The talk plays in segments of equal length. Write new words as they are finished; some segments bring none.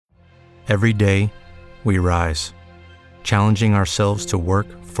Every day, we rise, challenging ourselves to work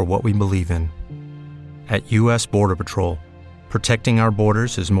for what we believe in. At U.S. Border Patrol, protecting our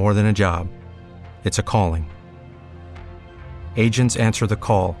borders is more than a job. It's a calling. Agents answer the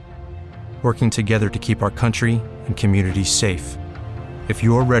call, working together to keep our country and communities safe. If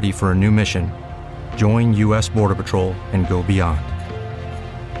you're ready for a new mission, join U.S. Border Patrol and go beyond.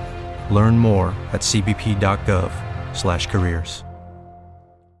 Learn more at cbp.gov/careers.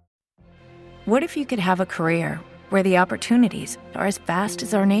 What if you could have a career where the opportunities are as vast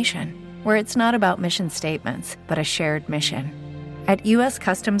as our nation, where it's not about mission statements, but a shared mission? At U.S.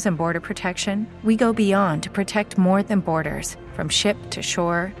 Customs and Border Protection, we go beyond to protect more than borders. From ship to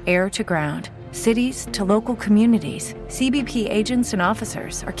shore, air to ground, cities to local communities, CBP agents and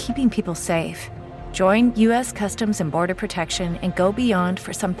officers are keeping people safe. Join U.S. Customs and Border Protection and go beyond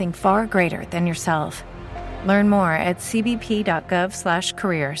for something far greater than yourself. Learn more at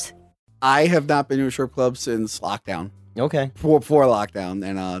cbp.gov/careers. I have not been to a strip club since lockdown. Okay. Before lockdown,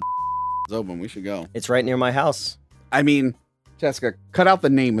 and it's open. We should go. It's right near my house. I mean, Jessica, cut out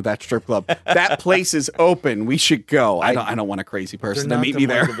the name of that strip club. That place is open. We should go. I don't want a crazy person to meet me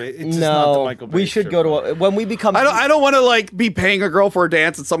there. No, we should go to when we become. I don't want to like be paying a girl for a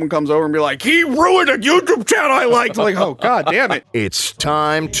dance and someone comes over and be like, he ruined a YouTube channel I liked. Like, oh god damn it! It's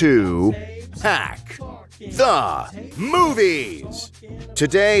time to hack the movies.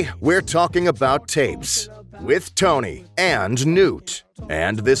 Today we're talking about tapes with Tony and Newt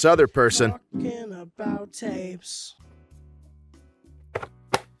and this other person. About tapes.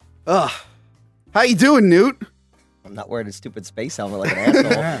 How you doing, Newt? I'm not wearing a stupid space helmet like an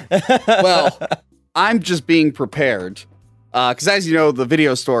asshole. Well, I'm just being prepared. Because as you know, the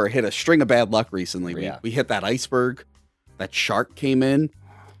video store hit a string of bad luck recently. We hit that iceberg, that shark came in,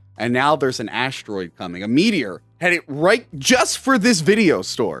 and now there's an asteroid coming, a meteor, headed right just for this video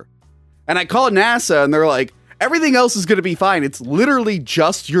store. And I called NASA, and they're like, everything else is going to be fine. It's literally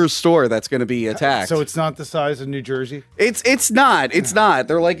just your store that's going to be attacked. So it's not the size of New Jersey? It's not.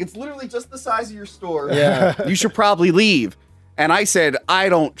 They're like, it's literally just the size of your store. Yeah. You should probably leave. And I said, I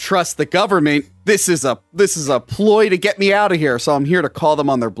don't trust the government. This is a ploy to get me out of here. So I'm here to call them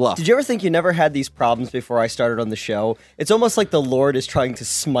on their bluff. Did you ever think you never had these problems before I started on the show? It's almost like the Lord is trying to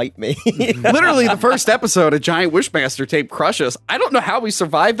smite me. Literally, the first episode, a giant Wishmaster tape crushed us. I don't know how we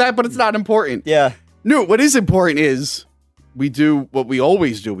survived that, but it's not important. Yeah. No, what is important is we do what we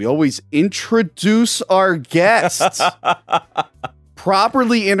always do. We always introduce our guests.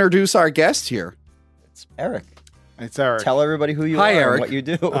 Properly introduce our guest here. It's Eric. It's Eric. Tell everybody who you Hi, are Eric. and what you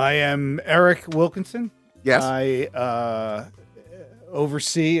do. I am Eric Wilkinson. Yes. I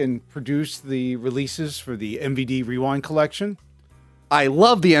oversee and produce the releases for the MVD Rewind collection. I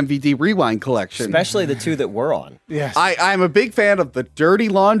love the MVD Rewind collection. Especially the two that we're on. Yes. I'm a big fan of the Dirty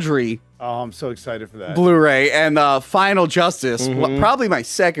Laundry Oh, I'm so excited for that. Blu-ray and Final Justice. Probably my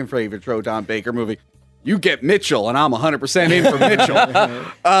second favorite Joe Don Baker movie. You get Mitchell, and I'm 100% in for Mitchell.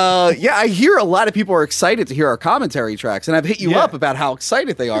 Yeah, I hear a lot of people are excited to hear our commentary tracks, and I've hit you up about how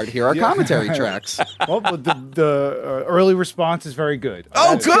excited they are to hear our commentary tracks. Well, the early response is very good.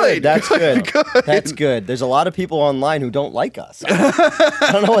 Oh, good. That's good. That's good. There's a lot of people online who don't like us. I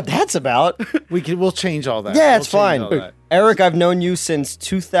don't know what that's about. We'll change all that. Yeah, it's fine. Eric, I've known you since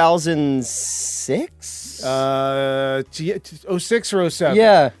 2006? 06 or 07.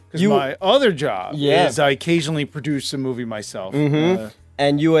 Yeah. Because my other job is I occasionally produce a movie myself.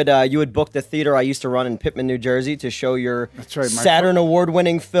 And you had booked the theater I used to run in Pittman, New Jersey to show your Saturn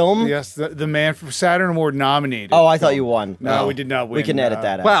Award-winning film. Yes, the man for Saturn Award nominated. Oh, I thought you won. No, we did not win. We can edit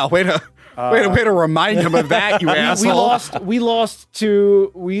that out. Wow, way to remind him of that, you asshole. We lost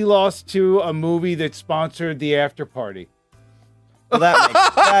to a movie that sponsored the after party.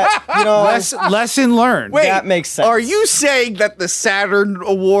 Well, lesson learned. Wait, that makes sense. Are you saying that the Saturn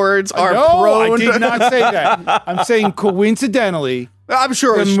Awards are no, prone? I did not say that. I'm saying coincidentally, I'm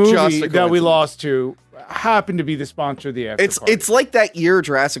sure the it's movie just a that we lost to happened to be the sponsor of the after party. It's like that year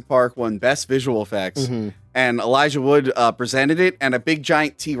Jurassic Park won Best Visual Effects, and Elijah Wood presented it, and a big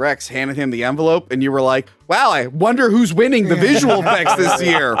giant T-Rex handed him the envelope, and you were like, wow, I wonder who's winning the visual effects this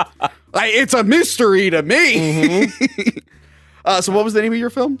year. It's a mystery to me. So what was the name of your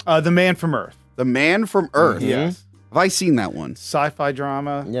film? The Man from Earth. The Man from Earth. Yes. Have I seen that one? Sci-fi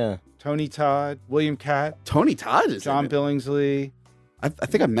drama. Yeah. Tony Todd, William Catt. Tony Todd is John in it. Billingsley. I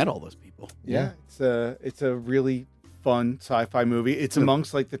think I met all those people. Yeah. It's a really fun sci-fi movie. It's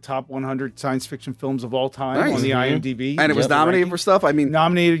amongst like the top 100 science fiction films of all time on the IMDb. And it was nominated for stuff. I mean,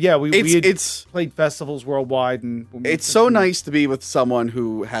 nominated. Yeah, we had it's played festivals worldwide, and it's so nice to be with someone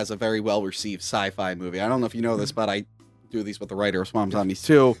who has a very well received sci-fi movie. I don't know if you know this, but I do these with the writer of Swamp Zombies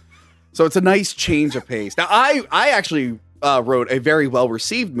too. So it's a nice change of pace. Now, I actually wrote a very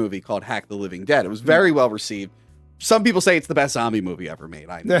well-received movie called Hack the Living Dead. It was very well-received. Some people say it's the best zombie movie ever made.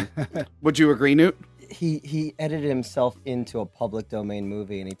 I know. Would you agree, Newt? He edited himself into a public domain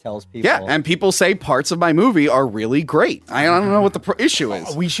movie, and he tells people. Yeah, and people say parts of my movie are really great. I don't know what the issue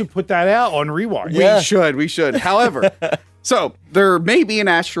is. We should put that out on Rewatch. Yeah. We should. However, so there may be an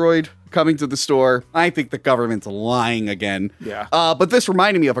asteroid coming to the store. I think the government's lying again. Yeah. But this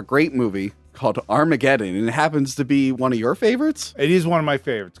reminded me of a great movie called Armageddon, and it happens to be one of your favorites. It is one of my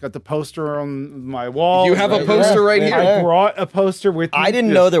favorites. Got the poster on my wall. You have a poster right here. I brought a poster with me. I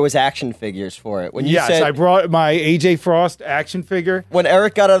didn't know there was action figures for it. When you said, I brought my AJ Frost action figure. When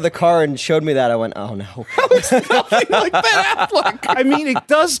Eric got out of the car and showed me that, I went, "Oh no!" It's nothing like Ben Affleck. I mean, it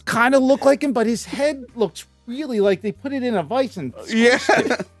does kind of look like him, but his head looks really like they put it in a vice and Yeah.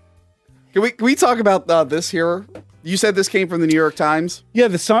 Can we talk about this here? You said this came from the New York Times? Yeah,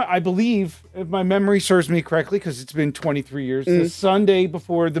 I believe, if my memory serves me correctly, because it's been 23 years, the Sunday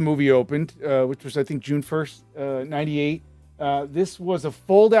before the movie opened, which was, I think, June 1st, 98, this was a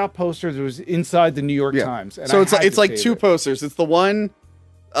fold-out poster that was inside the New York Times. And so it's like two posters. It's the one,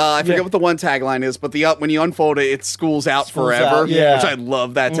 I forget what the one tagline is, but when you unfold it, it's school's out forever, which I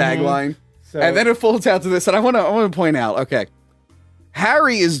love that tagline. So, and then it folds out to this, and I want to point out, okay,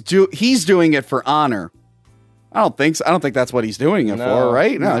 Harry he's doing it for honor. I don't think so. I don't think that's what he's doing it for,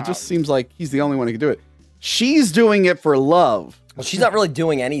 right? No, it just seems like he's the only one who can do it. She's doing it for love. Well, she's not really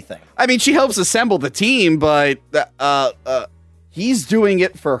doing anything. I mean, she helps assemble the team, but he's doing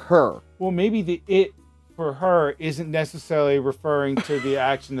it for her. Well, maybe the it for her isn't necessarily referring to the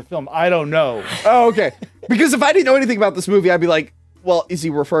action in the film. I don't know. Oh, okay. Because if I didn't know anything about this movie, I'd be like, well, is he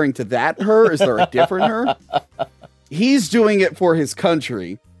referring to that her? Is there a different her? He's doing it for his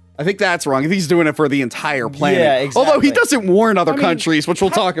country. I think that's wrong. He's doing it for the entire planet. Yeah, exactly. Although he doesn't warn other countries, which we'll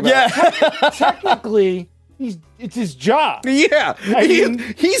talk about. Yeah. Technically, it's his job. Yeah.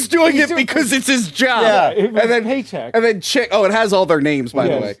 He's doing it because it's his job. Yeah. And then paycheck. And then Chick. Oh, it has all their names, by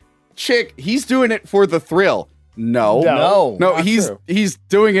the way. Chick, he's doing it for the thrill. No, he's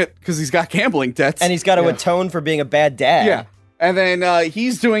doing it because he's got gambling debts. And he's got to atone for being a bad dad. Yeah. And then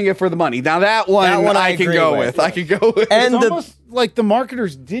he's doing it for the money. Now that one I can go with. I can go with. And it's almost like the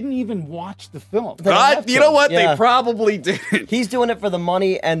marketers didn't even watch the film. You know what? Yeah. They probably didn't. He's doing it for the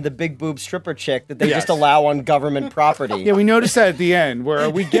money and the big boob stripper chick that they just allow on government property. Yeah, we noticed that at the end where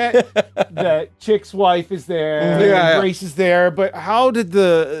we get that Chick's wife is there, and Grace is there, but how did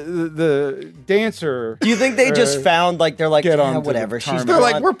the dancer? Do you think they just found they're like, whatever? They're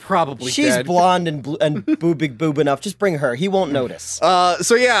like, we're probably she's dead. Blonde and big boob enough. Just bring her. He won't notice.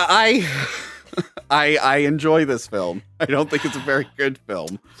 So yeah, I enjoy this film. I don't think it's a very good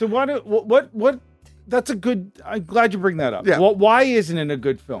film. So what? That's a good. I'm glad you bring that up. Yeah. Why isn't it a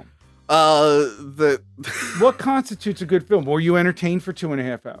good film? What constitutes a good film? Were you entertained for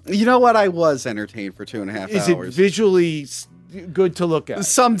 2.5 hours? You know what? I was entertained for 2.5 hours. Is it visually good to look at?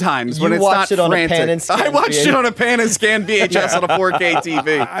 Sometimes when you it's watched not it on frantic. a pan and scan I watched it on a pan and scan VHS on a 4K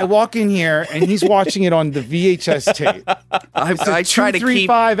TV. I walk in here and he's watching it on the VHS tape. I try to keep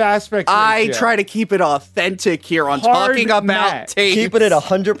 5 aspects. I try to keep it authentic here on talking about tape. Keep it at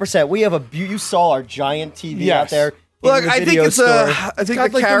 100%. We have you saw our giant TV out there. Look, I think it's got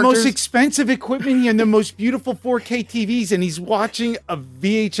the most expensive equipment here and the most beautiful 4K TVs, and he's watching a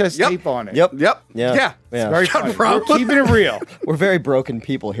VHS tape on it. Yep. It's very funny. We're keeping it real. We're very broken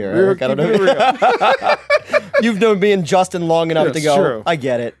people here, Eric. I don't know. You've known me and Justin long enough to go, true. I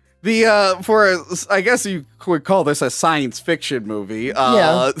get it. I guess you could call this a science fiction movie.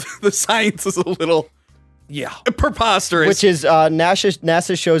 The science is a little preposterous. Which is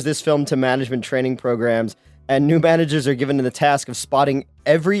NASA shows this film to management training programs, and new managers are given the task of spotting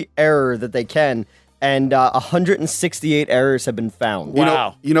every error that they can, and 168 errors have been found.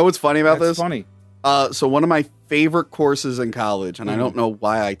 Wow. You know what's funny about this? Funny. So one of my favorite courses in college, and I don't know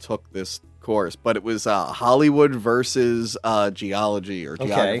why I took this course, but it was Hollywood versus geology or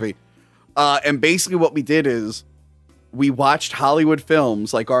geography. And basically what we did is we watched Hollywood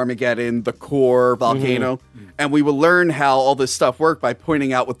films like Armageddon, The Core, Volcano, and we would learn how all this stuff worked by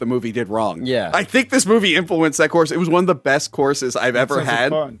pointing out what the movie did wrong. Yeah. I think this movie influenced that course. It was one of the best courses I've ever had.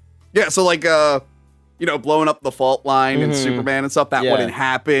 Fun. Yeah, so like, blowing up the fault line and Superman and stuff, that wouldn't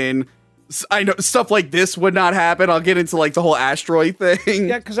happen. I know stuff like this would not happen. I'll get into like the whole asteroid thing.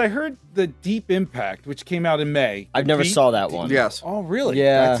 Yeah, because I heard the Deep Impact, which came out in May. I've never saw that one. Yes. Oh, really?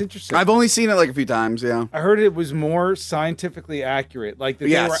 Yeah. That's interesting. I've only seen it like a few times, yeah. I heard it was more scientifically accurate, like that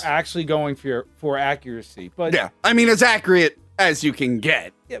they were actually going for accuracy. But yeah, I mean, as accurate as you can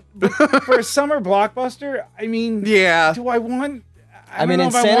get. Yeah, but for a summer blockbuster, I mean, do I want... I mean, know in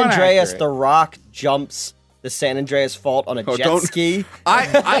if I San want Andreas, accurate. The Rock jumps the San Andreas fault on a jet don't- ski.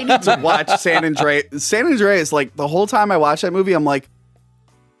 I need to watch San Andreas. San Andreas, like the whole time I watched that movie, I'm like,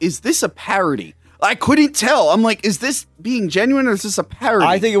 is this a parody? I couldn't tell. I'm like, is this being genuine or is this a parody?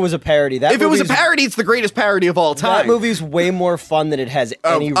 I think it was a parody. That if it was a movie's- parody, it's the greatest parody of all time. that movie's way more fun than it has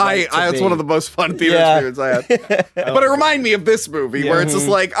any right to That's be. one of the most fun theater Yeah. experiences I had. But it reminded me of this movie where it's just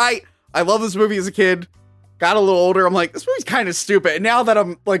like, I love this movie as a kid. Got a little older. I'm like, this movie's kind of stupid. And now that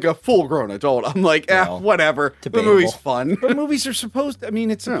I'm like a full grown adult, I'm like, Well, whatever. debatable. The movie's fun. But movies are supposed.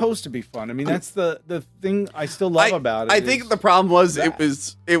 It's supposed to be fun. I mean, that's the thing I still love about it. I think the problem was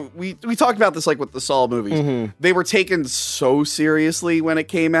we talked about this like with the Saw movies. They were taken so seriously when it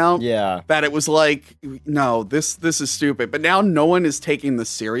came out. Yeah. That it was like, no, this is stupid. But now no one is taking this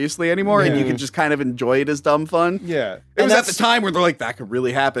seriously anymore, and you can just kind of enjoy it as dumb fun. Yeah. It was at that's- the time where they're like, that could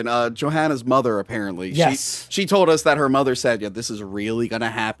really happen. Johanna's mother, apparently. Yes. She told us that her mother said, yeah, this is really going to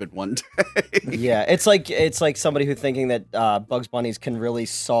happen one day. Yeah, it's like somebody who thinking that Bugs Bunnies can really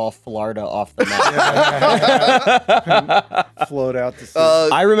saw Florida off the map. Float out to sea.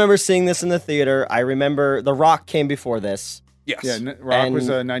 I remember seeing this in the theater. I remember The Rock came before this, Yes. yeah, Rock and- was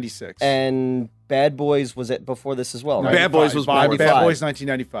 96. and Bad Boys was it before this as well? Right? Bad Boys was Bad before. Boys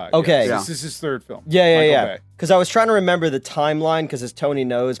 1995. Okay. Yes. This is his third film. Yeah, Michael yeah. Bay. Because I was trying to remember the timeline because as Tony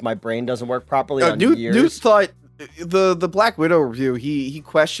knows, my brain doesn't work properly on Newt years. thought the Black Widow review. He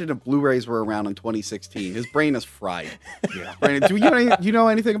questioned if Blu-rays were around in 2016. His brain is fried. Yeah. Brandon, do you know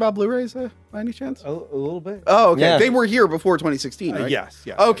anything about Blu-rays by any chance? A little bit. Oh, okay. Yeah. They were here before 2016, right? Yes.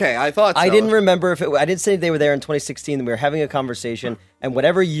 Okay, I thought so. I didn't remember if I didn't say they were there in 2016. We were having a conversation, and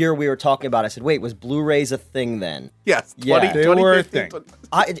whatever year we were talking about, I said, "Wait, was Blu-rays a thing then?" Yes. Yeah. They were a thing.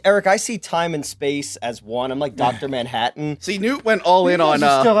 Eric, I see time and space as one. I'm like Dr. Manhattan. See, Newt went all in on.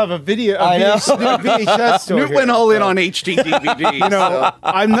 You still have a video. I know. VHS store. Newt here, went all in so- on HD DVD. You know,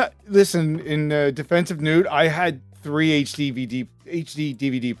 I'm not. Listen, in defense of Newt, I had 3 HD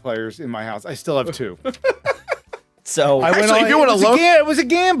DVD players in my house. I still have 2. So Actually, if you wanna loan- it was a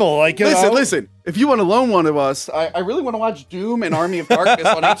gamble. Like, you know, Listen. If you want to loan one of us, I really want to watch Doom and Army of Darkness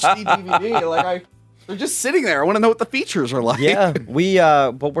on HD DVD. They're just sitting there. I want to know what the features are like.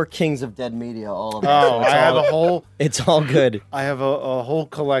 yeah, but we're kings of dead media. All of us. Oh, I have a whole. It's all good. I have a whole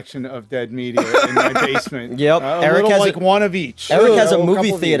collection of dead media in my basement. Yep. A Eric little, has like a- one of each. Eric has a couple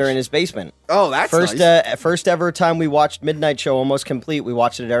movie of theater each. in his basement. Oh, that's nice. First ever time we watched Midnight Show almost complete. We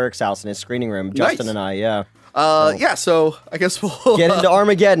watched it at Eric's house in his screening room. Justin and I, yeah. Yeah. So I guess we'll Get into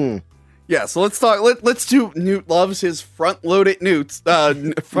Armageddon. Yeah, so let's talk. Let's do. Newt loves his front-loaded notes.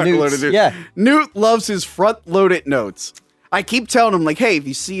 Front-loaded Newts, notes. yeah. Newt loves his front-loaded notes. I keep telling him like, hey, if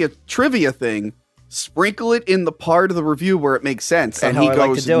you see a trivia thing, sprinkle it in the part of the review where it makes sense. Not And how he I like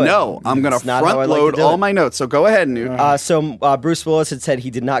to goes, do it. no, I'm gonna It's not how I like to front-load do all it. my notes. So go ahead, Newt. So Bruce Willis had said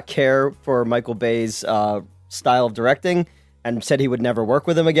he did not care for Michael Bay's style of directing and said he would never work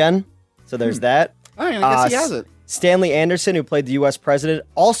with him again. So there's that. I mean, I guess he has it. Stanley Anderson, who played the U.S. president,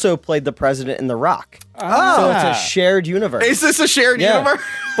 also played the president in The Rock. So it's a shared universe. Is this a shared universe?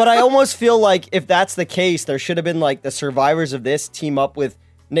 But I almost feel like if that's the case, there should have been like the survivors of this team up with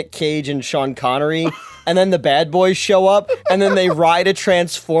Nick Cage and Sean Connery, and then the bad boys show up, and then they ride a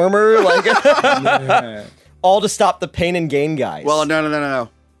transformer, like all to stop the Pain and Gain guys. Well, no.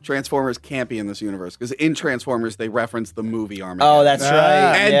 Transformers can't be in this universe because in Transformers they reference the movie Armageddon. Oh, that's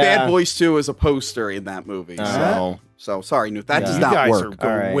right. And yeah. Bad Boys 2 is a poster in that movie. Oh. So sorry, Newt. That does You not guys work. are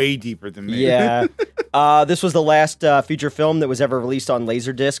going All right. way deeper than me. Yeah. This was the last feature film that was ever released on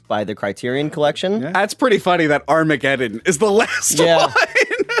Laserdisc by the Criterion Collection. Yeah. That's pretty funny that Armageddon is the last Yeah. one.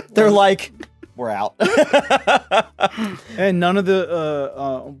 They're like, we're out. And none of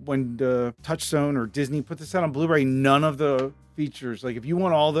the when Touchstone or Disney put this out on Blu-ray, none of the features. Like if you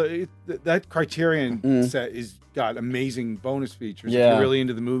want all that Criterion set is got amazing bonus features. If Yeah. you're really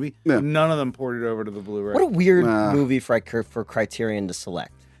into the movie, Yeah. none of them ported over to the Blu-ray. What a weird movie for Criterion to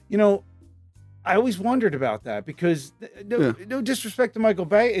select. You know, I always wondered about that because no disrespect to Michael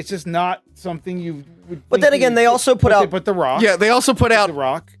Bay, it's just not something you would. But then again, they also put out- but The Rock. Yeah, they also put out The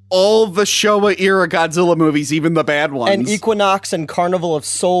Rock. all the Showa era Godzilla movies, even the bad ones. And Equinox and Carnival of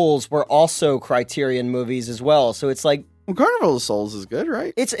Souls were also Criterion movies as well. So it's like Well, Carnival of Souls is good,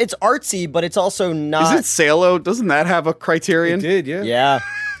 right? it's artsy, but it's also not. Is it Salo? Doesn't that have a Criterion? It did, yeah. Yeah,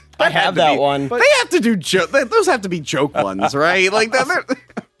 I have that one. They have to do those have to be joke ones, right? Like that.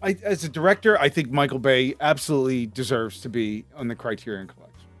 As a director, I think Michael Bay absolutely deserves to be on the Criterion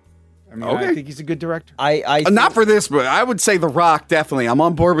Collection. I mean, Okay. I think he's a good director. I Not for this, but I would say The Rock definitely. I'm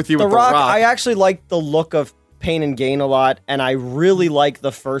on board with you The with Rock. The Rock. I actually like the look of Pain and Gain a lot, and I really like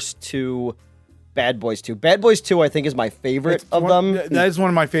the first two Bad Boys 2. Bad Boys 2, I think, is my favorite of them. That is one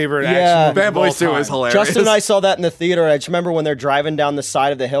of my favorite Yeah. action movies. Bad Boys of all 2 is time. hilarious. Justin and I saw that in the theater. I just remember when they're driving down the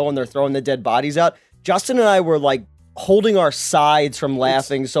side of the hill and they're throwing the dead bodies out. Justin and I were like holding our sides from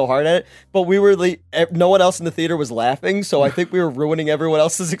laughing so hard at it, but we were like, no one else in the theater was laughing, so I think we were ruining everyone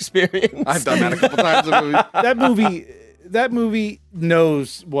else's experience. I've done that a couple times in movies. That movie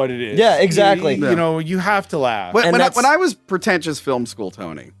knows what it is. Yeah, exactly. You know, you have to laugh. When, And when, I, that's- when I was pretentious film school,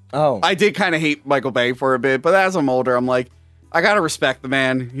 Tony, Oh. I did kind of hate Michael Bay for a bit, but as I'm older, I'm like, I gotta respect the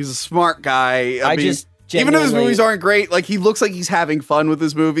man. He's a smart guy. I mean, just even if his genuinely- movies aren't great, like he looks like he's having fun with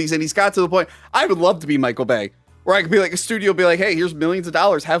his movies, and he's got to the point. I would love to be Michael Bay, where I could be like a studio, be like, hey, here's millions of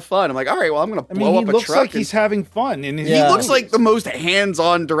dollars, have fun. I'm like, all right, well, I'm gonna I blow mean, up he a looks truck. like and- he's having fun. And Yeah. He looks like the most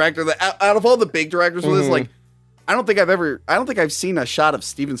hands-on director that out of all the big directors with this. Like, I don't think I've seen a shot of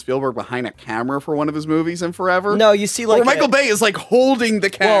Steven Spielberg behind a camera for one of his movies in forever. No, you see, like Or Michael Bay is like holding the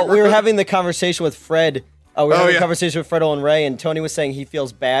camera. Well, we were having the conversation with Fred. We were having yeah. a conversation with Fred Olin Ray, and Tony was saying he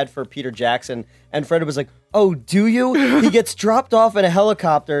feels bad for Peter Jackson, and Fred was like, "Oh, do you?" He gets dropped off in a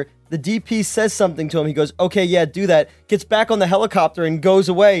helicopter. The DP says something to him. He goes, "Okay, yeah, do that." Gets back on the helicopter and goes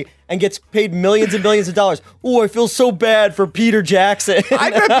away and gets paid millions and millions of dollars. Oh, I feel so bad for Peter Jackson. I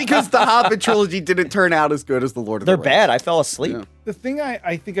bet because the Hobbit trilogy didn't turn out as good as the Lord of They're the Rings. bad. I fell asleep. Yeah. the thing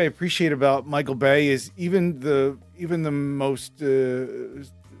I think I appreciate about Michael Bay is even the most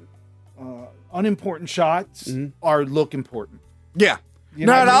unimportant shots look important. Yeah. You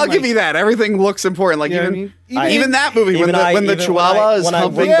know what I mean? I'll Like- give you that. Everything looks important. Like You know what I even mean? even that movie when Even the Chihuahua is when I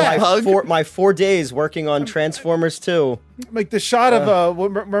humping worked the pug. my 4 days working on Transformers 2. Like the shot of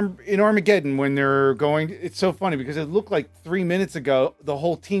remember in Armageddon when they're going. It's so funny because it looked like 3 minutes ago the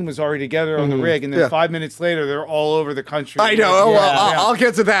whole team was already together on the rig, and then Yeah. 5 minutes later they're all over the country. I know. Oh, well, Yeah. I'll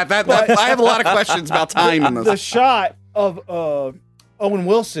get to that. That I have a lot of questions about time in The this. shot of Owen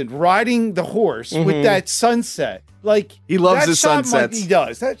Wilson riding the horse with that sunset. Like He loves that his shot sunsets. He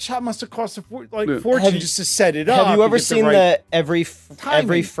does. That shot must have cost a Yeah. fortune just to set it up. Have you to ever get seen right- the every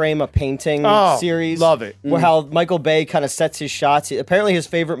timing. frame a painting Oh, series? love it. Where how Michael Bay kind of sets his shots. Apparently, his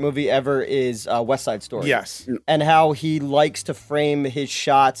favorite movie ever is West Side Story. Yes. and how he likes to frame his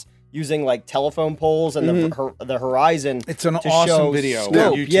shots using like telephone poles and the horizon. It's an to awesome show video on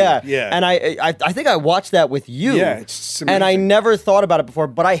scope. YouTube. Yeah, Yeah. And I think I watched that with you. Yeah, it's and I amazing. never thought about it before,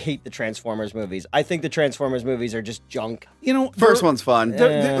 but I hate the Transformers movies. I think the Transformers movies are just junk. You know, First they're- one's fun.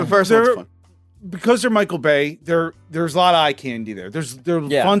 they're- The first they're- one's fun. because they're Michael Bay. There's a lot of eye candy there. They're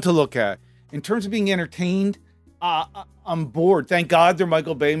Yeah. fun to look at. In terms of being entertained, I'm bored. Thank God they're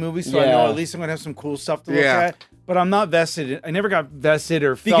Michael Bay movies, so I know Yeah. at least I'm gonna have some cool stuff to look Yeah. at. But I'm not vested. I never got vested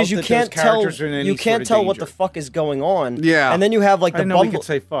or felt Because you that can't those tell characters are in any you can't sort of tell what the danger. fuck is going on. Yeah. and then you have like I the know we Bumble. could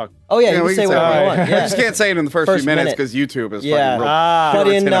say fuck. Oh yeah, you we can say can whatever you all want. right. I Yeah. just can't say it in the first First few minutes minute. because YouTube is Yeah, fucking real but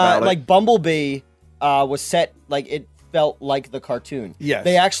in militant about it. like Bumblebee was set like it felt like the cartoon. Yes.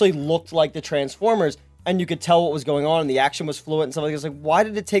 they actually looked like the Transformers, and you could tell what was going on, and the action was fluent and stuff like that. It's like, why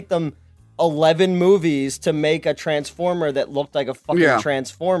did it take them 11 movies to make a Transformer that looked like a fucking Yeah.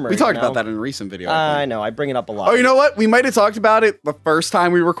 Transformer? we talked you about know? that in a recent video. I I think. know. I bring it up a lot. Oh, you know what? We might have talked about it the first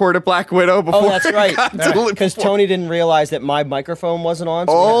time we recorded Black Widow before. Oh, that's it right. got to- Because Tony didn't realize that my microphone wasn't on.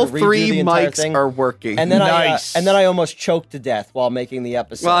 So we all had to redo three the entire mics thing. are working. And then Nice. I almost choked to death while making the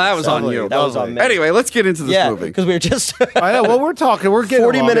episode. well, that was So on you. That was on me. Anyway, let's get into this yeah, movie. because we were just I know. Well, we're talking. We're getting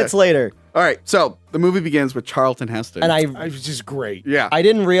 40 along. minutes later, All right, so the movie begins with Charlton Heston. and It was just great. yeah, I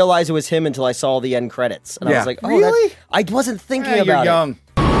didn't realize it was him until I saw the end credits, and I Yeah. was like, "Oh, Really? I wasn't thinking You're about it." young.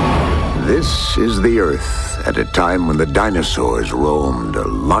 This is the Earth at a time when the dinosaurs roamed a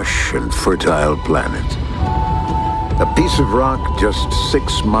lush and fertile planet. A piece of rock just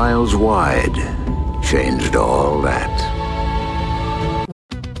 6 miles wide changed all that.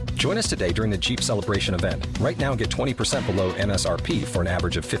 Join us today during the Jeep Celebration event. Right now, get 20% below MSRP for an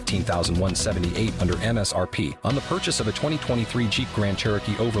average of $15,178 under MSRP on the purchase of a 2023 Jeep Grand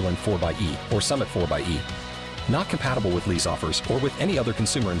Cherokee Overland 4xE or Summit 4xE. Not compatible with lease offers or with any other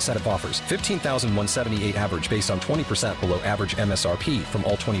consumer incentive offers. $15,178 average based on 20% below average MSRP from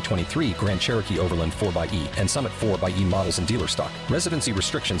all 2023 Grand Cherokee Overland 4xE and Summit 4xE models in dealer stock. Residency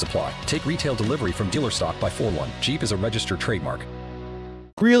restrictions apply. Take retail delivery from dealer stock by 4/1. Jeep is a registered trademark.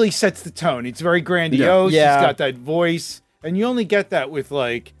 Really sets the tone. It's very grandiose. Yeah. He's got that voice, and you only get that with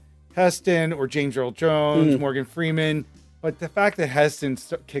like Heston or James Earl Jones, Morgan Freeman. But the fact that Heston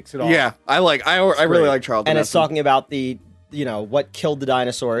kicks it off. yeah. I really great. like Charlton. And it's Heston. talking about the, what killed the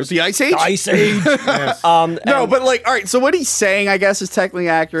dinosaurs. the Ice Age. Ice Age. Yes. No, and- but like, all right. So what he's saying, I guess, is technically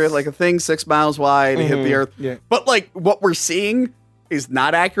accurate. Like a thing 6 miles wide hit the Earth. Yeah. But like, what we're seeing is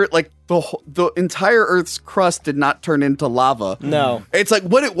not accurate. Like the entire Earth's crust did not turn into lava. No. It's like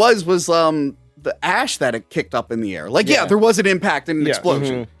what it was the ash that it kicked up in the air. Like, yeah, there was an impact and an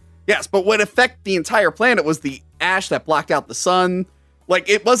explosion. Yes, but what affected the entire planet was the ash that blocked out the sun. Like,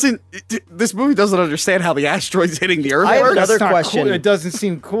 it wasn't. This movie doesn't understand how the asteroids hitting the Earth I have works. another It's not question. cool. It doesn't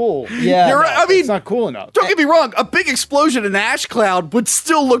seem cool. Yeah. You're right. I mean, It's not cool enough. don't get me wrong. A big explosion in an ash cloud would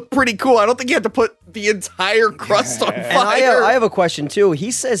still look pretty cool. I don't think you have to put the entire crust on fire. And I have a question too.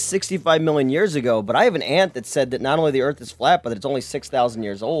 He says 65 million years ago, but I have an aunt that said that not only the Earth is flat, but that it's only 6,000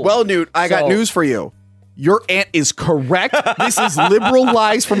 years old. Well, Newt, I got news for you. Your aunt is correct. This is liberal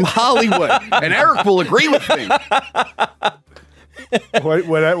lies from Hollywood, and Eric will agree with me.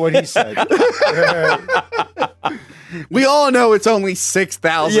 What he said. We all know it's only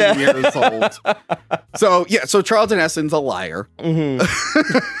 6,000 years old. So Charlton Heston's a liar. And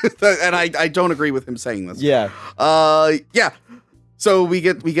I don't agree with him saying this. Yeah. So we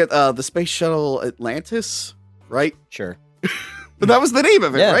get the space shuttle Atlantis, right? Sure. But that was the name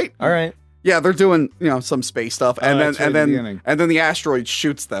of it, right? All right. Yeah, they're doing, some space stuff, and that's right at the beginning. then the asteroid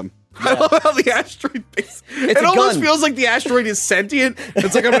shoots them. I love how the asteroid it a almost gun. feels like the asteroid is sentient.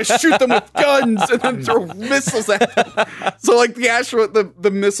 It's like I'm gonna shoot them with guns and then throw missiles at them. So like the asteroid,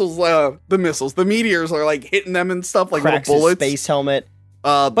 the missiles, the meteors are like hitting them and stuff like Cracks little his bullets. space helmet.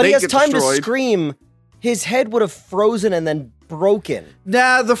 But They he has get time destroyed. to scream. His head would have frozen and then broken.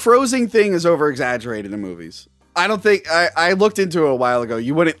 Nah, the frozen thing is over exaggerated in movies. I don't think I looked into it a while ago.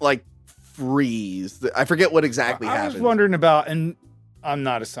 You wouldn't like freeze. I forget what exactly I happened. was wondering about, and I'm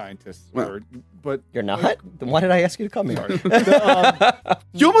not a scientist, but You're not? Then why did I ask you to come here?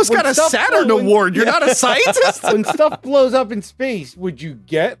 You almost When got a stuff Saturn blowing- award. You're not a scientist. when stuff blows up in space, would you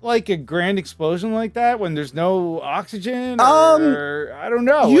get like a grand explosion like that when there's no oxygen? Or, I don't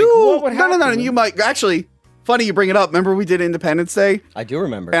know. What would happen? No. You might actually. Funny you bring it up. Remember we did Independence Day, I do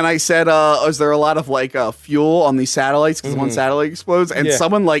remember. and I said, "Is there a lot of like fuel on these satellites? Because one satellite explodes." And Yeah.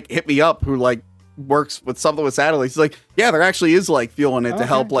 someone like hit me up who like works with something with satellites. He's like, "Yeah, there actually is like fuel in it to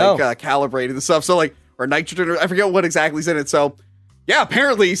help like calibrate and stuff." So like, or nitrogen, or I forget what exactly is in it. So. Yeah,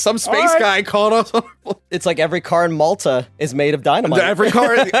 apparently some space guy called us. It's like every car in Malta is made of dynamite. Every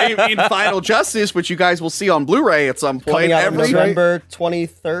car in Final Justice, which you guys will see on Blu-ray at some point. Coming out on every November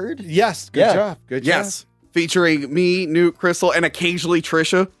 23rd. Yes. Good Yeah. job. Good job. Yes, featuring me, Newt, Crystal, and occasionally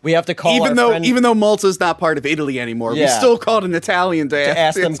Trisha. We have to call Even our though friend Malta's not part of Italy anymore, we Yeah. still called an Italian to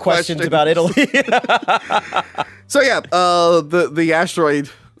ask them its questions about Italy. So yeah, the asteroid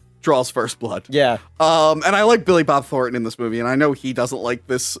draws first blood. Yeah. And I like Billy Bob Thornton in this movie, and I know he doesn't like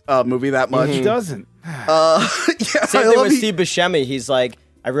this movie that much. He doesn't. Yeah, Same thing with Steve Buscemi. He's like,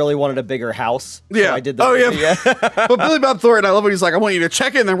 I really wanted a bigger house. So Yeah. I did the Oh, movie. yeah. But Billy Bob Thornton, I love when he's like, I want you to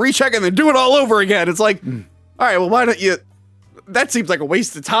check it and then recheck it and then do it all over again. It's like, all right, well, why don't you? That seems like a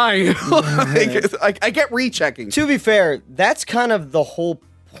waste of time. I get rechecking. To be fair, that's kind of the whole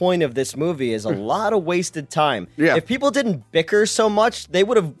point of this movie is a lot of wasted time. Yeah. If people didn't bicker so much, they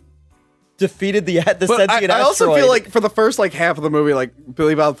would have defeated the But sentient I also asteroid. feel like for the first like half of the movie, like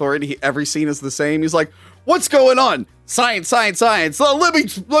Billy Bob Thornton, every scene is the same. He's like, "What's going on? Science, science, science. Let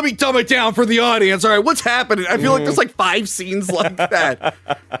me dumb it down for the audience. All right, what's happening?" I feel like there's like 5 scenes like that.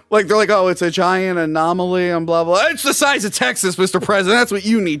 Like they're like, "Oh, it's a giant anomaly and blah blah." It's the size of Texas, Mr. President. That's what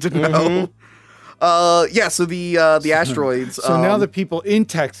you need to know. So the asteroids. So now the people in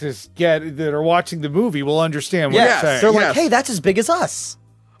Texas that are watching the movie will understand what Yes, you're saying. they're like, yes. hey, that's as big as us.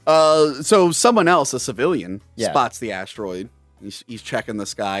 So someone else, a civilian, Yeah. spots the asteroid. He's checking the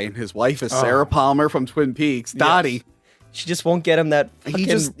sky, and his wife is Sarah Palmer from Twin Peaks, Dottie. She just won't get him that He fucking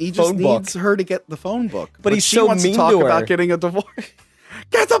just phone book. needs her to get the phone book. But he's she so wants mean to talk to her. about getting a divorce.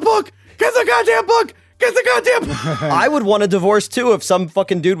 Get the book. Get the goddamn book. Get the goddamn book. I would want a divorce too if some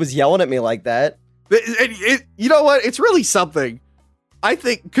fucking dude was yelling at me like that. You know what? It's really something. I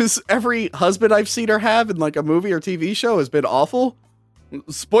think because every husband I've seen her have in like a movie or TV show has been awful.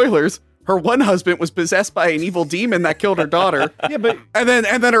 Spoilers. Her one husband was possessed by an evil demon that killed her daughter. Yeah, but And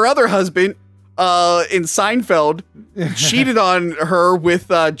then her other husband, in Seinfeld, cheated on her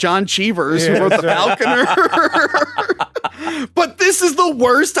with John Cheevers, who Yeah, wrote The that's Falconer. But this is the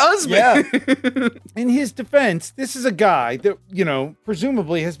worst husband. Yeah. in his defense, this is a guy that,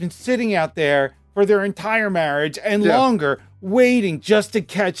 presumably has been sitting out there for their entire marriage and Yeah. longer, waiting just to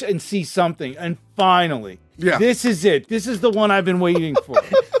catch and see something. And finally, this is it. This is the one I've been waiting for.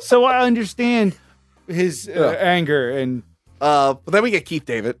 So I understand his anger and But then we get Keith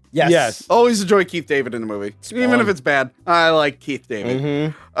David. yes. Always enjoy Keith David in the movie. Even fun. if it's bad, I like Keith David.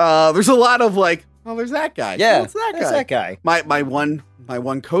 Mm-hmm. There's a lot of like Oh, there's that guy. Yeah, What's that that's guy? that guy. My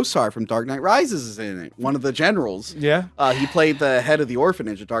one co-star from Dark Knight Rises is in it. One of the generals. Yeah. He played the head of the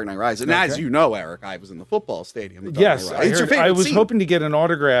orphanage at Dark Knight Rises. And as Okay. you know, Eric, I was in the football stadium. At Dark Yes, Knight I, Rises. It's your heard, favorite I was scene. hoping to get an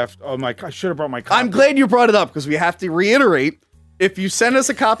autograph. I should have brought my copy. I'm glad you brought it up because we have to reiterate. If you send us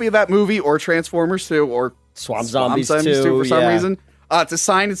a copy of that movie or Transformers 2 or Swamp Zombies 2, for some yeah. reason, to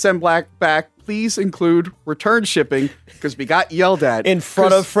sign and send back, please include return shipping because we got yelled at. In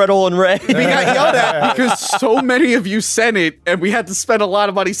front of Freddle and Ray. We got yelled at because so many of you sent it and we had to spend a lot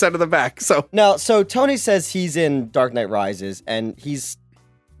of money sending them back. So Now, so Tony says he's in Dark Knight Rises and he's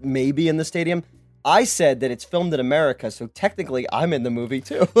maybe in the stadium. I said that it's filmed in America, so technically I'm in the movie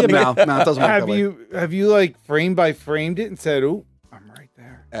too. no, it doesn't work Have that way. you like frame by framed it and said, "Oh, I'm right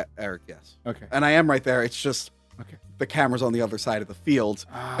there." Eric, yes. Okay. And I am right there. It's just Okay. the camera's on the other side of the field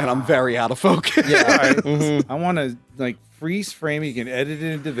and I'm very out of focus. All right. I want to like freeze frame. You can edit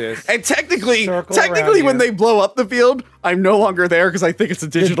it into this. And technically Circle around when here. they blow up the field, I'm no longer there because I think it's a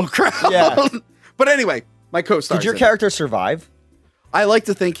digital crowd. Yeah. But anyway, my co-star. Did your character survive? I like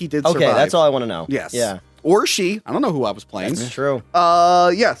to think he did Okay, survive. that's all I want to know. Yes. Yeah. Or she. I don't know who I was playing. That's true.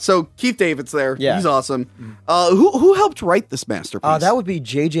 Yeah. So Keith David's there. Yeah. He's awesome. Who helped write this masterpiece? That would be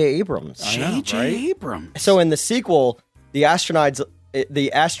J.J. Abrams. J.J. right? Abrams. So in the sequel, the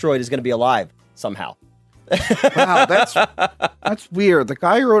asteroid is going to be alive somehow. Wow, that's weird. The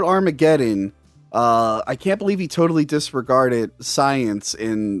guy who wrote Armageddon. I can't believe he totally disregarded science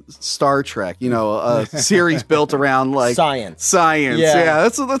in Star Trek. You know, a series built around like Science. Science. Yeah. Yeah,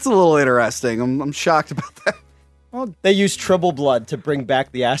 that's a little interesting. I'm shocked about that. Well, they used Triple Blood to bring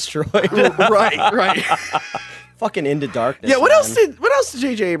back the asteroid. right. Fucking Into Darkness. Yeah. What man. else did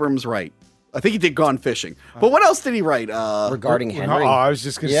J.J. Abrams write? I think he did Gone Fishing. But what else did he write? Regarding Henry. Oh, I was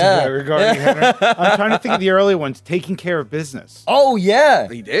just going to Yeah. say that regarding Henry. I'm trying to think of the early ones. Taking Care of Business. Oh, yeah.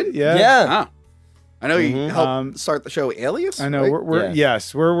 He did. Yeah. Yeah. Ah. I know he helped start the show Alias. I know. right?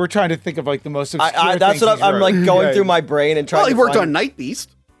 We're trying to think of like the most obscure That's things what I'm he's like wrote. going Yeah. through my brain and trying Well, he to worked find- on Night Beast.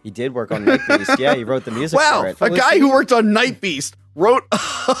 He did work on Night Beast. Yeah, he wrote the music Wow, for it. a guy who worked on Night Beast wrote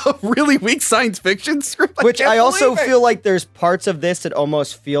a really weak science fiction script. Which can't I also believe it. feel like there's parts of this that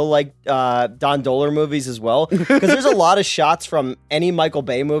almost feel like Don Dohler movies as well. Because there's a lot of shots from any Michael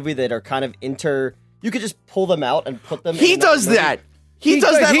Bay movie that are kind of you could just pull them out and put them He in another does movie. that. He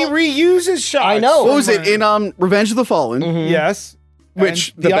does that. He reuses shots. I know. What was it in Revenge of the Fallen? Yes.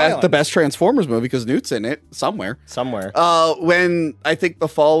 Which And the Island. best Transformers movie because Newt's in it somewhere. Somewhere. When I think the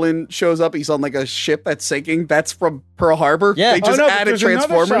Fallen shows up, he's on like a ship that's sinking. That's from Pearl Harbor. Yeah. They just but added there's another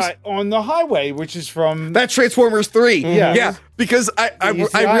Transformers. shot on the highway, which is from That's Transformers 3. Yeah. Yeah. Because I Use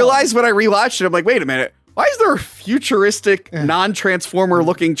the realized when I rewatched it, I'm like, wait a minute. Why is there a futuristic, non-transformer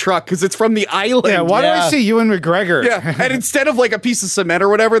looking truck? Because it's from the island. Yeah, why do Yeah. I see Ewan McGregor? Yeah, and instead of like a piece of cement or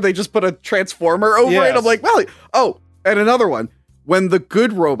whatever, they just put a transformer over it. Yes. I'm like, well, oh, and another one. When the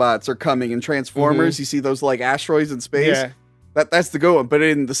good robots are coming in Transformers, you see those like asteroids in space. Yeah. That's the good one. But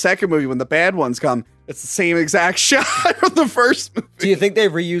in the second movie, when the bad ones come, it's the same exact shot from the first movie. Do you think they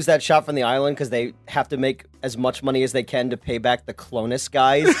reused that shot from the island because they have to make as much money as they can to pay back the Clonus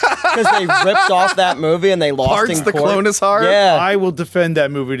guys? Because they ripped off that movie and they lost Parts in the court. Clonus horror? Yeah. I will defend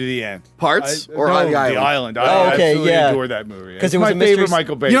that movie to the end. Parts or no, the island? I Oh, okay, absolutely yeah. adore that movie. 'Cause It's it was my a mystery- favorite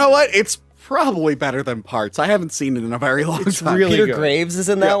Michael Bay. You know what? It's probably better than Parts. I haven't seen it in a very long time. really Peter good. Graves is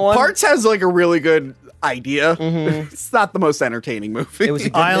in Yeah, that one. Parts has like a really good idea. It's not the most entertaining movie. It was a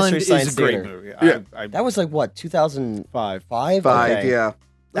good Island mystery is science a great theater. movie. Yeah. That was like what, 2005? Five. Five, yeah.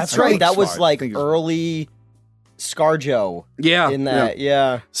 That's I right. think That it's was five. like I think it's early ScarJo Yeah. in that.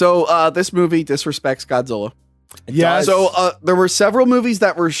 Yeah. So this movie disrespects Godzilla. Yeah. So there were several movies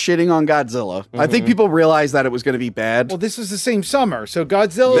that were shitting on Godzilla. I think people realized that it was going to be bad. Well, this was the same summer, so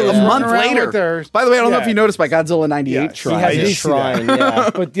Godzilla was a running month around later. with their- By the way, I don't know Yeah. if you noticed, by Godzilla 98 Yeah, He tried. has I a did see that. shrine. Yeah.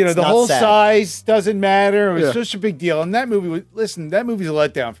 But you know, It's the not whole sad. size doesn't matter. It was Yeah. such a big deal, and that movie was. Listen, that movie's a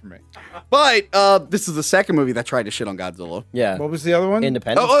letdown for me. But this is the second movie that tried to shit on Godzilla. Yeah. What was the other one?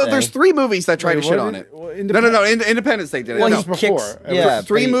 Independence Oh, Day. there's three movies that tried Wait, to shit what on did- it. well, No. Independence Day did it. Well, No. he before. kicks. Yeah.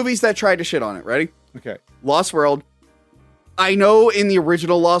 Three but he- movies that tried to shit on it. Ready? Okay. Lost World. I know in the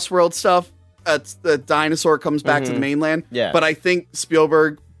original Lost World stuff, the dinosaur comes back to the mainland. Yeah. But I think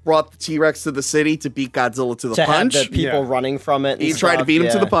Spielberg brought the T-Rex to the city to beat Godzilla to the To have punch. the people Yeah. running from it. And He tried to stuff, beat him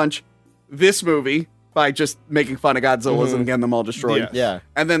to yeah. the punch. This movie, by just making fun of Godzillas and getting them all destroyed. Yeah. Yeah.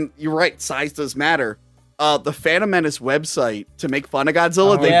 And then you're right, size does matter. The Phantom Menace website, to make fun of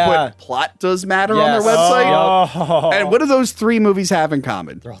Godzilla, they yeah. put plot does matter on Yes. their website. Oh. And what do those three movies have in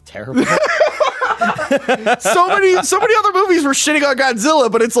common? They're all terrible. so many other movies were shitting on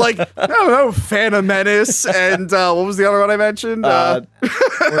Godzilla, but it's like, I don't know, Phantom Menace and what was the other one I mentioned?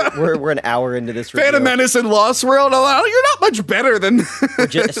 We're an hour into this review. Phantom Menace and Lost World. You're not much better than.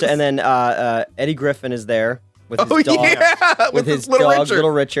 And then Eddie Griffin is there with his dog, with his little dog, Richard.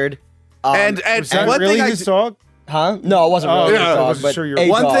 Little Richard. And Was that one really thing his dog? Huh? No, it wasn't really his yeah, I dog, wasn't but sure you a were-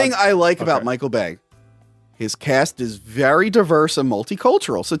 one dog. thing I like about Michael Bay, his cast is very diverse and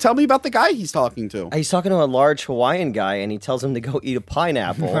multicultural. So tell me about the guy he's talking to. He's talking to a large Hawaiian guy, and he tells him to go eat a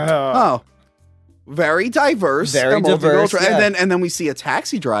pineapple. Oh, very diverse, Very and diverse, multicultural. yeah. And then we see a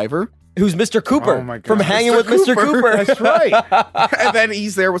taxi driver, Who's Mr. Cooper Oh my God. from Hanging with Mr. Mr. Cooper. That's right. and then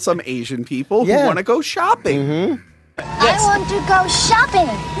he's there with some Asian people who Yeah. want to go shopping. Mm-hmm. I want to go shopping.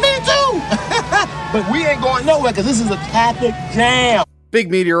 Me too. But we ain't going nowhere because this is a traffic jam.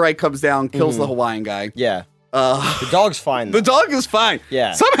 Big meteorite comes down, kills the Hawaiian guy. Yeah. The dog's fine, though. The dog is fine.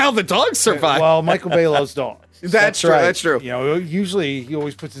 Yeah. Somehow the dog survived. Well, Michael Bay loves dogs. that's true. right. That's true. You know, usually he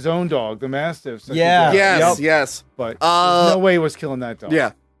always puts his own dog, the Mastiff. So Yeah. Yes. Yep. Yes. But there's no way he was killing that dog.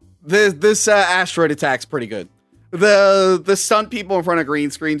 Yeah. This asteroid attack's pretty good. The stunt people in front of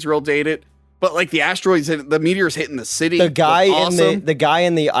green screens real dated, but like the asteroids, the meteors hitting the city. The guy looked awesome. the guy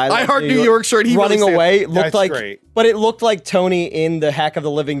in the I Heart New York shirt, he running really away looked That's like, great. but it looked like Tony in the Hack of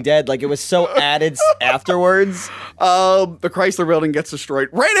the Living Dead. Like it was so added afterwards. The Chrysler building gets destroyed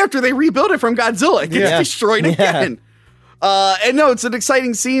right after they rebuild it from Godzilla. It gets Yeah. destroyed Yeah. again. And no, it's an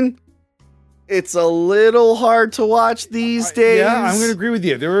exciting scene. It's a little hard to watch these days. Yeah, I'm going to agree with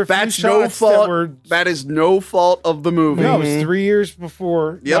you. There were a few That's no shots fault. that were. That is no fault of the movie. No, it was 3 years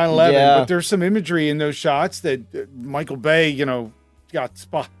before Yep. 9/11. Yeah. But there's some imagery in those shots that Michael Bay, you know, got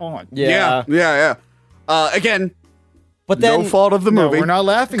spot on. Yeah. Again, But then no fault of the No, movie. we're not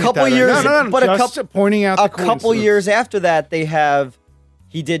laughing. A couple at that. years- right? No, no, but a Just couple- pointing out a the couple coincidence. years after that,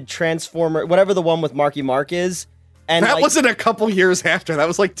 he did Transformer, whatever the one with Marky Mark is. And That like, wasn't a couple years after. That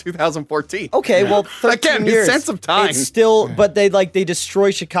was like 2014. okay, well, 13 Again, his years. sense of time. It's still, but they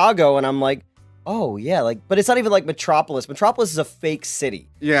destroy Chicago, and I'm like, oh yeah, like, but it's not even like Metropolis. Metropolis is a fake city.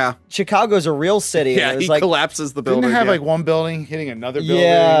 Yeah. Chicago's a real city. Yeah, and it he was like, collapses the building. Didn't it have yeah. like one building hitting another building?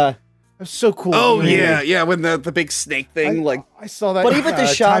 yeah. That's so cool. Oh, Yeah. yeah. When the big snake thing, like, I saw that. But even the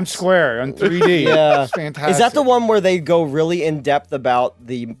Times shots- Square on 3D. Yeah. It's fantastic. Is that the one where they go really in depth about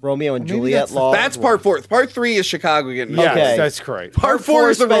the Romeo and Maybe Juliet that's the- law? that's part 4. Part 3 is Chicago getting Yes, Okay. that's correct. Part 4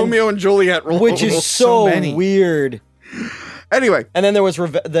 is the spend- Romeo and Juliet rule. which is so so many. weird. Anyway, And then there was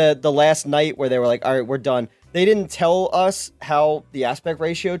the last night where they were like, all right, we're done. They didn't tell us how the aspect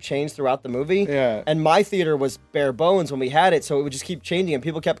ratio changed throughout the movie. Yeah. And my theater was bare bones when we had it, so it would just keep changing, and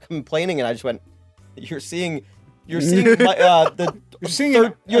people kept complaining, and I just went, you're seeing You're seeing the You're seeing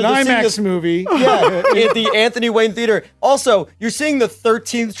an IMAX movie. Yeah, at the Anthony Wayne Theater. Also, you're seeing the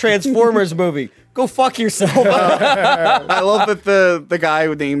 13th Transformers movie. Go fuck yourself. I love that the guy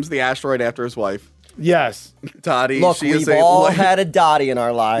who names the asteroid after his wife. Yes. Dottie. Look, she is we've all life, had a Dottie in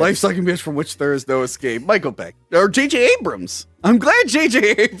our lives. life-sucking bitch from which there is no escape. Michael Bay. Or J.J. Abrams. I'm glad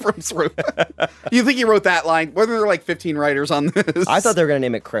J.J. Abrams wrote that. You think he wrote that line? Were there like 15 writers on this? I thought they were going to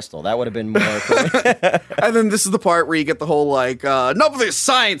name it Crystal. That would have been more for me. And then this is the part where you get the whole like, enough of this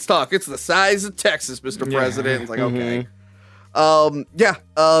science talk. It's the size of Texas, Mr. President. It's like, okay.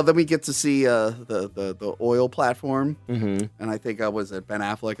 Then we get to see the oil platform. And I think was it Ben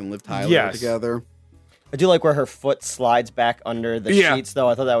Affleck and Liv Tyler together. I do like where her foot slides back under the sheets, though.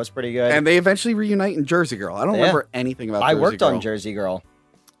 I thought that was pretty good. And they eventually reunite in Jersey Girl. I don't remember anything about Jersey I worked Girl. on Jersey Girl.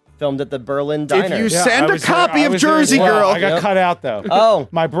 Filmed at the Berlin Diner. If you send a copy of Jersey Well, Girl. I got cut out though. Oh.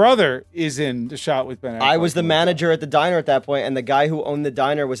 My brother is in the shot with Ben Affleck. I was the manager at the diner at that point, and the guy who owned the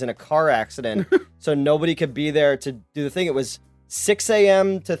diner was in a car accident, so nobody could be there to do the thing. It was 6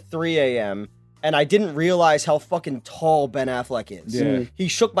 a.m. to 3 a.m., and I didn't realize how fucking tall Ben Affleck is. Yeah. He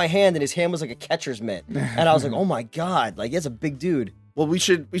shook my hand, and his hand was like a catcher's mitt, and I was like, oh my God, like, he's a big dude. Well, we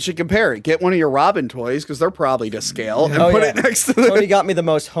should compare it. Get one of your Robin toys because they're probably to scale, and Oh, put yeah. it next to Tony the. got me the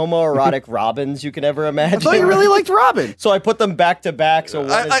most homoerotic Robins you could ever imagine. I thought you really liked Robin. So I put them back to back. So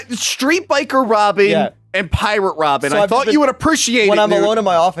one is- Street Biker Robin Yeah. and Pirate Robin. So I I've thought been- you would appreciate when it. I'm Newt. alone in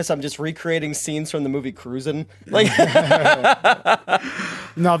my office, I'm just recreating scenes from the movie Cruisin'. Like,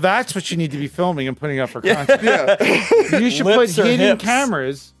 Now that's what you need to be filming and putting up for content. You should Lips put or hidden hips?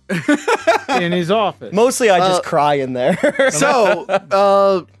 cameras in his office. mostly I just cry in there. So,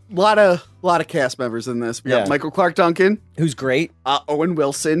 a lot of cast members in this. We Yeah. got Michael Clark Duncan, Who's great. Owen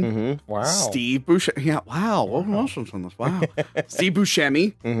Wilson, Wow. Steve Buscemi. Yeah, wow. Owen Wilson's on this. Wow. Steve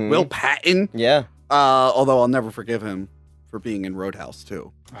Buscemi, Will Patton. Yeah. Although I'll never forgive him for being in Roadhouse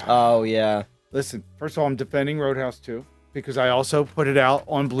too. Oh, yeah. Listen, first of all, I'm defending Roadhouse 2 because I also put it out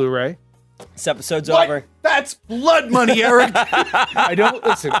on Blu-ray. This episode's What? over. That's blood money, Eric. I don't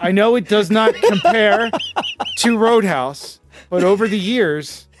listen. I know it does not compare to Roadhouse, but over the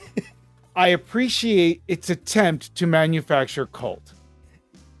years, I appreciate its attempt to manufacture cult.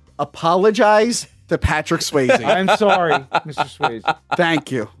 Apologize to Patrick Swayze. I'm sorry, Mr. Swayze.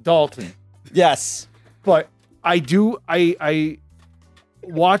 Thank you. Dalton. Yes. But I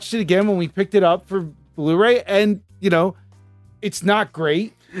watched it again when we picked it up for Blu-ray, and it's not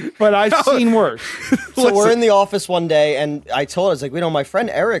great, but I've seen worse. So we're in the office one day, and I told her, I was like, my friend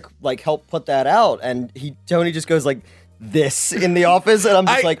Eric helped put that out, and Tony just goes like this in the office, and I'm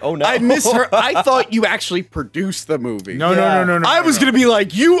just like, oh no. I misheard. I thought you actually produced the movie. No. I was going to be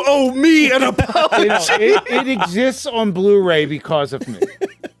like, you owe me an apology. It exists on Blu-ray because of me.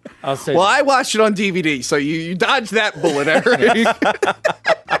 I'll say Well, that. I watched it on DVD, so you dodged that bullet, Eric.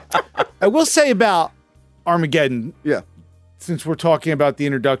 I will say about Armageddon, Yeah. since we're talking about the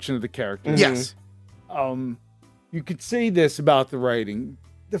introduction of the character. Yes. You could say this about the writing.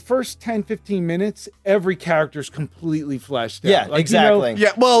 The first 10, 15 minutes, every character's completely fleshed out. Yeah, exactly.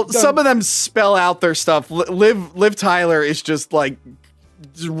 Yeah, well, some of them spell out their stuff. Liv Tyler is just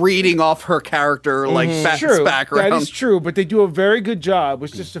reading off her character True, background. that is true, but they do a very good job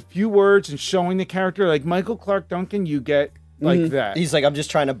with just a few words and showing the character. Like Michael Clark Duncan, you get that. He's like, I'm just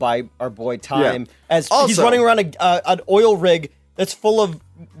trying to buy our boy time. As he's Also- running around an oil rig that's full of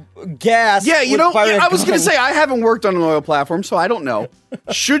gas. Yeah, you with know, firing I was going to guns. say, I haven't worked on an oil platform, so I don't know.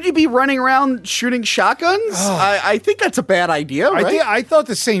 Should you be running around shooting shotguns? I think that's a bad idea, right? I thought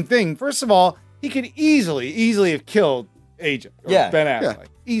the same thing. First of all, he could easily have killed Agent or Ben Affleck. Yeah.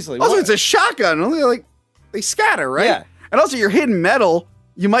 Easily. Also, What- it's a shotgun. Only they scatter, right? Yeah. And also, you're hitting metal.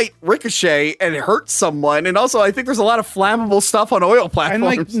 You might ricochet and hurt someone. And also, I think there's a lot of flammable stuff on oil and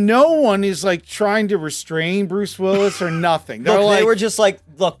platforms. no one is trying to restrain Bruce Willis or nothing. They're Look, they like, were just like,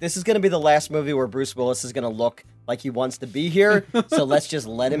 look, this is going to be the last movie where Bruce Willis is going to look like he wants to be here, so let's just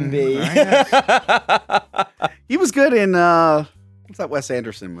let him be. He was good in what's that Wes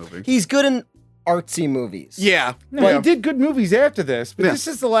Anderson movie? He's good in artsy movies. Yeah. No, he did good movies after this, but Yeah. this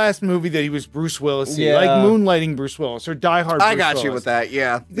is the last movie that he was Bruce Willis, Yeah. like Moonlighting Bruce Willis or Die Hard. I Bruce got you Willis. with that.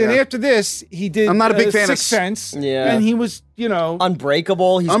 Yeah. Then yeah. after this, he did. I'm not a big fan of Sixth Sense. Yeah. and he was,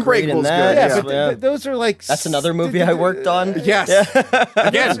 Unbreakable. He's great in Unbreakable's that. good, yeah, yeah. but those are like. That's another movie I worked on. Yes.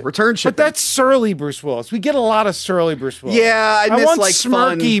 Again, return shipping. But that's surly Bruce Willis. We get a lot of surly Bruce Willis. Yeah, I miss want fun.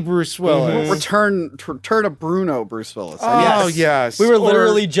 smirky Bruce Willis. Return to Bruno Bruce Willis. Oh yes, We were Or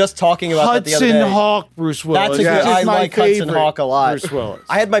literally just talking about that the other Hudson day. Hawk Bruce Willis. That's a Yeah. good. which is I my like Hudson favorite Hawk a lot. Bruce Willis.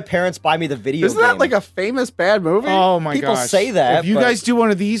 I had my parents buy me the video Isn't that game. like a famous bad movie? Oh my People gosh. say that, If you but- guys do one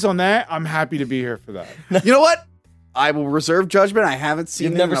of these on that, I'm happy to be here for that. You know what? I will reserve judgment. I haven't seen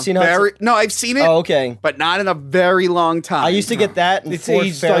You've it. never in a seen very, No, I've seen it. Oh, okay. But not in a very long time. I used to get that and It's Ford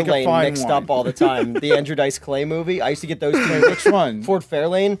aged like a Fairlane fine mixed wine. up all the time. The Andrew Dice Clay movie. I used to get those two. Which one? Ford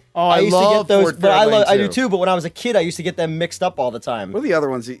Fairlane. Oh, I used love to get those, Ford but Fairlane, I do too. too. But when I was a kid, I used to get them mixed up all the time. What are the other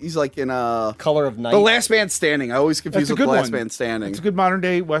ones? He's like in Color of Night. The Last Man Standing. I always confuse That's a with good The Last one. Man Standing. It's a good modern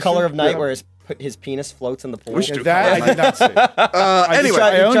day Western. Color of Night, Yeah. where his penis floats in the pool. Which Yeah, that I did not see. Anyway,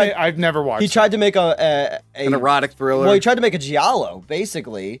 tried- I own tried- it. I've never watched. He tried to make a an erotic thriller. Well, he tried to make a giallo,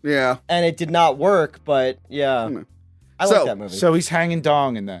 basically. Yeah. And it did not work, but yeah. I So- like that movie. So he's hanging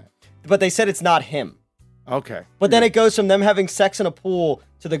dong in that. But they said it's not him. Okay. But then it goes from them having sex in a pool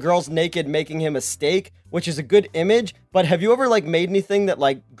to the girls naked making him a steak, which is a good image. But have you ever made anything that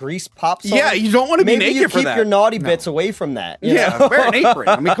grease pops on? Yeah, you don't want to be Maybe naked you for keep that. your naughty bits away from that. you Yeah, know? wear an apron.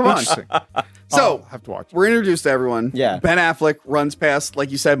 I mean, come on. Interesting. So I'll have to watch it. we're introduced to everyone. Yeah. Ben Affleck runs past,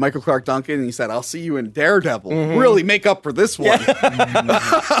 like you said, Michael Clark Duncan, and he said, "I'll see you in Daredevil." Really make up for this one.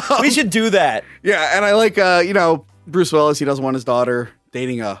 We should do that. Yeah, and I like, Bruce Willis. He doesn't want his daughter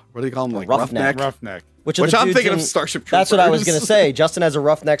dating a, what do they call him, like Roughneck. Roughneck. Which, are Which the I'm dudes thinking of in- Starship That's what I was Troopers. gonna say. Justin has a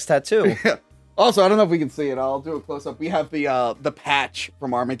Roughneck's tattoo. Also, I don't know if we can see it. I'll do a close up. We have the patch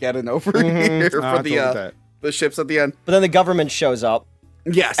from Armageddon over here I'll for have to look at that. the ships at the end. But then the government shows up.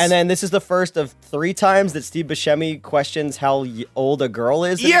 Yes, And then this is the first of 3 times that Steve Buscemi questions how old a girl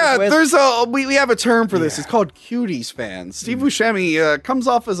is. that he's yeah, with. there's we have a term for this. It's called cuties fan. Steve Buscemi comes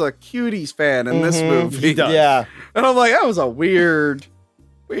off as a cuties fan in this movie. He does. Yeah. And I'm like, that was a weird.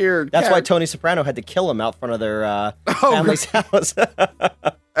 That's why Tony Soprano had to kill him out front of their family's house.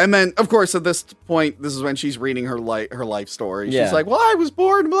 And then, of course, at this point, this is when she's reading her life story. Yeah. She's like, "Well, I was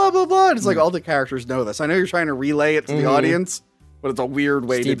born, blah blah blah." And it's like all the characters know this. I know you're trying to relay it to the audience, but it's a weird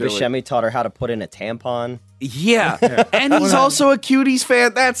way Steve to do Buscemi taught her how to put in a tampon. it. Yeah, and he's also a cuties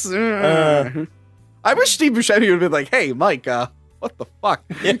fan. That's. I wish Steve Buscemi would have been like, "Hey, Mike, what the fuck?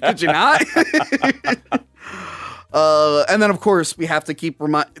 Could you not?" And then, of course, we have to keep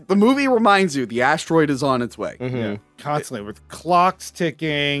the movie reminds you the asteroid is on its way. Yeah, constantly with clocks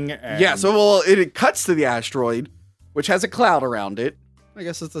ticking. And So it cuts to the asteroid, which has a cloud around it. I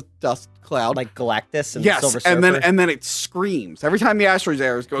guess it's a dust cloud, like Galactus and Silver Surfer. and then it screams every time the asteroid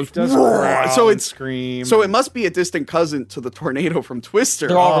there. It goes. It does so it screams. So it must be a distant cousin to the tornado from Twister.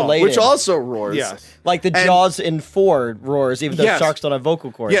 They're all related, which also roars. Yes, like the Jaws in 4 roars, even though sharks don't have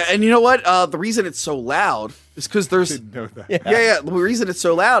vocal cords. Yeah, and you know what? The reason it's so loud is because there's. Didn't know that. Yeah. The reason it's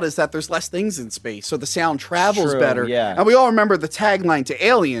so loud is that there's less things in space, so the sound travels better. Yeah, and we all remember the tagline to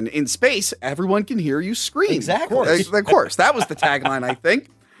Alien: "In space, everyone can hear you scream." Exactly. Of course, that was the tagline, I think.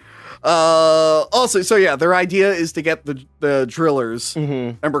 Also, so yeah, their idea is to get the drillers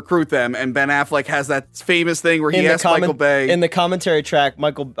and recruit them. And Ben Affleck has that famous thing where he asked Michael Bay. In the commentary track,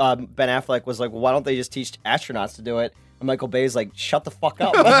 Ben Affleck was like, well, why don't they just teach astronauts to do it? And Michael Bay's like, shut the fuck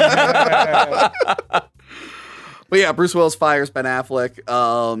up. But yeah, Bruce Willis fires Ben Affleck.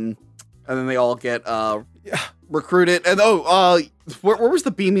 And then they all get recruited. And where was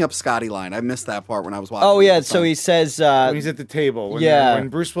the beam me up Scotty line? I missed that part when I was watching. Oh yeah, so he says when he's at the table. When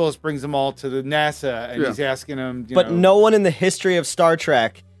Bruce Willis brings them all to the NASA and he's asking them. But no one in the history of Star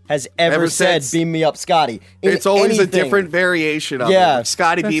Trek has ever said "Beam me up, Scotty." It's always a different variation of it. Like,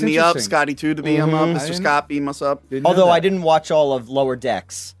 Scotty beam me up, Scotty 2 to beam him up, Mr. Scott beam us up. Although I didn't watch all of Lower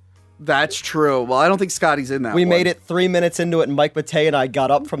Decks. That's true. Well, I don't think Scotty's in that. We made it 3 minutes into it, and Mike Matei and I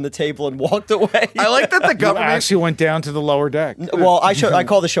got up from the table and walked away. I like that the government actually went down to the lower deck. Well, I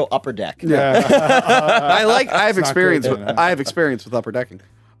call the show Upper Deck. Yeah, I have experience with upper decking.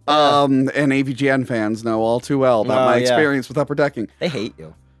 And AVGN fans know all too well about my experience with upper decking. They hate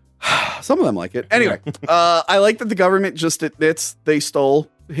you. Some of them like it. Anyway, I like that the government just admits they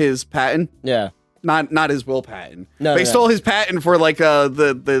stole his patent. Yeah. Not his will patent. They stole his patent for like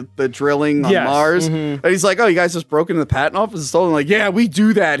the drilling on Mars. And he's like, oh, you guys just broke into the patent office and stole it. Like, yeah, we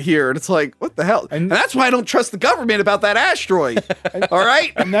do that here. And it's like, what the hell? And that's why I don't trust the government about that asteroid. All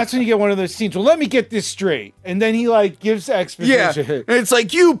right? And that's when you get one of those scenes. Well, let me get this straight. And then he like gives exposition. Yeah. And it's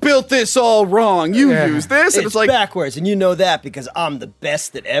like, you built this all wrong. You used this. And it's like backwards. And you know that because I'm the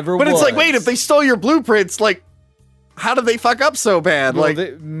best that ever was. But it's like, wait, if they stole your blueprints, like, how did they fuck up so bad? Well,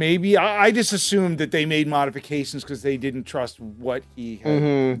 like maybe I just assumed that they made modifications because they didn't trust what he had.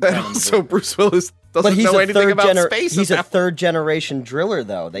 And also, Bruce Willis doesn't know anything about space. He's a third-generation driller,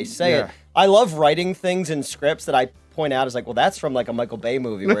 though. They say it. I love writing things in scripts that I point out as like, well, that's from like a Michael Bay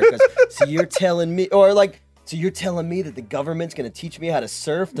movie where it goes, so you're telling me, or like, so you're telling me that the government's going to teach me how to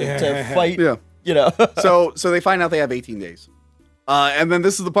surf to fight, you know? So they find out they have 18 days. And then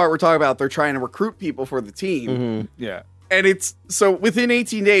this is the part we're talking about. They're trying to recruit people for the team. Yeah. And it's so within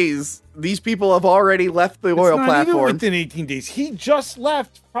 18 days, these people have already left the oil platform. Even within 18 days. He just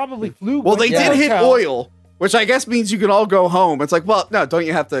left, probably flew. Well, they did hit oil, which I guess means you can all go home. It's like, well, no, don't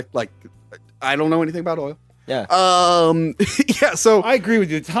you have to, like, I don't know anything about oil. Yeah. Yeah, so I agree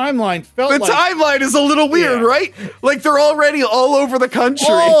with you. The timeline felt the timeline is a little weird, right? Like they're already all over the country.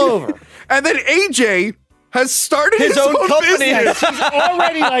 All over. And then AJ has started his own company. business. He's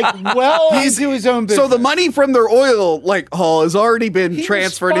already like into his own business. So the money from their oil haul has already been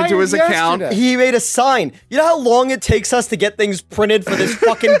transferred into his account. He made a sign. You know how long it takes us to get things printed for this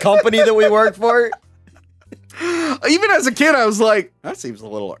fucking company that we work for? Even as a kid, I was like, that seems a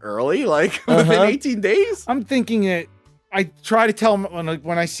little early. Like within 18 days. I'm thinking it. I try to tell him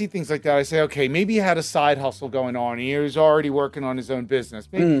when I see things like that, I say, okay, maybe he had a side hustle going on. He was already working on his own business.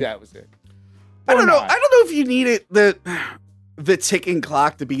 Maybe that was it. I don't know. I don't know if you needed the ticking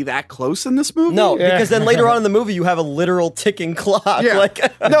clock to be that close in this movie. No, because then later on in the movie, you have a literal ticking clock. Yeah. Like,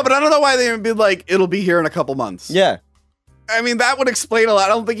 no, but I don't know why they would be like, it'll be here in a couple months. Yeah. I mean, that would explain a lot.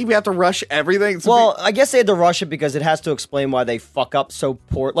 I don't think you have to rush everything. Well, I guess they had to rush it because it has to explain why they fuck up so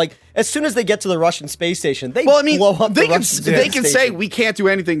poor. Like, as soon as they get to the Russian space station, they blow up the Russian space They can station. say, we can't do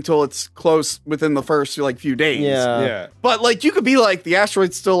anything until it's close within the first, few days. Yeah. But, like, you could be like, the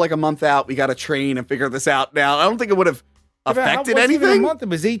asteroid's still, like, a month out. We got to train and figure this out now. I don't think it would have affected anything. Even a month. It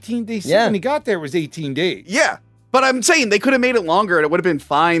was 18 days. Yeah. When he got there, it was 18 days. Yeah. But I'm saying they could have made it longer and it would have been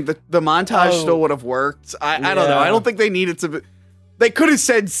fine. The montage still would have worked. I don't know. I don't think they needed to... They could have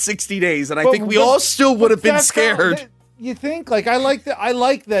said 60 days, and I think we all still would have been scared. You think? Like, I like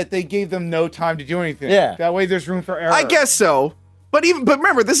that they gave them no time to do anything. Yeah. That way there's room for error. I guess so. But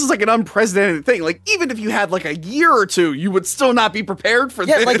remember, this is like an unprecedented thing. Like, even if you had like a year or two, you would still not be prepared for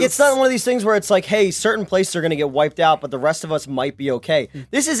this. Yeah, like it's not one of these things where it's like, hey, certain places are going to get wiped out, but the rest of us might be okay.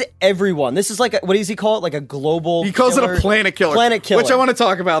 This is everyone. This is like, what does he call it? Like a global He calls it a planet killer. Planet killer. Which I want to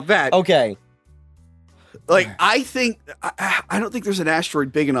talk about that. Okay. Like, I don't think there's an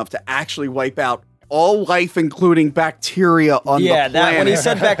asteroid big enough to actually wipe out all life, including bacteria on the planet. Yeah, when he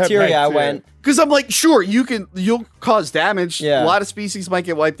said bacteria, I went. Because I'm like, sure, you'll cause damage. Yeah. A lot of species might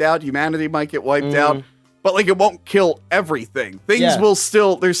get wiped out. Humanity might get wiped out. But, like, it won't kill everything. Things will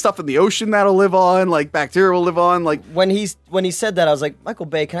still... There's stuff in the ocean that'll live on. Like, bacteria will live on. Like... When he said that, I was like, Michael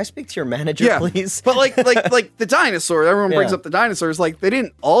Bay, can I speak to your manager, please? But, like the dinosaurs, everyone brings up the dinosaurs. Like, they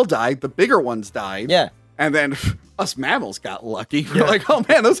didn't all die. The bigger ones died. Yeah. And then us mammals got lucky. We're like, oh,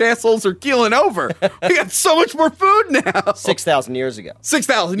 man, those assholes are keeling over. We got so much more food now. 6,000 years ago.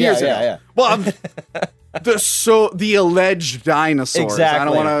 6,000 years ago. Yeah. Well, the alleged dinosaurs.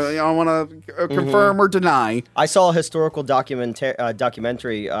 Exactly. I don't want to confirm or deny. I saw a historical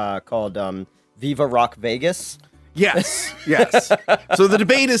documentary called Viva Rock Vegas. Yes. So the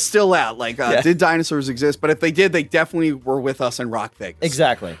debate is still out. Like, did dinosaurs exist? But if they did, they definitely were with us in Rock Vegas.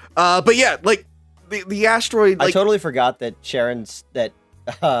 Exactly. But yeah, like the asteroid. Like, I totally forgot that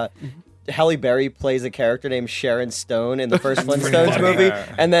Halle Berry plays a character named Sharon Stone in the first Flintstones movie,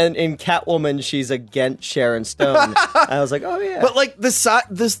 and then in Catwoman she's against Sharon Stone. I was like, oh yeah. But like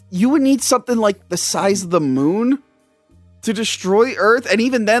you would need something like the size of the moon to destroy Earth, and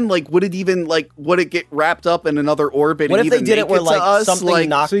even then, like, would it get wrapped up in another orbit? What and if they even did it make where to like us? something Like,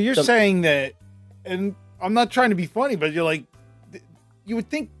 knocked? So you're saying that, and I'm not trying to be funny, but you're like, you would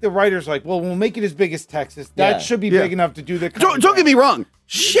think the writer's like, well, we'll make it as big as Texas. That should be big enough to do the. Don't get me wrong.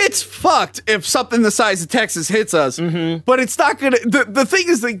 Shit's fucked if something the size of Texas hits us, but it's not gonna. The thing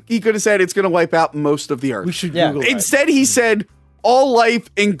is that he could have said it's gonna wipe out most of the Earth. We should Google it. Instead, he said all life,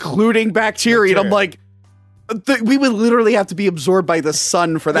 including bacteria. And I'm like, we would literally have to be absorbed by the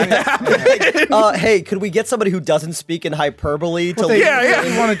sun for that to happen. Hey, could we get somebody who doesn't speak in hyperbole to?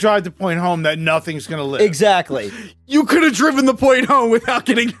 They want to drive the point home that nothing's gonna live. Exactly. You could have driven the point home without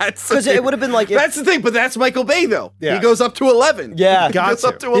getting that. Because it would have been like that's the thing, but that's Michael Bay though. Yeah. He goes up to 11. Yeah, he goes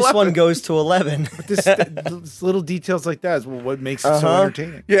up to 11. This one goes to 11. But this little details like that is what makes it so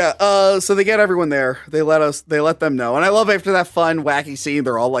entertaining. Yeah. So they get everyone there. They let them know, and I love after that fun wacky scene,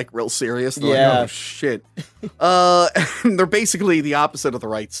 they're all like real serious. They're like, oh shit. They're basically the opposite of the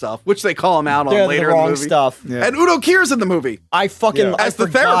right stuff, which they call him out on later the wrong in the movie. stuff. Yeah. And Udo Kier's in the movie. I as the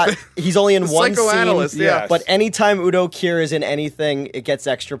forgot. therapist. He's only in one psychoanalyst, scene. yeah. But anytime Udo Kier is in anything, it gets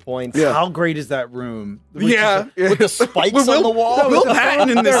extra points. Yeah. How great is that room? With the spikes on the wall. Will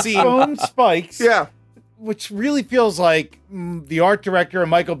Patton in this scene. Foam spikes. Yeah. Which really feels like the art director and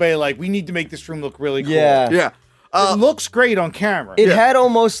Michael Bay, like, we need to make this room look really cool. Yeah. It looks great on camera. It had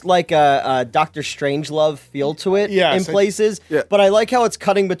almost like a Doctor Strangelove feel to it in places. Yeah. But I like how it's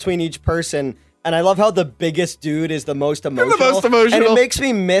cutting between each person. And I love how the biggest dude is the most emotional. And it makes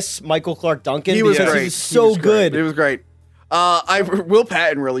me miss Michael Clark Duncan because he was so good. It was great. Will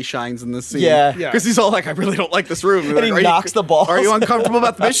Patton really shines in this scene. Yeah. Because he's all like, I really don't like this room. And he knocks the balls. Are you uncomfortable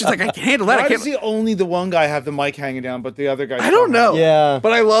about the mission? He's like, I can't handle that. Why I can't. does only the one guy have the mic hanging down, but the other guy? I don't know. Yeah.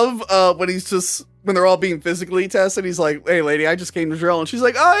 But I love when he's just, when they're all being physically tested, he's like, hey, lady, I just came to drill. And she's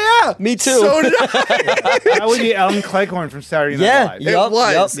like, oh, yeah. Me too. So did I. That would be Ellen Cleghorn from Saturday Night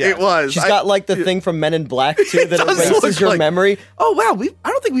Live. It was. She's got like the thing from Men in Black too that erases your memory. Oh wow, I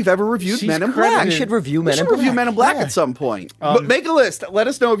don't think we've ever reviewed Men in Black. We should review Men in Black. We should review Men in Black at some point. But make a list. Let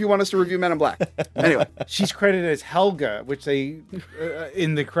us know if you want us to review Men in Black. Anyway, she's credited as Helga, which they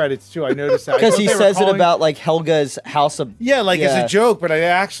in the credits too. I noticed that because he says it about like Helga's house of as a joke, but I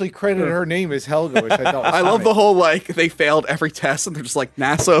actually credited her name as Helga, which I thought was I love the whole like they failed every test and they're just like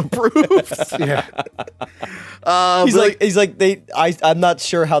NASA approved. Yeah. He's like I'm not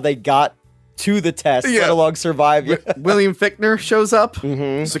sure how they got to the test, let alone survive. William Fichtner shows up,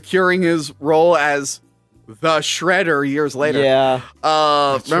 securing his role as the Shredder years later. Yeah.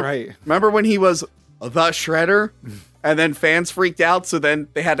 That's right. Remember when he was the Shredder? And then fans freaked out, so then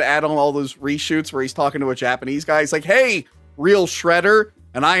they had to add on all those reshoots where he's talking to a Japanese guy. He's like, hey, real Shredder.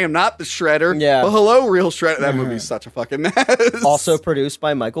 And I am not the Shredder. Yeah. Well, hello, real Shredder. That movie's such a fucking mess. Also produced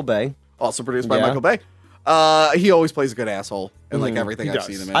by Michael Bay. Michael Bay. He always plays a good asshole in like everything I've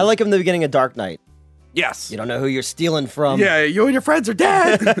seen him in. I like him in the beginning of Dark Knight. Yes. You don't know who you're stealing from. Yeah, you and your friends are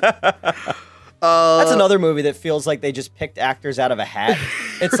dead. That's another movie that feels like they just picked actors out of a hat.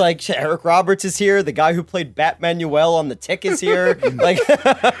 It's like Eric Roberts is here. The guy who played Batmanuel on The Tick is here.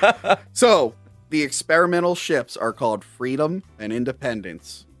 So the experimental ships are called Freedom and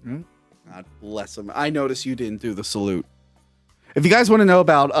Independence. God bless them. I noticed you didn't do the salute. If you guys want to know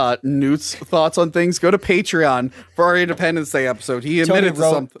about Newt's thoughts on things, go to Patreon for our Independence Day episode. He admitted to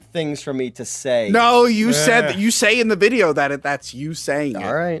something. Things for me to say. No, you said that. You say in the video that that's you saying it.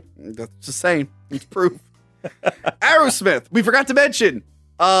 All right. That's just saying. It's proof. Aerosmith. We forgot to mention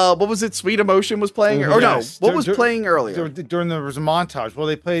What was it? Sweet Emotion was playing? Or Yes. no, what was playing earlier? During there was a montage. Well,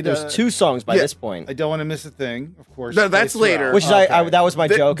 they played. There's 2 songs by this point. I Don't Want to Miss a Thing, of course. No, that's later. Which is that was my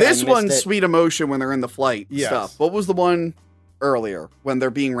joke. This I missed one's it. Sweet Emotion when they're in the flight Yes. stuff. What was the one earlier when they're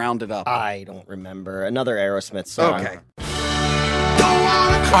being rounded up? I don't remember. Another Aerosmith song. Okay.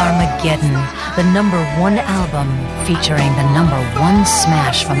 Armageddon, the #1 album featuring the #1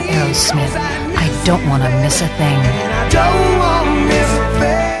 smash from Aerosmith. I don't want to miss a thing.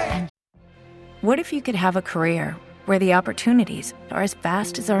 What if you could have a career where the opportunities are as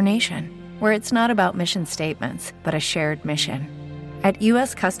vast as our nation, where it's not about mission statements, but a shared mission? At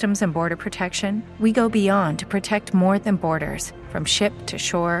U.S. Customs and Border Protection, we go beyond to protect more than borders, from ship to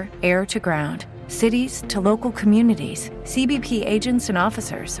shore, air to ground. Cities to local communities, CBP agents and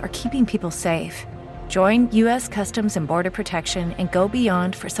officers are keeping people safe. Join U.S. Customs and Border Protection and go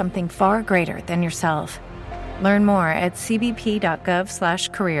beyond for something far greater than yourself. Learn more at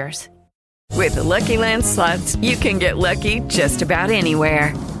cbp.gov/careers. With the Lucky Land Slots, you can get lucky just about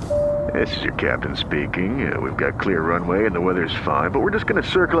anywhere. This is your captain speaking. We've got clear runway and the weather's fine, but we're just going to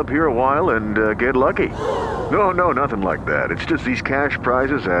circle up here a while and get lucky. No, nothing like that. It's just these cash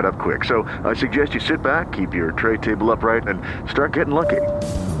prizes add up quick. So I suggest you sit back, keep your tray table upright, and start getting lucky.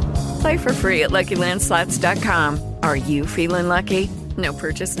 Play for free at LuckyLandSlots.com. Are you feeling lucky? No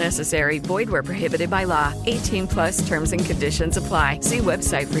purchase necessary. Void where prohibited by law. 18+ terms and conditions apply. See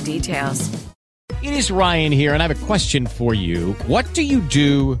website for details. It is Ryan here, and I have a question for you. What do you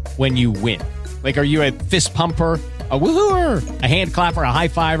do when you win? Like, are you a fist pumper, a woohooer, a hand clapper, a high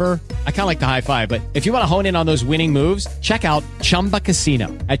fiver? I kind of like the high five, but if you want to hone in on those winning moves, check out Chumba Casino.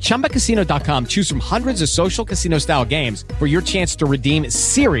 At ChumbaCasino.com, choose from hundreds of social casino-style games for your chance to redeem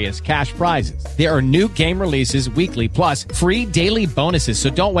serious cash prizes. There are new game releases weekly, plus free daily bonuses, so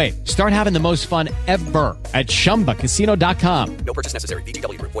don't wait. Start having the most fun ever at ChumbaCasino.com. No purchase necessary.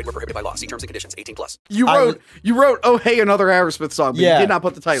 VGW Group. Void where prohibited by law. See terms and conditions. 18+. You wrote, oh, hey, another Aerosmith song, but you did not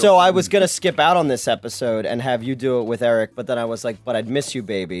put the title. So I was going to skip out on this episode and have you do it with Eric, but then I was like, but I'd miss you,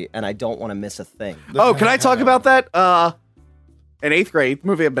 baby, and I don't want to miss a thing. Oh, can I talk about that? In 8th grade,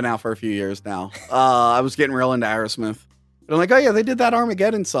 movie had been out for a few years now. I was getting real into Aerosmith. And I'm like, oh yeah, they did that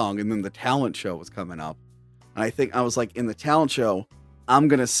Armageddon song. And then the talent show was coming up. And I think I was like, in the talent show, I'm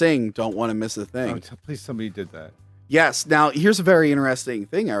going to sing Don't Want to Miss a Thing. Oh, please somebody did that. Yes. Now, here's a very interesting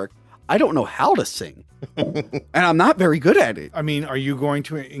thing, Eric. I don't know how to sing. And I'm not very good at it. I mean, are you going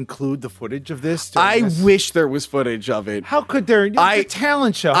to include the footage of this? I wish there was footage of it. How could there? It's a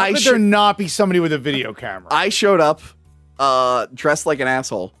talent show. How could there not be somebody with a video camera? I showed up dressed like an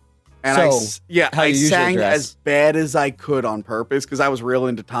asshole. And I sang as bad as I could on purpose because I was real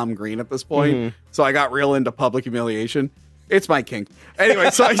into Tom Green at this point. Mm-hmm. So I got real into public humiliation. It's my kink. Anyway,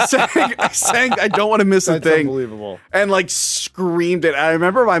 so I sang I Don't Want to Miss a Thing. Unbelievable. And like screamed it. I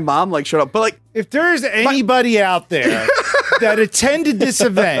remember my mom like showed up. But like, if there's anybody out there that attended this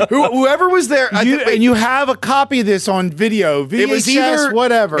event, whoever was there, and you have a copy of this on video, VHS, it was either,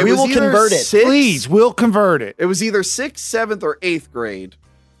 whatever, we will convert it. Please, we'll convert it. It was either 6th, 7th, or 8th grade.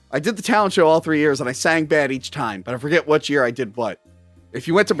 I did the talent show all 3 years, and I sang bad each time. But I forget which year I did what. If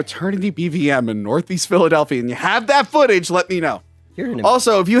you went to Maternity BVM in Northeast Philadelphia and you have that footage, let me know.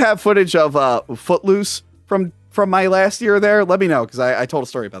 Also, if you have footage of Footloose from my last year there, let me know because I told a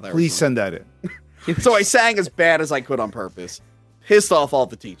story about that. Please send that in. So I sang as bad as I could on purpose. Pissed off all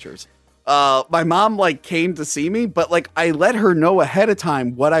the teachers. My mom like came to see me, but like I let her know ahead of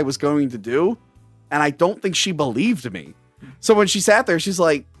time what I was going to do, and I don't think she believed me. So when she sat there, she's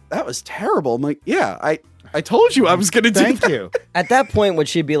like, "That was terrible." I'm like, "Yeah, I told you I was going to do that." Thank you. At that point, would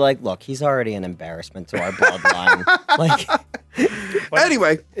she be like, look, he's already an embarrassment to our bloodline?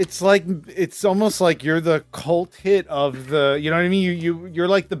 Anyway, it's almost like you're the cult hit of the, you know what I mean? You're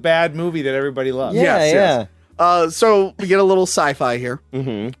like the bad movie that everybody loves. Yes. So we get a little sci-fi here.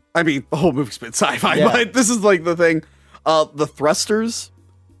 Mm-hmm. I mean, the whole movie's been sci-fi, but this is like the thing. The thrusters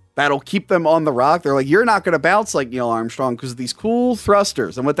that'll keep them on the rock. They're like, you're not going to bounce like Neil Armstrong because of these cool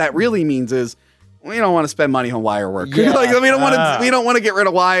thrusters. And what that really means is, we don't want to spend money on wire work. Yeah. Like, we don't want to get rid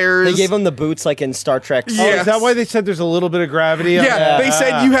of wires. They gave him the boots like in Star Trek. Oh, is that why they said there's a little bit of gravity? They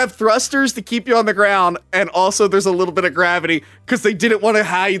said you have thrusters to keep you on the ground, and also there's a little bit of gravity because they didn't want to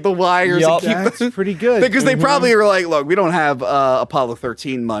hide the wires. And keep That's pretty good. Because they probably were like, look, we don't have Apollo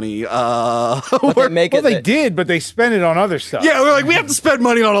 13 money. They did, but they spent it on other stuff. Yeah, we're like, we have to spend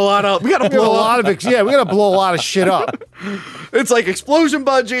money on a lot of. We got to blow a lot of it. Yeah, we got to blow a lot of shit up. It's like explosion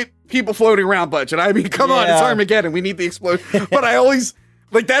budget. People floating around budget. I mean, come on, it's Armageddon. We need the explosion. But I always,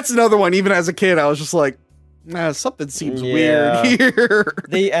 like, that's another one. Even as a kid, I was just like, Something seems weird here.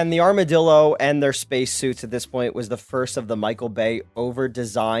 The armadillo and their space suits at this point was the first of the Michael Bay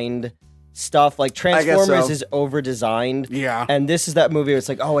over-designed stuff. Like Transformers is over-designed. Yeah. And this is that movie where it's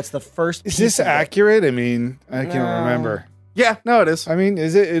like, oh, it's the first Is this accurate? I mean, I can't remember. Yeah, no, it is. I mean,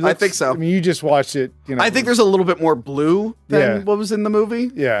 is it? I think so. I mean, you just watched it. You know, I think there's a little bit more blue than what was in the movie.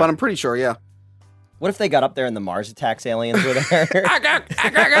 Yeah. But I'm pretty sure, yeah. What if they got up there and the Mars Attacks aliens were there?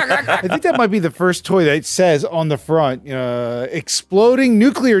 I think that might be the first toy that says on the front, exploding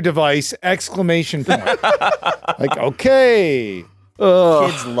nuclear device, exclamation point. Like, okay.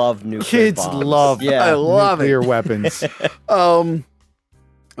 Kids love nuclear Kids bombs. love I love nuclear weapons.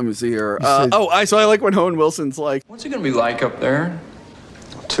 Let me see here. So I like when Owen Wilson's like, what's it going to be like up there?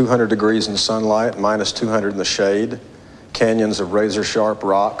 200 degrees in sunlight, minus 200 in the shade, canyons of razor-sharp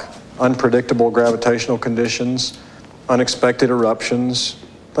rock, unpredictable gravitational conditions, unexpected eruptions,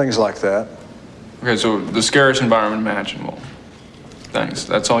 things like that. Okay, so the scariest environment imaginable. Thanks.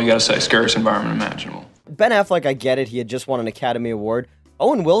 That's all you got to say. Scariest environment imaginable. Ben Affleck, I get it. He had just won an Academy Award.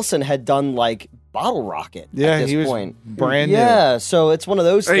 Owen Wilson had done like Bottle Rocket at this he was point. brand new. Yeah, so it's one of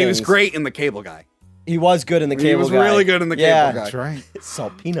those things. he was great in The Cable Guy. He was good in The Cable Guy. He was really good in The Cable Guy. That's right.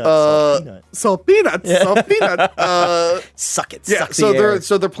 Salt peanuts. Salt peanuts. Salt peanut. Suck it. Yeah. Suck So the air.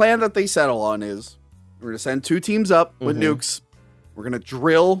 the plan that they settle on is we're gonna send 2 teams up with nukes. We're gonna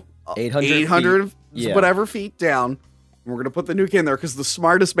drill 800 whatever feet down. And we're gonna put the nuke in there because the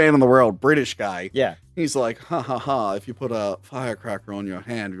smartest man in the world, British guy. Yeah. He's like, ha ha ha. If you put a firecracker on your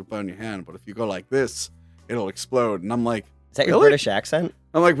hand, you'll burn your hand. But if you go like this, it'll explode. And I'm like, is that your really? British accent?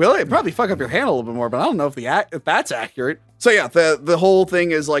 I'm like, really? It'd probably fuck up your hand a little bit more, but I don't know if that's accurate. So yeah, the whole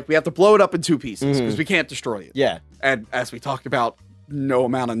thing is like we have to blow it up in 2 pieces because we can't destroy it. Yeah. And as we talked about, no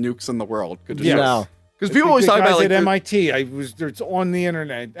amount of nukes in the world could destroy Yeah. No. Because people always talk about like at MIT. It's on the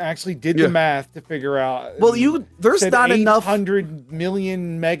internet. Actually, did the math to figure out. Well, there's not enough 800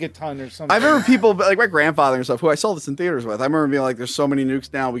 million megaton or something. I remember people like my grandfather and stuff who I saw this in theaters with. I remember being like, "There's so many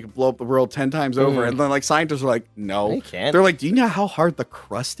nukes now, we could blow up the world 10 times over." And then like scientists were like, "No, they can't." They're like, "Do you know how hard the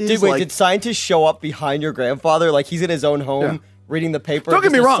crust is?" Dude, wait, did scientists show up behind your grandfather? Like he's in his own home reading the paper. Don't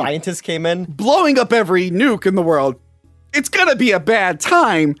get me wrong. Scientists came in, blowing up every nuke in the world. It's gonna be a bad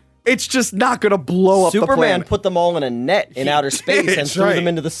time. It's just not going to blow up the planet. Superman put them all in a net in outer space and threw them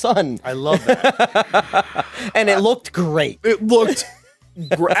into the sun. I love that. And it looked great. It looked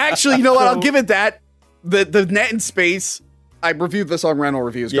Actually, you know what? I'll give it that. The net in space, I reviewed this on Rental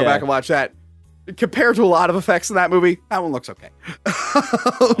Reviews. Go back and watch that. Compared to a lot of effects in that movie, that one looks okay.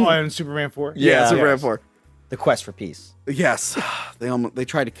 On Superman 4? Yeah, Superman 4. The Quest for Peace. Yes. They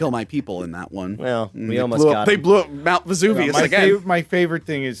tried to kill my people in that one. Well, we almost got They blew up Mount Vesuvius again. My favorite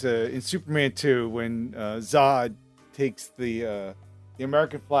thing is in Superman 2 when Zod takes the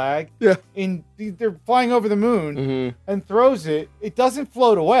American flag. Yeah. And they're flying over the moon and throws it. It doesn't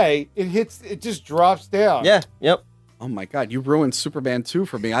float away. It just drops down. Yeah. Yep. Oh my God, you ruined Superman 2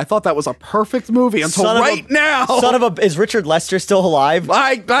 for me. I thought that was a perfect movie until now. Is Richard Lester still alive?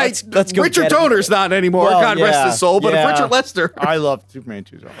 Let's go. Richard Donner's not anymore. Well, God rest his soul. But if Richard Lester, I love Superman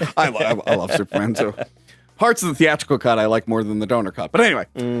 2. I love Superman 2. Parts of the theatrical cut I like more than the Donner cut. But anyway,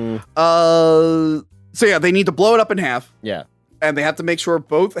 so yeah, they need to blow it up in half. Yeah. And they have to make sure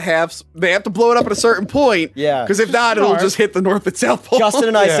both halves, they have to blow it up at a certain point. Yeah. Because if not, it'll just hit the North and South Pole. Justin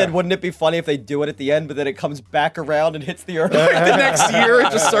and I said, wouldn't it be funny if they do it at the end, but then it comes back around and hits the Earth? The next year,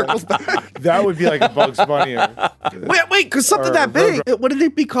 it just circles back. That would be like a Bugs Bunny. Wait, because something that big, wouldn't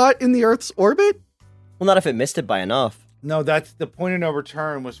it be caught in the Earth's orbit? Well, not if it missed it by enough. No, that's the point of no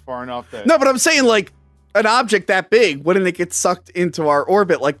return was far enough that. No, but I'm saying like an object that big, wouldn't it get sucked into our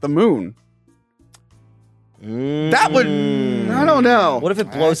orbit like the moon? That would, I don't know. What if it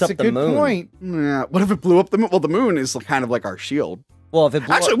blows up the moon? That's a good point. Yeah. What if it blew up the moon? Well, the moon is kind of like our shield. Well, if it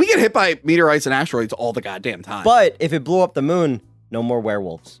blew we get hit by meteorites and asteroids all the goddamn time. But if it blew up the moon, no more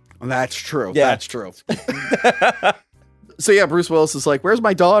werewolves. That's true. Yeah. That's true. So yeah, Bruce Willis is like, "Where's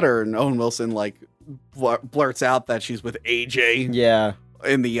my daughter?" And Owen Wilson like blurts out that she's with AJ. Yeah.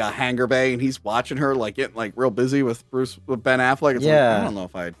 In the hangar bay, and he's watching her like getting like real busy with Ben Affleck. It's like, I don't know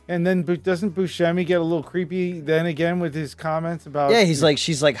if I'd. And then doesn't Buscemi get a little creepy then again with his comments about? Yeah, he's like,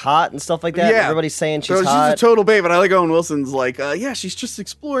 she's like hot and stuff like that. Yeah, everybody's saying she's so hot. She's a total babe, and I like Owen Wilson's like, yeah, she's just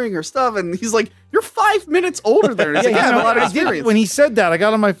exploring her stuff, and he's like, "You're 5 minutes older than her." He's like, "I have a lot of experience." When he said that, I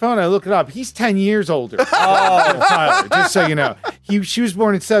got on my phone, I look it up. He's 10 years older. Tyler, just so you know, she was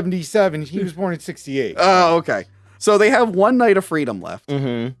born in 77. He was born in 68. Oh, okay. So they have one night of freedom left.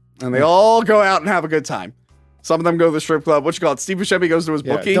 Mm-hmm. And they all go out and have a good time. Some of them go to the strip club. What you call it? Steve Buscemi goes to his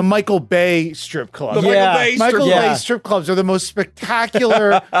bookie. The Michael Bay strip club. The Michael Bay strip clubs are the most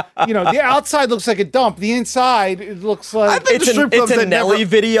spectacular. The outside looks like a dump. The inside, it looks like... I think the strip clubs it's a Nelly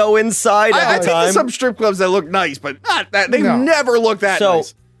video inside. I think there's some strip clubs that look nice, but not that. They never look that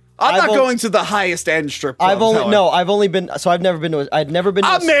nice. I'm not going to the highest end strip clubs. I'd never been to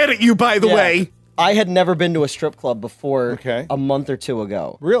I'm mad at you, by the way. I had never been to a strip club before a month or two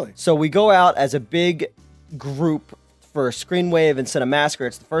ago. Really? So we go out as a big group for Screenwave and Cinemassacre.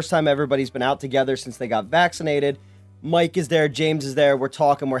 It's the first time everybody's been out together since they got vaccinated. Mike is there, James is there, we're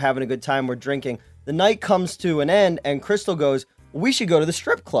talking, we're having a good time, we're drinking. The night comes to an end and Crystal goes, we should go to the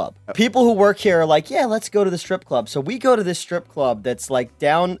strip club. People who work here are like, yeah, let's go to the strip club. So we go to this strip club that's like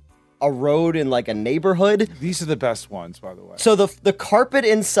down a road in like a neighborhood. These are the best ones, by the way. So the carpet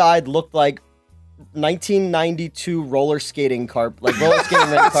inside looked like 1992 roller skating carpet.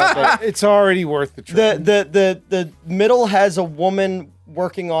 It's already worth the trip. The middle has a woman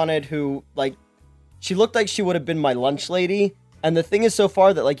working on it who, like, she looked like she would have been my lunch lady. And the thing is so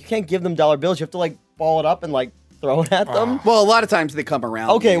far that, like, you can't give them dollar bills. You have to, like, ball it up and, like, throw it at them. Well, a lot of times they come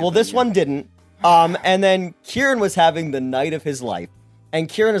around. Okay, well, this one didn't. And then Kieran was having the night of his life. And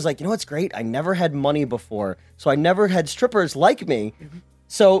Kieran was like, you know what's great? I never had money before. So I never had strippers like me.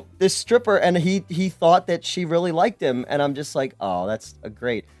 So this stripper, and he thought that she really liked him, and I'm just like, oh, that's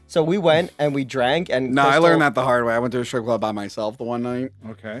great. So we went and we drank, and I learned that the hard way. I went to a strip club by myself the one night.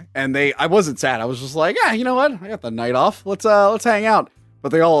 Okay. And I wasn't sad. I was just like, you know what? I got the night off. Let's hang out.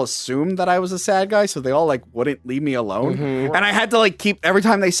 But they all assumed that I was a sad guy, so they all like wouldn't leave me alone. Mm-hmm. And I had to like keep every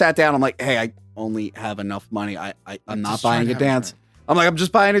time they sat down. I'm like, hey, I only have enough money. I'm not buying a dance. I'm like, I'm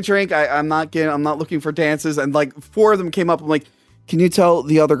just buying a drink. I'm not looking for dances. And like 4 of them came up. I'm like, can you tell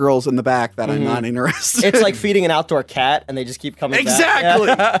the other girls in the back that I'm not interested? It's like feeding an outdoor cat, and they just keep coming exactly.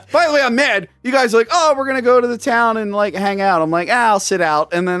 back. By the way, I'm mad. You guys are like, oh, we're going to go to the town and like hang out. I'm like, I'll sit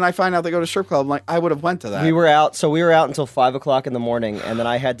out. And then I find out they go to strip club. I'm like, I would have went to that. We were out until 5 o'clock in the morning, and then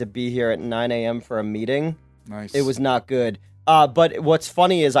I had to be here at 9 a.m. for a meeting. Nice. It was not good. But what's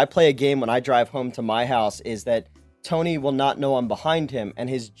funny is I play a game when I drive home to my house is that Tony will not know I'm behind him, and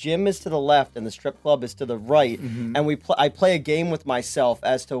his gym is to the left and the strip club is to the right. Mm-hmm. And I play a game with myself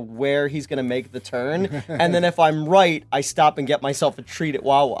as to where he's going to make the turn. And then if I'm right, I stop and get myself a treat at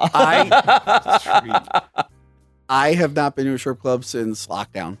Wawa. I have not been to a strip club since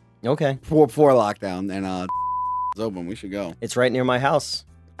lockdown. Okay. Before lockdown, and it's open. We should go. It's right near my house.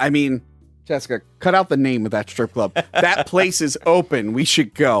 I mean, Jessica, cut out the name of that strip club. That place is open. We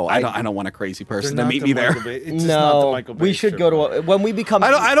should go. I don't want a crazy person to meet me there. We should go to when we become.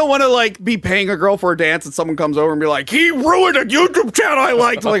 I don't want to like be paying a girl for a dance and someone comes over and be like, he ruined a YouTube channel I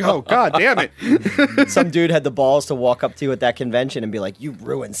liked. I'm like, oh god damn it. Some dude had the balls to walk up to you at that convention and be like, you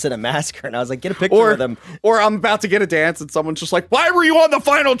ruined Cinemassacre, and I was like, get a picture with him. Or I'm about to get a dance and someone's just like, why were you on the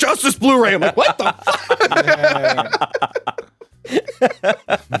Final Justice Blu-ray? I'm like, what the fuck?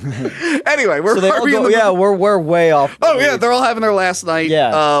 Anyway, we're way off. Oh yeah, they're all having their last night.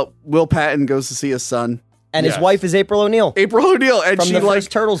 Yeah. Will Patton goes to see his son. And his wife is April O'Neil. And from she the first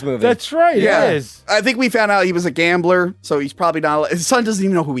Turtles movie. That's right. Yeah. It is. I think we found out he was a gambler, so he's probably not. His son doesn't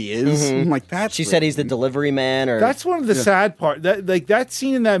even know who he is. Mm-hmm. I'm like, that. She said he's the delivery man, or that's one of the sad part. That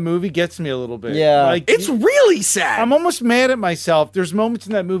scene in that movie gets me a little bit. Yeah, like it's really sad. I'm almost mad at myself. There's moments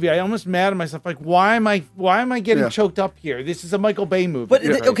in that movie I almost mad at myself. Like, why am I getting choked up here? This is a Michael Bay movie. But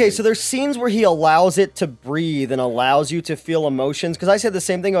okay, so there's scenes where he allows it to breathe and allows you to feel emotions. Because I said the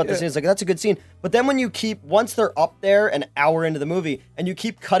same thing about this scene. It's like, that's a good scene. But then when you once they're up there an hour into the movie and you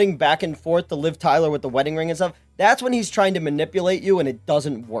keep cutting back and forth to Liv Tyler with the wedding ring and stuff, that's when he's trying to manipulate you and it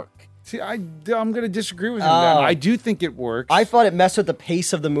doesn't work. See, I'm going to disagree with him. I do think it works. I thought it messed with the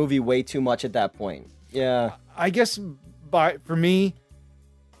pace of the movie way too much at that point. Yeah. I guess for me,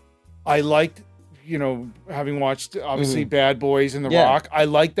 I liked, having watched obviously Bad Boys and The Rock, I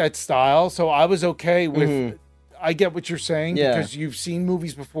liked that style. So I was okay with, I get what you're saying because you've seen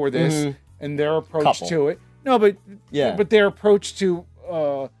movies before this and their approach to it. No, but their approach to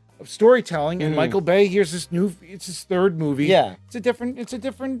storytelling and Michael Bay. Here's this it's his third movie. Yeah, it's a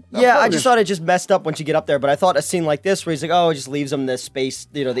different. Yeah, I just thought it just messed up once you get up there. But I thought a scene like this where he's like, oh, it just leaves him this space.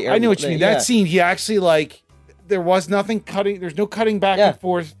 The air. I know what you mean. That scene, he actually there was nothing cutting. There's no cutting back and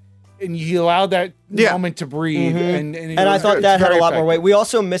forth. And he allowed that moment to breathe. And I thought that had a lot more weight. We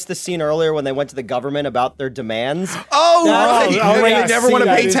also missed the scene earlier when they went to the government about their demands. Oh, right. They never want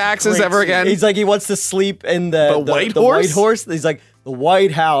to pay taxes ever again. He's like, he wants to sleep in the white horse? He's like, the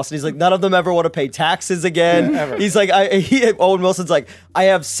White House. And he's like, none of them ever want to pay taxes again. Ever. He's like, Owen Wilson's like, I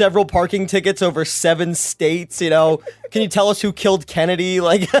have several parking tickets over 7 states, you know. Can you tell us who killed Kennedy?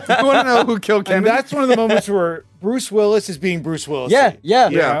 Like, I want to know who killed Kennedy. And that's one of the moments where Bruce Willis is being Bruce Willis. Yeah.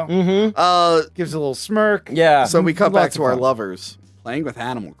 Mm-hmm. Gives a little smirk. Yeah. So we cut back Lots to of our fun. lovers playing with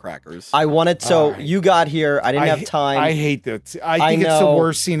animal crackers. I wanted, you got here. I didn't have time. I hate that. I think it's the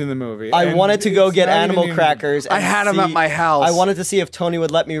worst scene in the movie. I And wanted to go it's get not animal even- crackers. I and had them at my house. I wanted to see if Tony would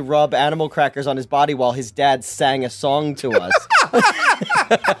let me rub animal crackers on his body while his dad sang a song to us.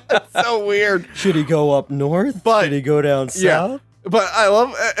 So weird. Should he go up north? But- Should he go down south? Yeah. But I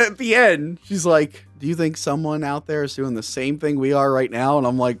love at the end, she's like, do you think someone out there is doing the same thing we are right now? And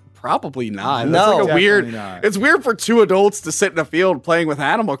I'm like, probably not. No, That's like a definitely weird. not. It's weird for 2 adults to sit in a field playing with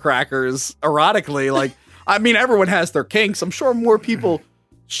animal crackers erotically. Like, I mean, everyone has their kinks. I'm sure more people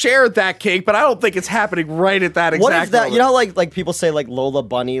shared that kink, but I don't think it's happening right at that exact What if that, moment. you know, like people say like Lola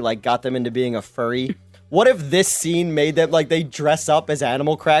Bunny like got them into being a furry? What if this scene made them like they dress up as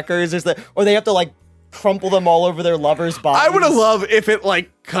animal crackers or they have to like crumple them all over their lover's body? I would have loved if it like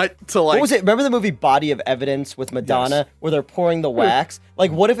cut to like. What was it? Remember the movie Body of Evidence with Madonna where they're pouring the wax?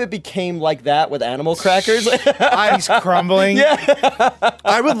 Like what if it became like that with animal crackers? He's crumbling. Yeah.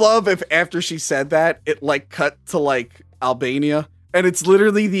 I would love if after she said that, it like cut to like Albania. And it's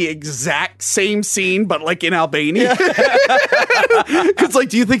literally the exact same scene, but like in Albania. Because like,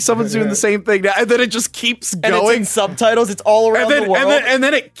 do you think someone's doing the same thing now? And then it just keeps And it's going. in subtitles. It's all around and then, the world. and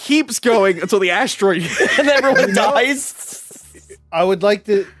then it keeps going until the asteroid. and everyone dies. I would like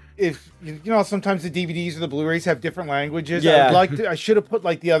to, if you know, sometimes the DVDs or the Blu-rays have different languages. Yeah. I'd like to. I should have put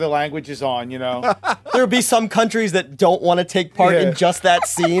like the other languages on. You know, There would be some countries that don't want to take part in just that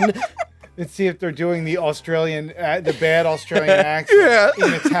scene. let's see if they're doing the Australian, the bad Australian accent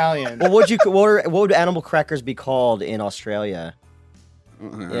in Italian. Well, what would animal crackers be called in Australia?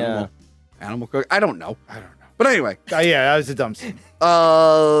 Yeah. Animal cook. I don't know. But anyway. Yeah, that was a dumb scene.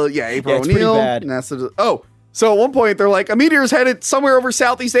 Yeah, April it's pretty O'Neil. bad. So at one point th're like, a meteor's headed somewhere over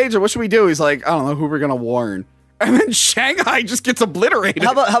Southeast Asia. What should we do? He's like, I don't know who we're gonna warn. And then Shanghai just gets obliterated.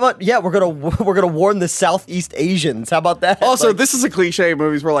 How about yeah, we're gonna warn the Southeast Asians. How about that? Also, Like, this is a cliche in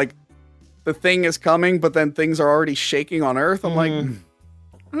movies where like the thing is coming, but then things are already shaking on Earth. I'm like,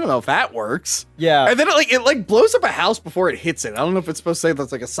 I don't know if that works. Yeah. And then it blows up a house before it hits it. I don't know if it's supposed to say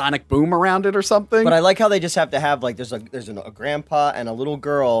that's like a sonic boom around it or something. But I like how they just have to have like there's a grandpa and a little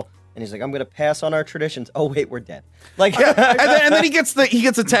girl, and he's like, I'm gonna pass on our traditions. Oh wait, we're dead. Like and then he gets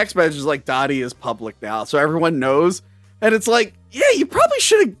a text message like Dottie is public now, so everyone knows. And it's like, yeah, you probably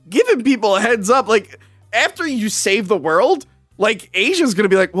should have given people a heads up. Like after you save the world, like Asia's gonna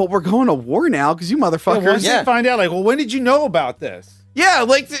be like, well, we're going to war now because you motherfuckers. Once they find out, like, well, when did you know about this? Yeah,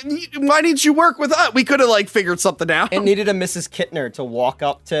 like, why didn't you work with us? We could have, like, figured something out. It needed a Mrs. Kittner to walk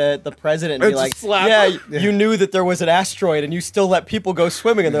up to the president and be And like, slap yeah, her. you knew that there was an asteroid and you still let people go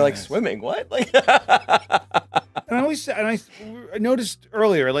swimming. And they're like, swimming? What? Like, And I noticed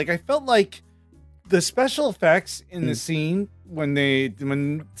earlier, like, I felt like the special effects in the scene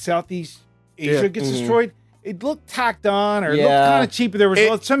when Southeast Asia gets destroyed, it looked tacked on or it looked kind of cheap. There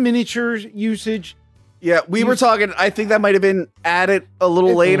was some miniature usage. Yeah, we were talking. I think that might have been added a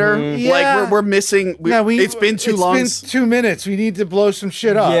little later. Like we're missing. It's been too long. It's been 2 minutes. We need to blow some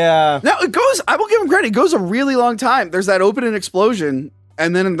shit up. yeah. No, it goes. I will give him credit. It goes a really long time. There's that opening explosion,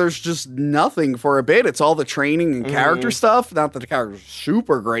 and then there's just nothing for a bit. It's all the training and character stuff. Not that the characters are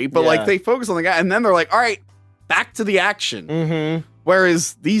super great, but like they focus on the guy, and then they're like, "All right, back to the action." Mm-hmm.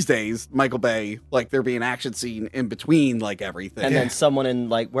 Whereas these days, Michael Bay, like there'd be an action scene in between, like everything. And then someone in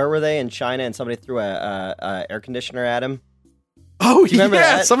like, where were they in China? And somebody threw a air conditioner at him. Oh, Do you remember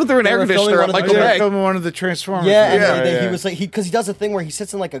that? Someone threw an They air were filming conditioner one at of the- Michael They were Bay. filming one of the Transformers. Yeah, movies. and he was like, because he does a thing where he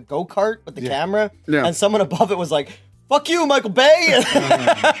sits in like a go-kart with the camera, Yeah. and someone above it was like, "Fuck you, Michael Bay."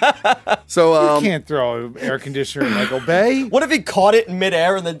 So you can't throw an air conditioner in Michael Bay. What if he caught it in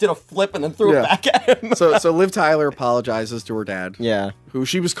midair and then did a flip and then threw it back at him? so Liv Tyler apologizes to her dad. Yeah. Who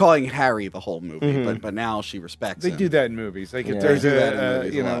she was calling Harry the whole movie, but now she respects They him. do that in movies. Like if Yeah. there's They do that in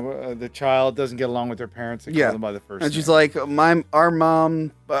movies you a know, the child doesn't get along with their parents, they call them by the first and she's name. like,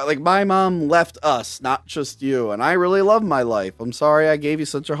 my mom left us, not just you, and I really love my life. I'm sorry I gave you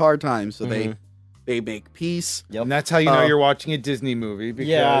such a hard time. So they make peace. Yep. And that's how you know you're watching a Disney movie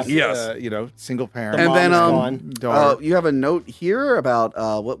because Yes. you know, single parent. And then daughter. you have a note here about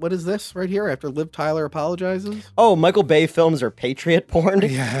what is this right here after Liv Tyler apologizes? Oh, Michael Bay films are patriot porn.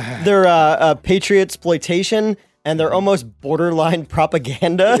 Yeah. They're patriot exploitation. and they're almost borderline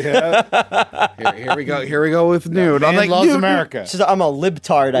propaganda. Here we go. Here we go with Newt. Man loves America. I'm a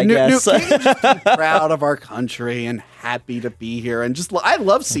libtard, I guess. Newt, can you just be proud of our country and happy to be here, and just I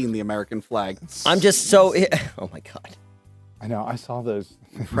love seeing the American flag. I'm just so. Oh my god. I know. I saw those.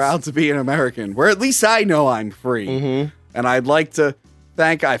 Proud to be an American, where at least I know I'm free, and I'd like to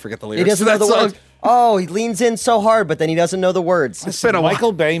thank. I forget the lyrics. He doesn't know the words. Oh, he leans in so hard, but then he doesn't know the words.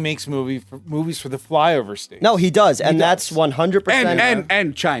 Michael Bay makes movies for the flyover state. No, he does, and that's 100%.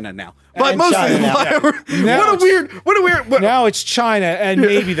 And China now. But And most China of the now. flyover. What a weird. Now it's China and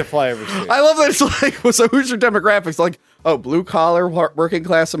maybe the flyover state. I love that it's like, so who's your demographics? Like, oh, blue collar, working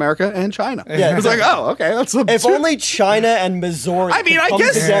class America, and China. Yeah. It's like, oh, okay, that's. If only China and Missouri. I mean, I could come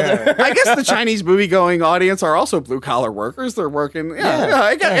guess. together. I guess the Chinese movie-going audience are also blue collar workers. They're working.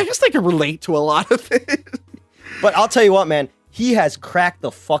 I guess they can relate to a lot of it. But I'll tell you what, man, he has cracked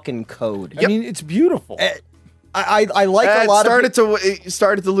the fucking code. I mean, it's beautiful. I like a lot It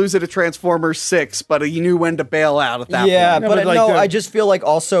started to lose it at Transformers 6, but he knew when to bail out at that point. Yeah, No, but but like no, the- I just feel like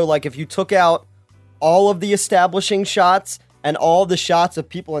also like if you took out all of the establishing shots and all the shots of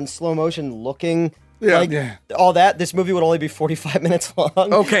people in slow motion looking all that, this movie would only be 45 minutes long.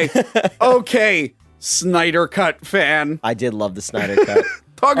 Okay, Snyder Cut fan. I did love the Snyder Cut.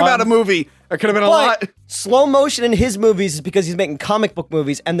 Talk about a movie. That could have been a lot. Slow motion in his movies is because he's making comic book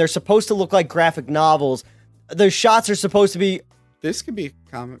movies and they're supposed to look like graphic novels. The shots are supposed to be. This could be a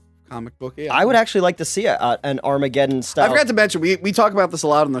comic book. Yeah. I would actually like to see an Armageddon style. I forgot to mention, we talk about this a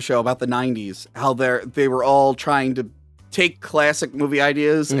lot on the show about the 90s, how they were all trying to take classic movie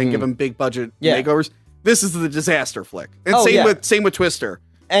ideas and give them big budget makeovers. This is the disaster flick. And same with Twister.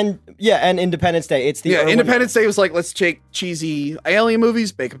 And Independence Day. It's the Independence Day was like, let's take cheesy alien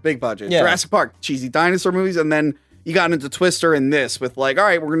movies, make a big budget. Yeah. Jurassic Park, cheesy dinosaur movies, and then you got into Twister and this with like, all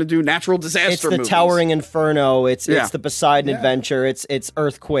right, we're gonna do natural disaster It's the movies. Towering Inferno. It's the Poseidon Adventure. It's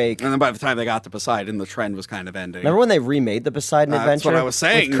Earthquake. And then by the time they got to Poseidon, the trend was kind of ending. Remember when they remade the Poseidon Adventure? That's what I was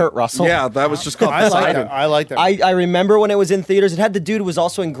saying. With Kurt Russell. Yeah, that was just called Poseidon. I like that. I remember when it was in theaters. It had the dude who was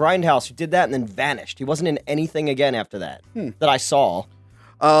also in Grindhouse who did that and then vanished. He wasn't in anything again after that that I saw.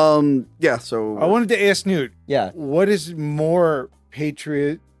 So I wanted to ask Newt. Yeah. What is more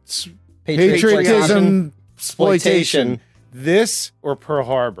patriotism, Exploitation. exploitation? This or Pearl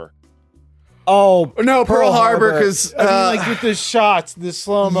Harbor? Oh no, Pearl Harbor because I mean, like with the shots, the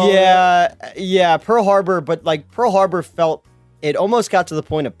slow mo. Yeah, Pearl Harbor, but like Pearl Harbor felt it almost got to the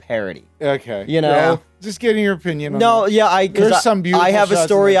point of parody. Okay, You know? Yeah. Just getting your opinion. No, on yeah, There's some beautiful I have a shots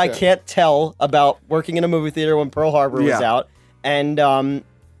story in I that. can't tell about working in a movie theater when Pearl Harbor was out, and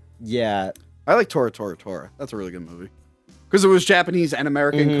yeah, I like Tora Tora Tora. That's a really good movie because it was Japanese and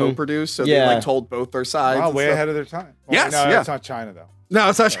American co-produced, so they like told both their sides. Wow, and way stuff. ahead of their time. Well, Yes, no, yeah. it's not China though. No,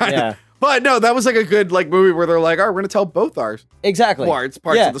 it's not China. Yeah. But no, that was like a good like movie where they're like, all right, we're gonna tell both our exactly parts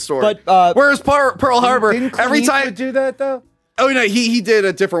Yeah, of the story. But whereas Pearl Harbor, Didn't every Clint time Eastwood do that though. Oh no, he did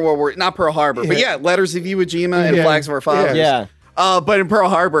a different World War, not Pearl Harbor, but yeah, Letters of Iwo Jima and Yeah. Flags of Our Fathers. Yeah. But in Pearl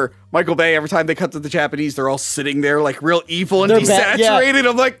Harbor, Michael Bay, every time they cut to the Japanese, they're all sitting there like real evil and They're desaturated.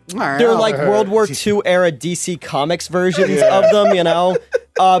 I'm like, all right, they're like World War II era DC Comics versions of them, you know.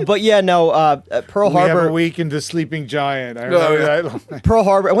 But yeah, no, Pearl We have Harbor. a week into Sleeping Giant. I remember that. Pearl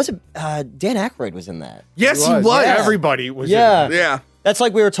Harbor. Was it Dan Aykroyd was in that? Yes, he was. Everybody was. Yeah. In it. Yeah. That's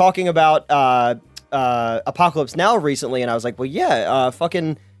like we were talking about Apocalypse Now recently, and I was like, well, yeah,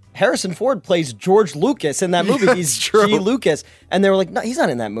 fucking Harrison Ford plays George Lucas in that movie. Yeah, He's true. G. Lucas. And they were like, no, he's not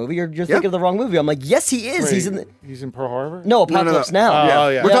in that movie. You're thinking of the wrong movie. I'm like, yes, he is. Wait, he's in He's in Pearl Harbor. No, Apocalypse Now. Oh,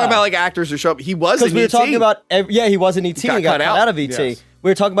 yeah. We're talking about like actors who show up. He was in Because we were E.T. talking about, he was in E.T. Got and got cut cut out. out of E.T. Yes. We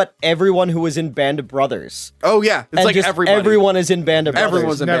were talking about everyone who was in Band of Brothers. Oh yeah, it's And like just everybody. everyone is in Band of Brothers.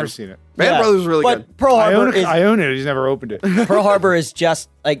 Everyone's in Never Band. seen it. Band Brothers is really but good. Pearl I Harbor is own it. He's never opened it. Pearl Harbor is just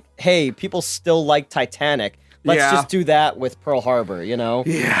like, hey, people still like Titanic. Let's Yeah. just do that with Pearl Harbor, you know?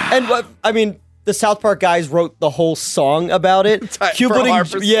 Yeah. And what I mean, the South Park guys wrote the whole song about it. Pearl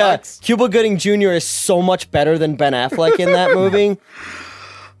Harbor sucks. Cuba Gooding Jr. is so much better than Ben Affleck in that movie.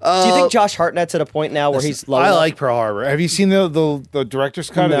 Do you think Josh Hartnett's at a point now where he's low? I enough? like Pearl Harbor. Have you seen the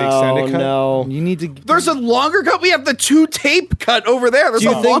director's cut or the No, extended cut? no. You need to. There's a longer cut. We have the 2-tape cut over there. There's Do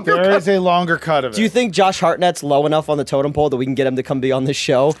you a think longer There cut. is a longer cut of it. Do you think Josh Hartnett's low enough on the totem pole that we can get him to come be on this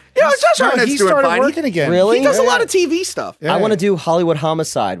show? Yeah, Josh No, Hartnett's he doing started fine. working again. Really? He does a Yeah. lot of TV stuff. Yeah. I want to do Hollywood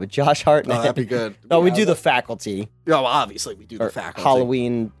Homicide with Josh Hartnett. Oh, that'd be good. No, we Yeah, do The Faculty. Oh, obviously we do Or the faculty.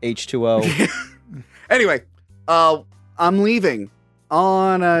 Halloween H2O. Anyway, I'm leaving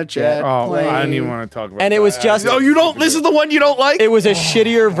on a jet Oh, plane. I didn't even want to talk about. And it was that. just- Oh, you don't. This is the one you don't like. It was a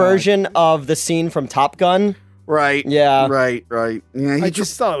shittier version of the scene from Top Gun. Right. Yeah. Right. Right. Yeah. I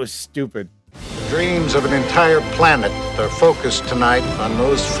just thought it was stupid. dreams of an entire planet are focused tonight on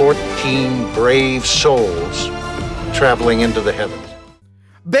those 14 brave souls traveling into the heavens.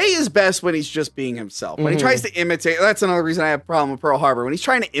 Bay is best when he's just being himself. When he tries to imitate, that's another reason I have a problem with Pearl Harbor. When he's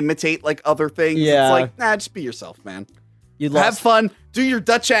trying to imitate like other things, Yeah. it's like, nah, just be yourself, man. You Have fun, do your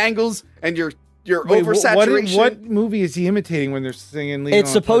Dutch angles and your Wait, oversaturation. What movie is he imitating when they're singing? Lean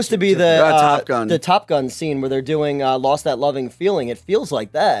It's on supposed to be the Top Gun. the Top Gun scene where they're doing "Lost That Loving Feeling." It feels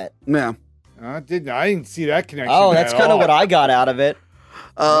like that. Yeah. I didn't see that connection. Oh, that's kind of all. what I got out of it.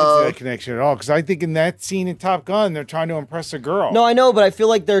 I didn't see that connection at all because I think in that scene in Top Gun they're trying to impress a girl. No, I know, but I feel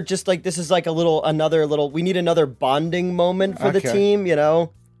like they're just like this is like another little. We need another bonding moment for the Okay. team, you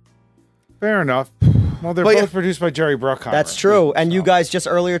know. Fair enough. Well, they're But both produced by Jerry Bruckheimer. That's true. And you guys just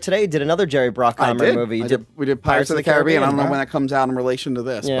earlier today did another Jerry I Bruckheimer did. movie. You We did Pirates of the Caribbean. I don't know huh? when that comes out in relation to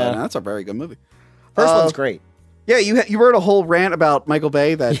this, Yeah. but that's a very good movie. First one's great. Yeah, you wrote a whole rant about Michael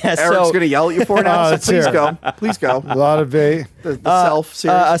Bay that Yeah, Eric's so- going to yell at you for now. So let's please hear go. Please go. A lot of Bay. The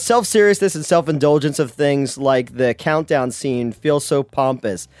self-serious. A self-seriousness and self-indulgence of things like the countdown scene feels so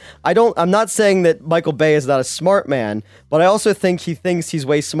pompous. I'm not saying that Michael Bay is not a smart man, but I also think he thinks he's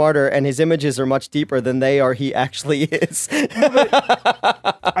way smarter and his images are much deeper than he actually is.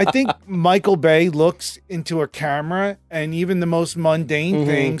 I think Michael Bay looks into a camera, and even the most mundane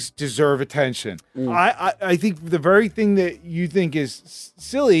things deserve attention. I think the very thing that you think is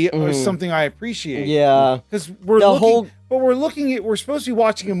silly is something I appreciate. Yeah. Because we're The looking, but we're supposed to be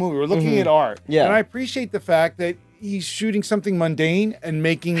watching a movie. We're looking at art. Yeah. And I appreciate the fact that he's shooting something mundane and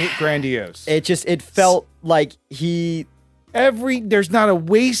making it grandiose. It felt like he. There's not a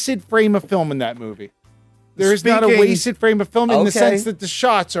wasted frame of film in that movie. There's not a Speaking- wasted frame of film in the Okay. sense that the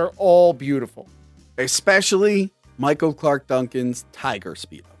shots are all beautiful. Especially Michael Clark Duncan's Tiger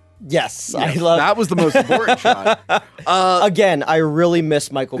Speedo. Yes, Yes, I love that was the most important shot. Again, I really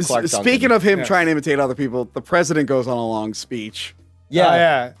miss Michael Clark Duncan. Speaking of him Yes. trying to imitate other people, the president goes on a long speech.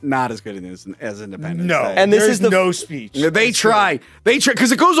 Yeah. Not as good as Independence No. Day. And this There's is the no speech. They try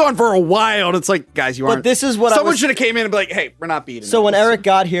because it goes on for a while, and it's like, guys, you But aren't. this is what I someone was- should have came in and be like, hey, we're not beating. So it. when This is- Eric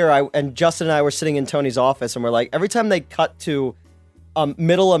got here, and Justin and I were sitting in Tony's office, and we're like, every time they cut to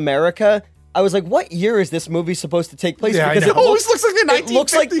Middle America, I was like, what year is this movie supposed to take place? Yeah, I because know. it always looks like the it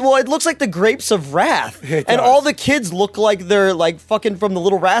looks like 1950s. it looks like the Grapes of Wrath, It and does. all the kids look like they're like fucking from the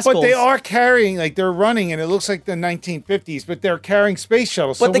Little Rascals. But they are carrying, like they're running, and it looks like the 1950s, but they're carrying space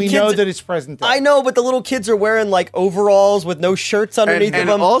shuttles, so But the we kids- know that it's present day. I know, but the little kids are wearing like overalls with no shirts underneath and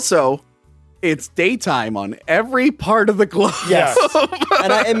of them. also, it's daytime on every part of the globe. Yes.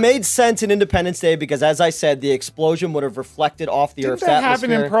 And it made sense in Independence Day because, as I said, the explosion would have reflected off the Didn't Earth's that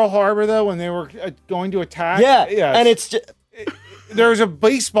happen atmosphere. in Pearl Harbor though when they were going to attack? Yeah, Yes. and it's just, there was a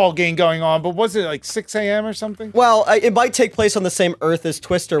baseball game going on, but was it like 6 a.m. or something? well, it might take place on the same Earth as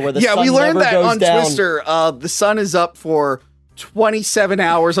Twister, where the Yeah, sun we learned never that goes on down. Twister. The sun is up for 27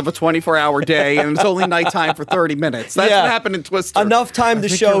 hours of a 24-hour day, and it's only nighttime for 30 minutes. That's Yeah. what happened in Twister. Enough time I to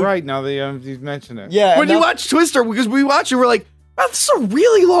think show. you're right now that you mentioned it. Yeah, when you enough- watch Twister, because we watch it, we're like, wow, this is a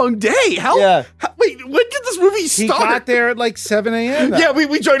really long day. Wait, when did this movie He start? got there at like 7 a.m. Yeah,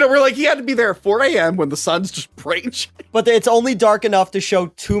 we joined up. We're like, he had to be there at 4 a.m. when the sun's just bright and shining. but it's only dark enough to show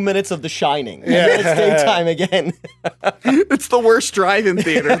 2 minutes of The Shining. Yeah. And then it's daytime again. It's the worst drive-in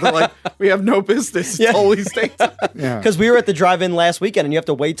theater. They're like, we have no business. It's Yeah. always daytime. Yeah. Because we were at the drive-in last weekend, and you have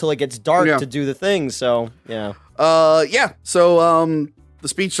to wait till it gets dark Yeah. to do the thing. So yeah, Yeah. So the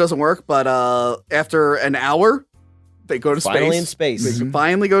speech doesn't work, but after an hour, they go to finally in space. space. They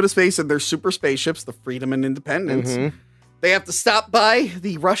finally go to space in their super spaceships, the Freedom and Independence. Mhm. They have to stop by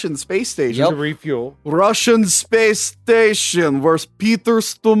the Russian space station. To refuel. Russian space station. Where's Peter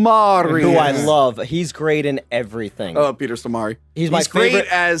Stomari? Who I love. He's great in everything. Oh, Peter Stomari. He's my great favorite-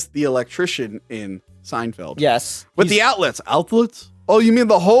 as the electrician in Seinfeld. Yes, With the outlets. Outlets? Oh, you mean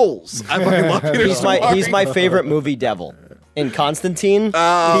the holes? I fucking love Peter he's Stomari. my favorite movie devil. In Constantine,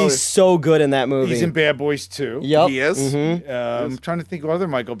 Oh. he's so good in that movie. He's in Bad Boys 2. Yep. He is. Mhm. I'm trying to think of other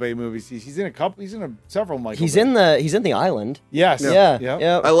Michael Bay movies. He's in a couple. He's in several Michael. He's Bay. in the island. Yes. Yeah. Yep.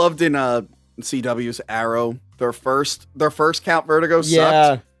 Yeah. I loved in CW's Arrow, their first Count Vertigo sucked.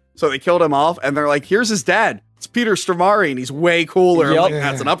 Yeah. So they killed him off, and they're like, here's his dad. It's Peter Stormare, and he's way cooler. I'm Yep. like,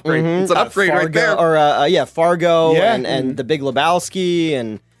 that's an upgrade. Mhm. It's an upgrade right there. Or Fargo Yeah. and The Big Lebowski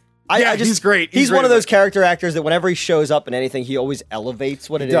and Yeah, I just he's great. He's He's one of great. those character actors that whenever he shows up in anything, he always elevates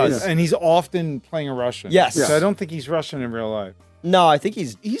what it He does, is. and he's often playing a Russian. Yes. So I don't think he's Russian in real life. No, I think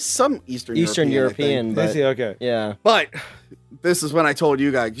he's some Eastern European, European, but Is he? Okay. yeah. But this is when I told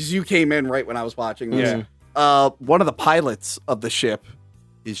you guys, because you came in right when I was watching this. Yeah. One of the pilots of the ship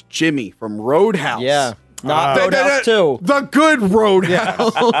is Jimmy from Roadhouse. Yeah. Not The- Roadhouse the- 2. The good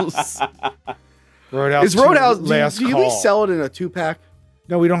Roadhouse. Roadhouse. Is Roadhouse? Do Last you Call. sell it in a 2-pack?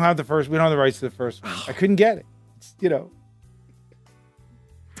 No, we don't have the first. We don't have the rights to the first one. I couldn't get it. It's,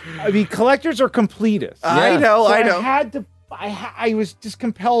 I mean, collectors are completists. I know. So I had to. I was just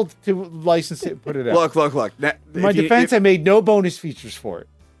compelled to license it and put it out. Look. My defense, I made no bonus features for it.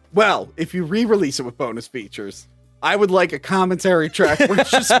 Well, if you re-release it with bonus features, I would like a commentary track where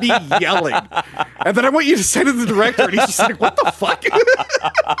it's just me yelling. And then I want you to send it to the director and he's just like, what the fuck?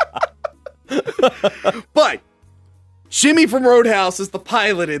 But Jimmy from Roadhouse is the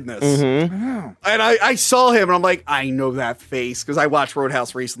pilot in this. Mm-hmm. And I saw him and I'm like, I know that face because I watched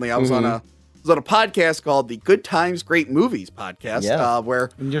Roadhouse recently. I was on a podcast called the Good Times, Great Movies podcast, where...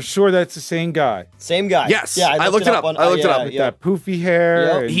 And you're sure that's the same guy? Same guy. Yes. Yeah, I looked it up. I looked it up. With that poofy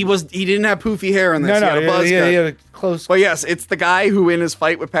hair. Yep. He didn't have poofy hair in this. No, he had a buzz cut. he had a close... But yes, it's the guy who in his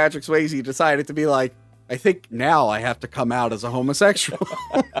fight with Patrick Swayze decided to be like, I think now I have to come out as a homosexual.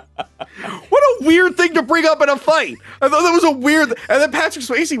 What a weird thing to bring up in a fight. I thought that was a weird... And then Patrick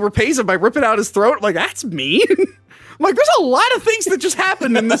Swayze repays him by ripping out his throat. I'm like, that's mean. I'm like, there's a lot of things that just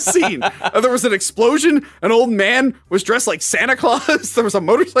happened in this scene. There was an explosion. An old man was dressed like Santa Claus. There was a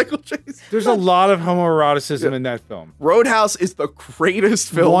motorcycle chase. There's a lot of homoeroticism in that film. Roadhouse is the greatest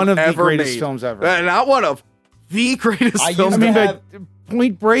film One of the ever greatest made. films ever. Not one of the greatest films. but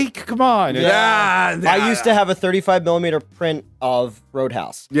Point Break, come on. I used to have a 35 millimeter print of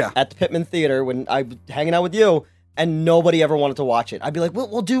Roadhouse. Yeah. At the Pittman Theater when I was hanging out with you, and nobody ever wanted to watch it. I'd be like,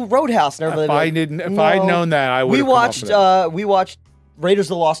 we'll do Roadhouse. And everybody would be like, If I'd known that, I would have we watched Raiders of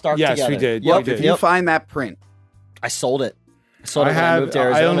the Lost Ark Yes, together. we did. Yep. If you find that print, I sold it. I sold it when I moved to I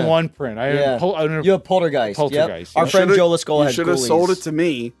Arizona. own one print. You have Poltergeist. Poltergeist. Yep. Our friend Joe Lascola had You should have Ghoulies. sold it to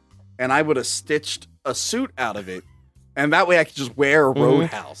me, and I would have stitched a suit out of it. And that way I could just wear a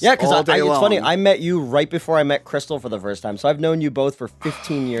Roadhouse. Yeah, because all day it's long. funny. I met you right before I met Crystal for the first time. So I've known you both for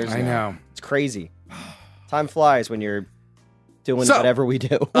 15 years now. I know. It's crazy. Time flies when you're doing whatever we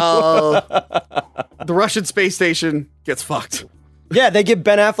do. The Russian space station gets fucked. Yeah, they give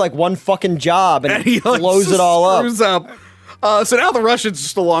Ben Affleck one fucking job and he like, blows it all up. screws up. So now the Russians are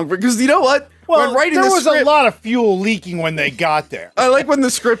still along because you know what? Well, when writing there the was script, a lot of fuel leaking when they got there. I like when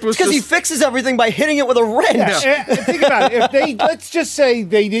the script was Because he just... fixes everything by hitting it with a wrench. Yeah. Think about it. If they, let's just say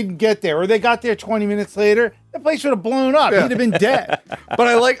they didn't get there, or they got there 20 minutes later, the place would have blown up. He'd have been dead. But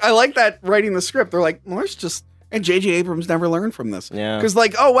I like that writing the script. They're like, well, let's just... And J.J. Abrams never learned from this. Yeah. Because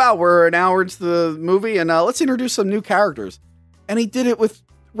like, oh, wow, we're an hour into the movie, and let's introduce some new characters. And he did it with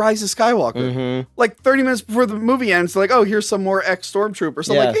Rise of Skywalker. Mm-hmm. Like 30 minutes before the movie ends, like, oh, here's some more ex-Stormtroopers.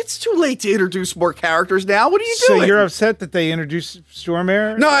 So I'm like, it's too late to introduce more characters now. What are you doing? So you're upset that they introduced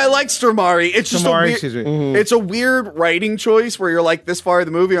Stormare? No, I like Stormari. It's just excuse me. It's a weird writing choice where you're like this far in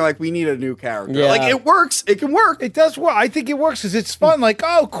the movie, you're like, we need a new character. Yeah. Like it works. It can work. It does work. I think it works because it's fun. Like,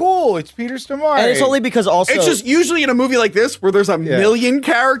 oh, cool. It's Peter Stormare. And it's only because also... It's just usually in a movie like this where there's a million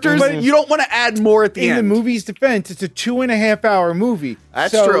characters, But- you don't want to add more at the in end. the movie's defense, it's a 2.5 hour movie.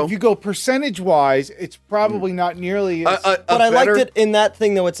 That's so true. If you go percentage-wise, it's probably not nearly as... But I liked it in that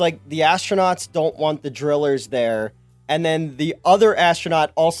thing, though. It's like the astronauts don't want the drillers there, and then the other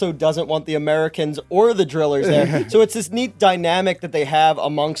astronaut also doesn't want the Americans or the drillers there. So it's this neat dynamic that they have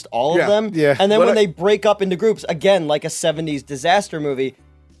amongst all of them. Yeah. And then But when they break up into groups, again, like a 70s disaster movie,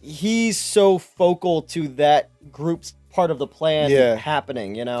 he's so focal to that group's part of the plan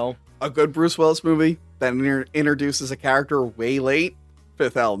happening, you know? A good Bruce Willis movie that introduces a character way late,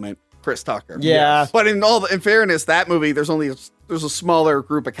 Fifth Element, Chris Tucker. Yeah. But in fairness, that movie, there's a smaller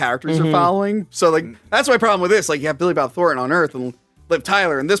group of characters you're following. So like that's my problem with this. Like you have Billy Bob Thornton on Earth and Liv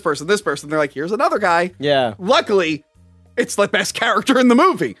Tyler and this person. They're like, here's another guy. Yeah. Luckily, it's the best character in the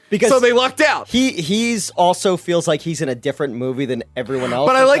movie. So they lucked out. He's also feels like he's in a different movie than everyone else.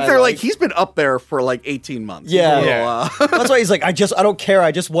 But I which like they're like, he's been up there for like 18 months. Yeah. He's a little, That's why he's like, I don't care.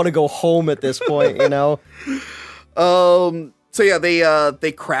 I just want to go home at this point, you know? So yeah,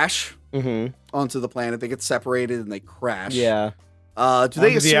 they crash onto the planet. They get separated and they crash. Yeah. Do they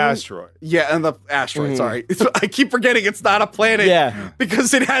Onto assume the asteroid. Yeah, and the asteroid. Sorry, I keep forgetting it's not a planet. Yeah.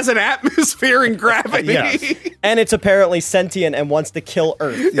 because it has an atmosphere and gravity. Yes. And it's apparently sentient and wants to kill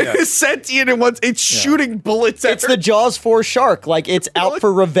Earth. It's sentient and it's shooting bullets at It's the Jaws 4 shark. Like, it's out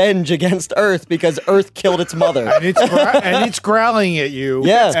for revenge against Earth because Earth killed its mother. And it's growling at you.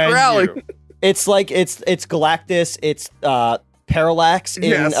 Yeah. and growling. you. It's like, it's Galactus, it's Parallax in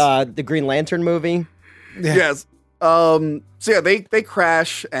Yes. the Green Lantern movie. Yes. So yeah, they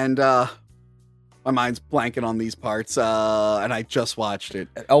crash and my mind's blanking on these parts. And I just watched it.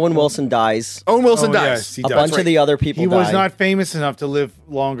 Owen Wilson dies. Owen Wilson Oh, dies. yes, he A does. bunch of the other people He die. was not famous enough to live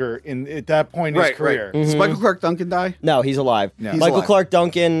longer at that point in his career. Does Michael Clark Duncan die? No, he's alive. He's Michael alive. Clark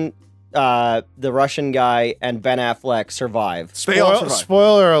Duncan the Russian guy and Ben Affleck survive.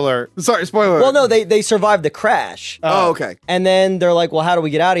 Spoiler alert. Sorry, spoiler alert. Well, no, they survived the crash. Oh, okay. And then they're like, well, how do we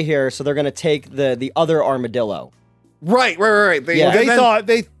get out of here? So they're going to take the other armadillo. Right.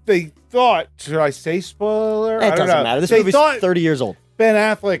 They thought, should I say spoiler? It doesn't matter. This movie's 30 years old. Ben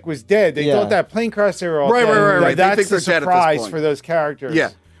Affleck was dead. They thought that plane crash, they were all dead. Right. That's they think the they're dead at this surprise point. for those characters. Yeah.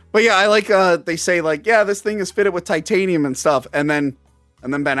 But yeah, I like they say like, yeah, this thing is fitted with titanium and stuff, and then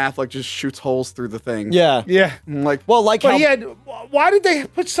Ben Affleck just shoots holes through the thing. Yeah. I'm like, well, like but how why did they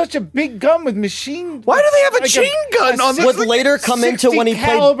put such a big gun with machine? Why do they have a chain gun on this? would later come into when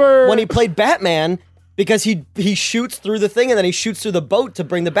he played Batman, because he shoots through the thing and then he shoots through the boat to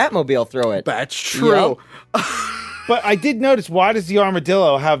bring the Batmobile through it. That's true. But I did notice, why does the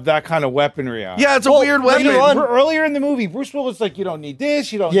armadillo have that kind of weaponry on? Yeah, it's a weird weapon. Earlier in the movie, Bruce Willis was like, you don't need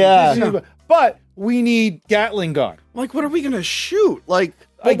this, you don't need this. You don't need but we need Gatling gun. Like, what are we going to shoot? Like,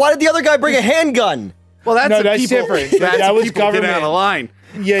 why did the other guy bring a handgun? Well, that's different. That was people government. get out of line.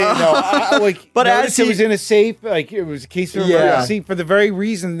 Yeah, but as it was in a safe, like it was a case of emergency for the very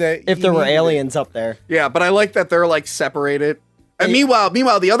reason that if there were aliens up there. Yeah, but I like that they're like separated. And meanwhile,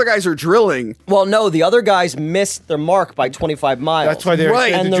 the other guys are drilling. Well, no, the other guys missed their mark by 25 miles. That's why they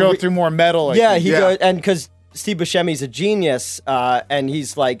drove through more metal. Goes, and because Steve Buscemi's a genius, and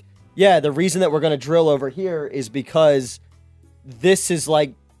he's like, yeah, the reason that we're going to drill over here is because this is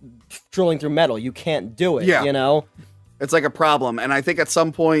like drilling through metal. You can't do it. Yeah. You know, it's like a problem. And I think at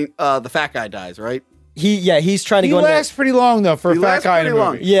some point, the fat guy dies, right? He's trying to go. He lasts pretty long though for a fat guy in a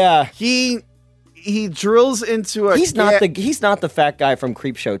movie. Yeah, he drills into a. He's not the fat guy from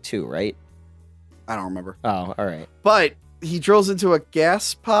Creepshow 2, right? I don't remember. Oh, all right. But he drills into a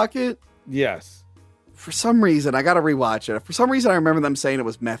gas pocket. Yes. For some reason, I got to rewatch it. For some reason, I remember them saying it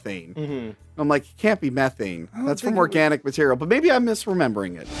was methane. Mm-hmm. I'm like, it can't be methane. That's from organic material. But maybe I'm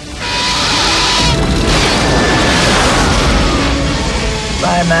misremembering it.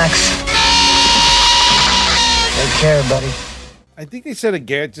 Bye, Max. Take care, buddy. I think they said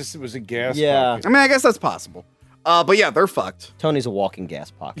it was a gas. Yeah. pocket. I mean, I guess that's possible. But yeah, they're fucked. Tony's a walking gas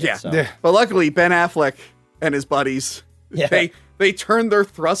pocket. Yeah. So. But luckily, Ben Affleck and his buddies, they turned their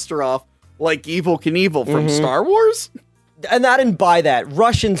thruster off like Evel Knievel from Star Wars. And I didn't buy that.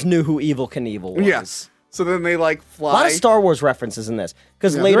 Russians knew who Evel Knievel was. Yes. So then they like fly. A lot of Star Wars references in this.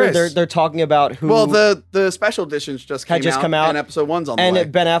 Because later they're talking about who... Well, the special editions just came out and episode 1's on the way.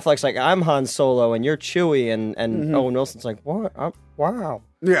 And Ben Affleck's like, I'm Han Solo and you're Chewie. And Owen Wilson's like, what? Wow.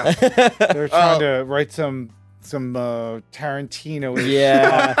 Yeah. They're trying to write some Tarantino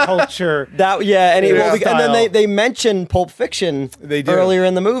culture. And then they mention Pulp Fiction earlier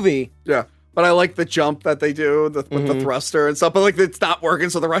in the movie. Yeah. But I like the jump that they do with the thruster and stuff. But like it's not working,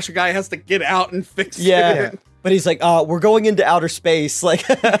 so the Russian guy has to get out and fix it. But he's like, we're going into outer space. Like,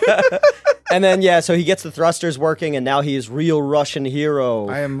 and then so he gets the thrusters working, and now he is real Russian hero.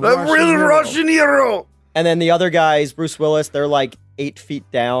 I am Russian hero. And then the other guys, Bruce Willis, they're like 8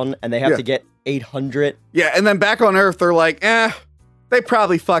 feet down, and they have to get 800. Yeah, and then back on Earth, they're like, they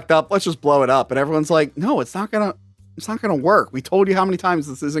probably fucked up. Let's just blow it up. And everyone's like, no, it's not gonna work. We told you how many times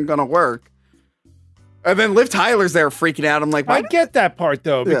this isn't gonna work. And then Liv Tyler's there freaking out. I'm like, I get that part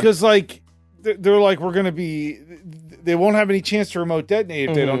though, because like they're like, they won't have any chance to remote detonate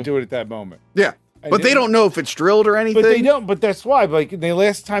if they don't do it at that moment. Yeah. But they don't know if it's drilled or anything. But they don't. But that's why. Like the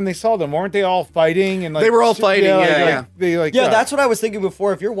last time they saw them, weren't they all fighting? And like, they were all fighting. That's what I was thinking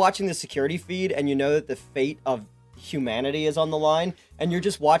before. If you're watching the security feed and you know that the fate of humanity is on the line, and you're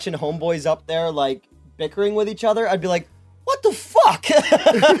just watching homeboys up there like bickering with each other, I'd be like, what the fuck?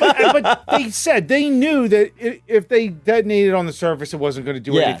 But they knew that if they detonated on the surface, it wasn't going to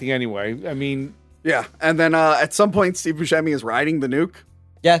do anything anyway. I mean, yeah. And then at some point, Steve Buscemi is riding the nuke.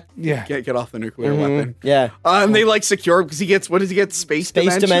 Yeah. Can't get off the nuclear weapon. Yeah. And they like secure because he gets, what does he get? Space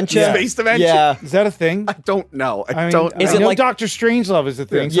dementia. Space dementia. Yeah. Is that a thing? I don't know. I know. Is it like Dr. Strangelove is a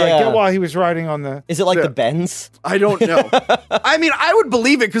thing? So I get why he was riding on the. Is it like the Benz? I don't know. I mean, I would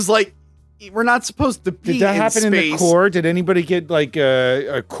believe it because like we're not supposed to be. Did that happen in the core? Did anybody get like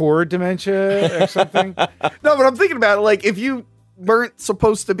a core dementia or something? No, but I'm thinking about it. Like if you weren't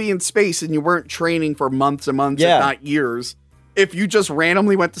supposed to be in space and you weren't training for months and months, if not years. If you just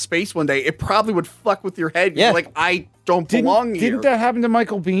randomly went to space one day, it probably would fuck with your head. You're like, I don't belong here. Didn't that happen to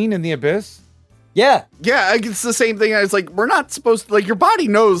Michael Biehn in The Abyss? Yeah. Yeah, it's the same thing as like, we're not supposed to, like, your body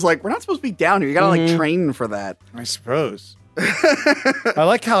knows, like, we're not supposed to be down here. You gotta, like, train for that. I suppose. I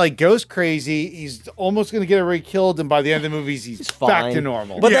like how he goes crazy. He's almost going to get everybody killed, and by the end of the movies, he's back to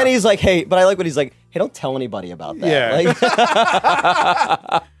normal. But then he's like, hey, but I like what he's like, hey, don't tell anybody about that.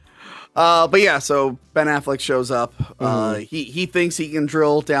 Yeah. But yeah, so Ben Affleck shows up. He thinks he can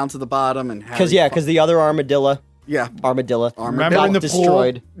drill down to the bottom and because the other armadillo Remember in the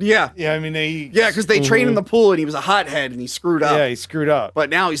destroyed. Pool? Yeah. Yeah, I mean, because they trained in the pool and he was a hothead and he screwed up. Yeah, he screwed up. But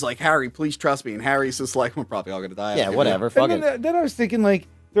now he's like, Harry, please trust me. And Harry's just like, we're probably all going to die. Yeah, whatever. Fuck and it. then I was thinking, like,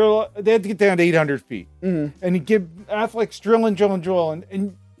 they had to get down to 800 feet. And he give Affleck's drilling,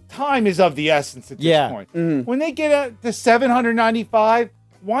 and time is of the essence at this point. When they get out to 795,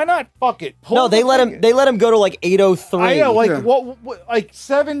 why not fuck it? They let him go to like 803. I know, like what like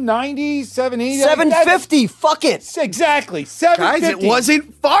 790, 780, 750. Fuck it. Exactly. 750. Guys, it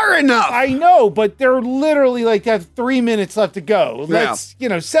wasn't far enough. I know, but they're literally like have 3 minutes left to go. Let's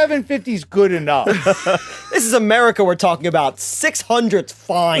 750 is good enough. This is America we're talking about. 600's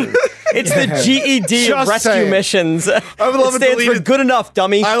fine. It's the GED Just of rescue saying. missions. I would love it stands for good enough,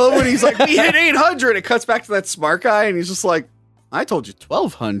 dummy. I love when he's like, we hit 800. It cuts back to that smart guy and he's just like, I told you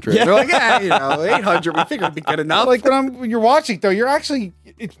 1,200. Yeah. They're like, 800. We figured it'd be good enough. Like when you're watching though,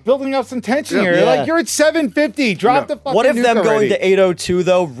 it's building up some tension here. Yeah. Like you're at 750. Drop the fucking What if nuke them already. going to 802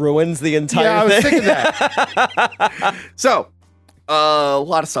 though ruins the entire I was thing? thinking that. So, a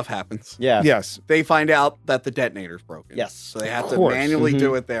lot of stuff happens. Yeah. Yes. They find out that the detonator's broken. Yes. So they have Of to course. manually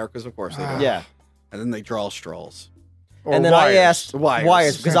do it there because, of course, they do. Yeah. And then they draw straws. Or And then wires. I asked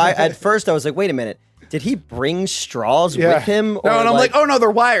Wires. because at first I was like, wait a minute, did he bring straws with him? No, and I'm like, oh no, they're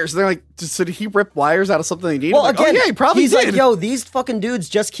wires. They're like, so did he rip wires out of something they needed? well, I'm like, again, oh, yeah, he probably he's did. like, yo, these fucking dudes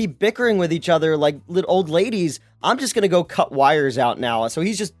just keep bickering with each other like little old ladies. I'm just gonna go cut wires out now. So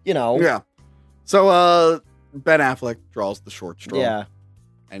he's just, Yeah. So Ben Affleck draws the short straw. Yeah.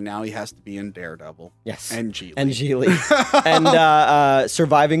 And now he has to be in Daredevil. Yes. And Geely. And Geely. And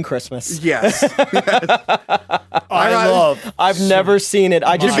Surviving Christmas. Yes. I've never seen it.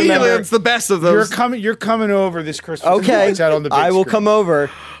 I just remember it's the best of those. You're coming over this Christmas. Okay. Out on the big I will screen. come over.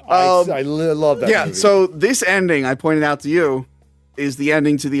 I love that. Yeah, movie. so this ending, I pointed out to you, is the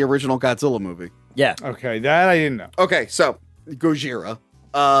ending to the original Godzilla movie. Yeah. Okay, that I didn't know. Okay, so Gojira,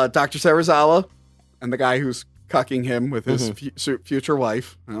 Dr. Serizawa, and the guy who's cucking him with his future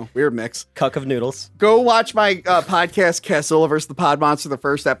wife. Weird mix. Cuck of noodles. Go watch my podcast, Kessel versus the Pod Monster, the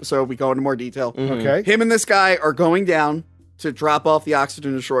first episode. We go into more detail. Okay. Him and this guy are going down to drop off the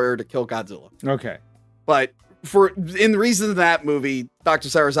oxygen destroyer to kill Godzilla. Okay. But in the reason of that movie, Dr.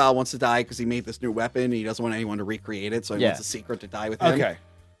 Serizawa wants to die because he made this new weapon and he doesn't want anyone to recreate it, so he wants a secret to die with him. Okay.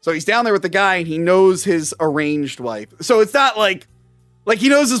 So he's down there with the guy and he knows his arranged wife. So it's not like he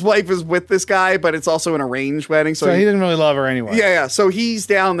knows his wife is with this guy, but it's also an arranged wedding. So he didn't really love her anyway. Yeah. So he's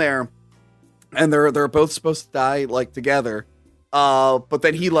down there and they're both supposed to die like together. But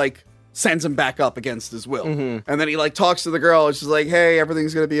then he like sends him back up against his will. And then he like talks to the girl and she's like, hey,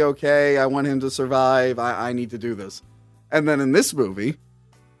 everything's going to be okay. I want him to survive. I need to do this. And then in this movie,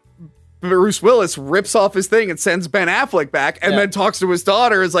 Bruce Willis rips off his thing and sends Ben Affleck back and then talks to his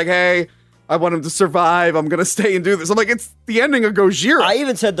daughter. It's like, hey, I want him to survive. I'm going to stay and do this. I'm like, it's the ending of Gojira. I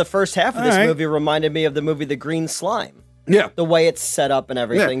even said the first half of this movie reminded me of the movie The Green Slime. Yeah. The way it's set up and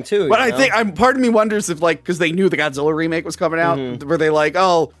everything, too. But I think, part of me wonders if, like, because they knew the Godzilla remake was coming out, were they like,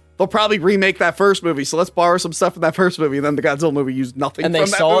 oh, they'll probably remake that first movie, so let's borrow some stuff from that first movie, and then the Godzilla movie used nothing and from they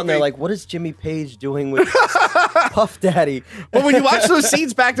that saw movie. it, and they're like, what is Jimmy Page doing with Puff Daddy? But when you watch those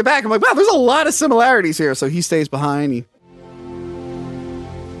scenes back to back, I'm like, wow, there's a lot of similarities here. So he stays behind.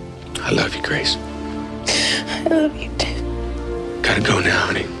 I love you, Grace. I love you too. Gotta go now,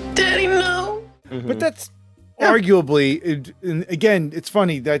 honey. Daddy, no. But that's arguably, and again, it's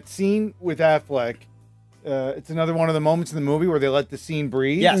funny, that scene with Affleck, it's another one of the moments in the movie where they let the scene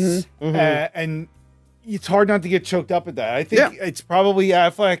breathe. Yes. And it's hard not to get choked up at that. I think it's probably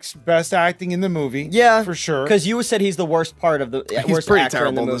Affleck's best acting in the movie. Yeah. For sure. Because you said he's the worst part of the worst pretty actor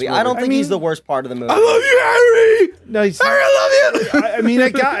in the terrible in this movie. movie. I don't think I mean, he's the worst part of the movie. I love you, Harry! No, Harry, I love you! I mean,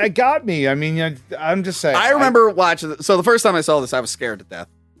 it got me. I mean, I'm just saying. I remember watching, so the first time I saw this, I was scared to death.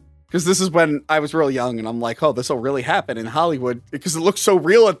 Because this is when I was real young, and I'm like, oh, this will really happen in Hollywood, because it looked so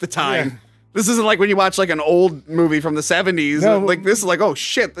real at the time. Yeah. This isn't like when you watch like an old movie from the 70s. No. Like, this is like, oh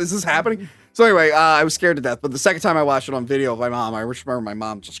shit, this is happening. So anyway, I was scared to death. But the second time I watched it on video of my mom, I just remember my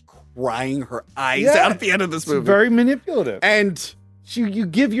mom just crying her eyes out at the end of this movie. It's very manipulative. And you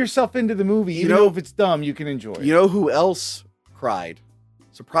give yourself into the movie, even though if it's dumb, you can enjoy it. you know who else cried?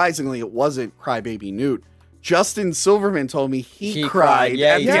 Surprisingly, it wasn't Crybaby Newt. Justin Silverman told me he cried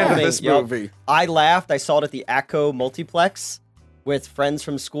Yeah, at he the end told of me. this Yup. movie. I laughed. I saw it at the Acco Multiplex with friends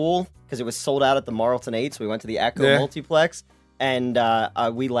from school because it was sold out at the Marlton 8, so we went to the Acco Multiplex, and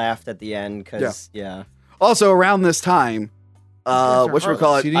we laughed at the end because, Also, around this time,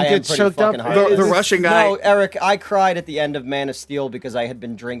 whatchamacallit? You didn't get choked up? The Russian guy. No, Eric, I cried at the end of Man of Steel because I had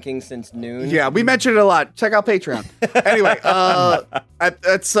been drinking since noon. Yeah, we mentioned it a lot. Check out Patreon. Anyway,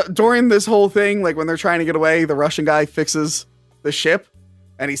 during this whole thing, like when they're trying to get away, the Russian guy fixes the ship,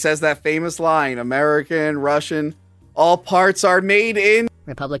 and he says that famous line, American, Russian, all parts are made in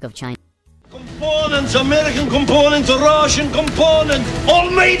Republic of China. Components, American components, Russian components, all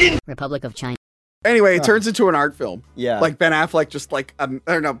made in Republic of China. Anyway, it turns into an art film. Yeah. Like Ben Affleck just like,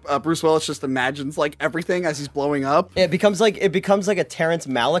 Bruce Willis just imagines like everything as he's blowing up. It becomes like a Terrence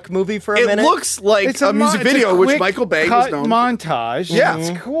Malick movie for a minute. It looks like a music video, which Michael Bay was known montage. Yeah.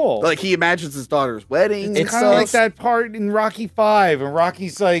 It's cool. Like he imagines his daughter's wedding. It's kind of like that part in Rocky 5, and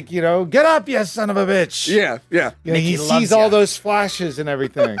Rocky's like, get up, you son of a bitch. Yeah. He sees all those flashes and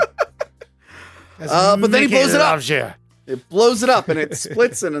everything. But then he blows it up. Loves you. It blows it up, and it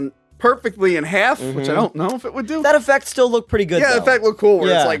splits perfectly in half, which I don't know if it would do. That effect still looked pretty good. Yeah, the effect looked cool.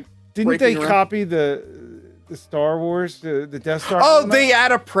 Where it's like didn't they breaking around. copy the Star Wars, the Death Star? Oh, they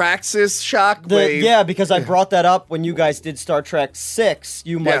add a Praxis shockwave. Yeah, because I brought that up when you guys did Star Trek 6,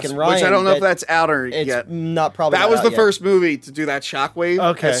 Mike and Ryan. Which I don't know if that's out or it's yet. Not probably. That was out the yet. first movie to do that shockwave.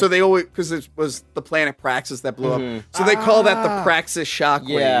 Okay. And so they always, because it was the planet Praxis that blew up. So they call that the Praxis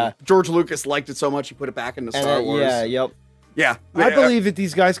shockwave. Yeah. George Lucas liked it so much he put it back into Star Wars. Yeah. I believe that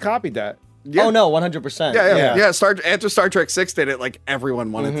these guys copied that. Yeah. Oh no, 100%. Yeah. After Star Trek 6 did it, like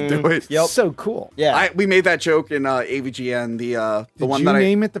everyone wanted to do it. Yep. So cool. Yeah. We made that joke in AVGN. The one that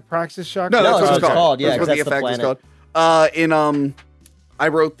name it the Praxis Shock? No, that's what it's called. Yeah, that's what that's the the effect was planet. called. I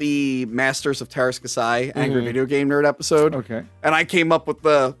wrote the Masters of Terraskasai Angry Video Game Nerd episode. Okay. And I came up with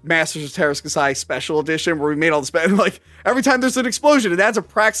the Masters of Terraskasai special edition where we made all the like every time there's an explosion, it adds a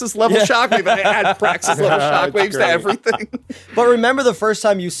Praxis level shockwave, and I add Praxis level shockwaves to everything. But remember the first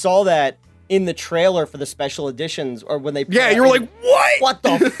time you saw that in the trailer for the special editions, or when they you were like, what? What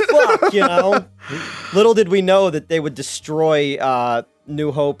the fuck? Little did we know that they would destroy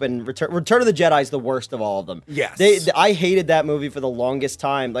New Hope and Return of the Jedi is the worst of all of them. Yes. I hated that movie for the longest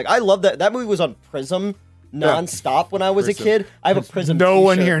time. Like I love that movie was on Prism nonstop when I was a kid. I have a Prism No t-shirt.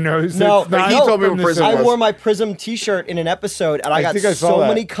 one here knows. No, he told me what Prism I was. wore my Prism t-shirt in an episode, and I got think I saw so that.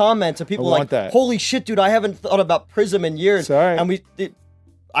 many comments of people like, holy shit, dude, I haven't thought about Prism in years. Sorry. And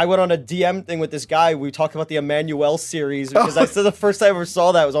I went on a DM thing with this guy. We talked about the Emmanuel series because I said the first time I ever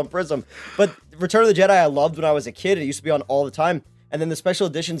saw that was on Prism. But Return of the Jedi I loved when I was a kid. It used to be on all the time. And then the special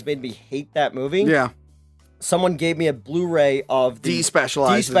editions made me hate that movie. Yeah. Someone gave me a Blu-ray of the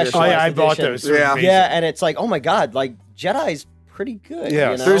Despecialized Despecialized edition. Oh, yeah, I bought edition. those. They're amazing. Yeah, and it's like, oh my god, like Jedi's pretty good.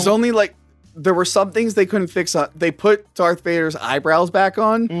 Yeah. You know? There's only there were some things they couldn't fix. They put Darth Vader's eyebrows back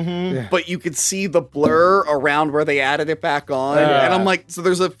on, but you could see the blur around where they added it back on. And I'm like, so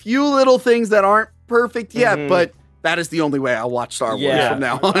there's a few little things that aren't perfect yet, but that is the only way I'll watch Star Wars from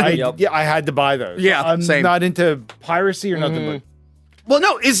now on. I had to buy those. Yeah, I'm same. not into piracy or nothing, Well,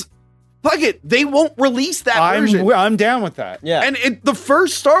 no, fuck it. They won't release that but version. I'm down with that. Yeah. And the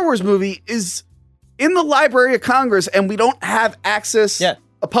first Star Wars movie is in the Library of Congress, and we don't have access. Yeah.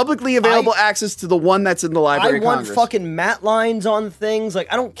 A publicly available access to the one that's in the Library I of want Congress. fucking matte lines on things.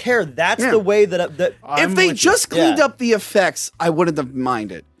 Like I don't care. That's the way that If they just cleaned up the effects, I wouldn't have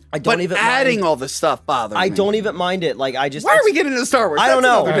minded. I don't but even adding mind. all this stuff bothers me. I don't even mind it. Like I just. Why are we getting into Star Wars? I don't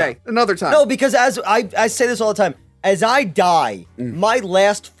That's know. Another day, another time. No, because as I say this all the time. As I die, my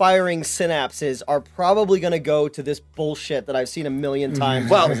last firing synapses are probably going to go to this bullshit that I've seen a million times.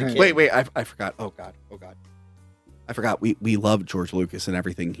 Well, when I was a kid. wait, I forgot. Oh god. I forgot. We loved George Lucas and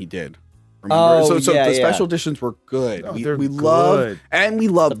everything he did. Remember? Oh, so yeah, the yeah. special editions were good. Oh, we they're love and we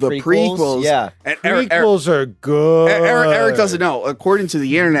love the prequels. Yeah. And Prequels are good. Eric doesn't know. According to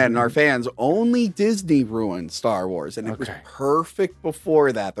the internet and our fans, only Disney ruined Star Wars, and it was perfect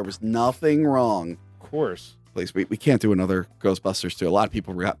before that. There was nothing wrong. Of course. Please, we can't do another Ghostbusters 2. A lot of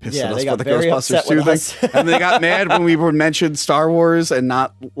people got pissed Yeah, at us they for got the very Ghostbusters upset 2 with thing. us. And they got mad when we were mentioned Star Wars and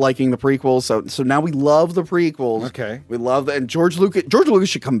not liking the prequels. So now we love the prequels. Okay. We love and George Lucas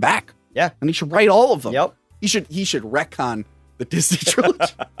should come back. Yeah. And he should write all of them. Yep. He should retcon the Disney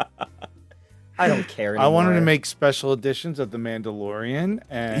trilogy. I don't care anymore. I wanted to make special editions of The Mandalorian.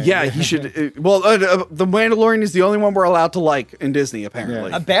 And Yeah, he should. The Mandalorian is the only one we're allowed to like in Disney,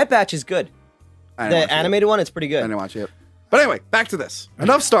 apparently. A Bad Batch is good. I didn't watch The it. animated one, it's pretty I good. didn't watch it. But anyway, back to this.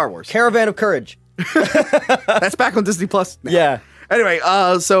 Enough Star Wars. Caravan of Courage. That's back on Disney Plus now. Yeah. Anyway,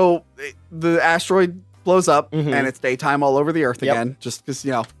 so the asteroid blows up and it's daytime all over the Earth again, just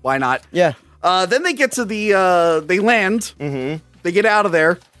because, why not? Yeah. Then they get to they land. They get out of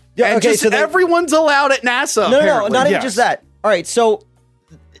there. Yeah, and okay, just so they- everyone's allowed at NASA. No, apparently. not even just that. All right, so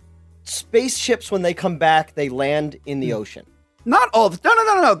spaceships, when they come back, they land in the ocean. Not all.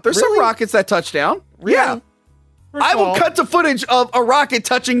 No. There's some rockets that touch down. Really? Yeah. I will cut to footage of a rocket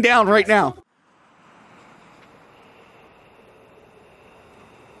touching down right now.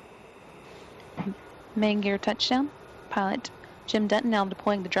 Main gear touchdown. Pilot Jim Dutton now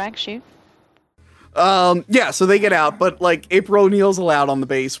deploying the drag chute. Yeah, so they get out, but like April O'Neil's allowed on the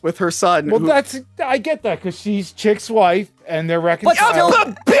base with her son. Well, I get that because she's Chick's wife and they're reconciled.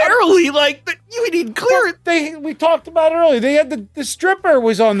 But barely, like you didn't clear it. We talked about it earlier. They had the stripper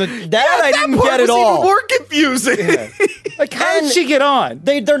was on the. I didn't get at all. Even more confusing. Yeah. Like how did she get on?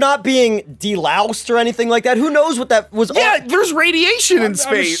 They're not being deloused or anything like that. Who knows what that was? Yeah, there's radiation in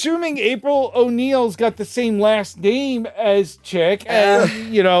space. I'm assuming April O'Neil's got the same last name as Chick,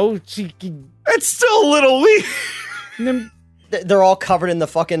 and she. It's still a little weird. They're all covered in the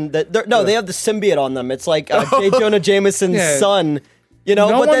fucking. They have the symbiote on them. It's like J. Jonah Jameson's son.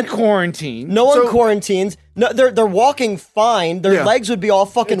 No one quarantined. No one quarantines. No, they're walking fine. Their legs would be all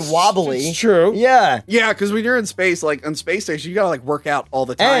fucking wobbly. It's true. Yeah. Yeah, because when you're in space, like on space station, you gotta like work out all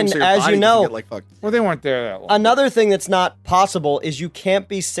the time. And so your as body you know, doesn't get, like fucked. Well, they weren't there that long. Another thing that's not possible is you can't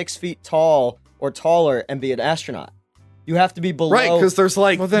be 6 feet tall or taller and be an astronaut. You have to be below. Right, because there's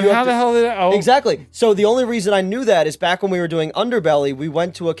like. Well, then how the hell did that? Oh. Exactly. So the only reason I knew that is back when we were doing Underbelly, we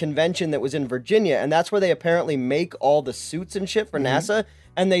went to a convention that was in Virginia, and that's where they apparently make all the suits and shit for NASA.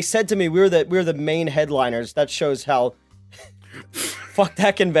 And they said to me, we were the main headliners. That shows how. Fuck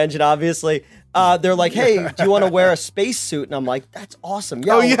that convention, obviously. They're like, hey, do you want to wear a spacesuit? And I'm like, that's awesome.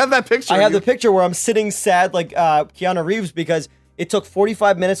 Yo, you have that picture. I have the picture where I'm sitting sad like Keanu Reeves because it took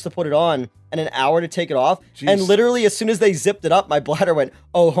 45 minutes to put it on and an hour to take it off. Jeez. And literally, as soon as they zipped it up, my bladder went,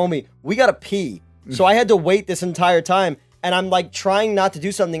 oh, homie, we got to pee. So I had to wait this entire time. And I'm like trying not to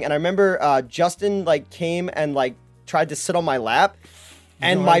do something. And I remember Justin like came and like tried to sit on my lap.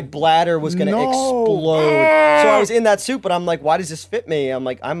 And my bladder was going to explode. So I was in that suit, but I'm like, why does this fit me? I'm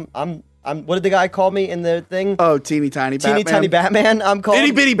like, I'm what did the guy call me in the thing? Oh, teeny tiny Batman. I'm called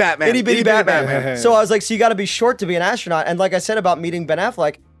Itty bitty Batman. Itty bitty Batman. So I was like, so you got to be short to be an astronaut. And like I said about meeting Ben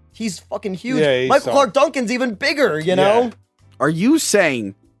Affleck, he's fucking huge. Yeah, Michael Clark Duncan's even bigger, you know? Yeah. Are you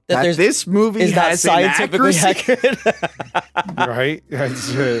saying that this movie is has not scientifically accurate? Right?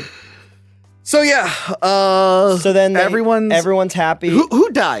 So yeah. So then everyone's happy. Who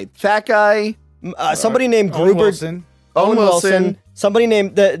died? Fat guy. Somebody named Gruber. Owen Wilson. Somebody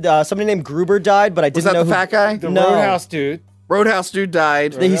named Gruber died, but I didn't know Was that the fat guy? The Roadhouse dude. Roadhouse dude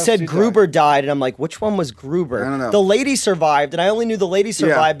died. He said Gruber died, and I'm like, which one was Gruber? I don't know. The lady survived, and I only knew the lady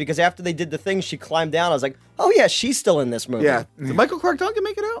survived because after they did the thing, she climbed down. I was like, oh yeah, she's still in this movie. Yeah. Did Michael Clark Duncan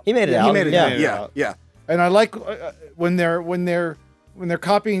make it out? He made it out. He made it out. Yeah. And I like when they're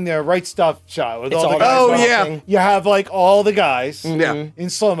copying the Right Stuff shot with It's all the all guys. Oh, walking. yeah. You have like all the guys Yeah. in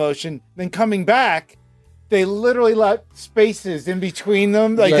slow motion. Then coming back, they literally let spaces in between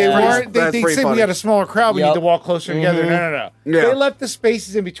them. Like they weren't. That's They pretty said we funny. had a smaller crowd. We need Yep. to walk closer together. No. Yeah. They left the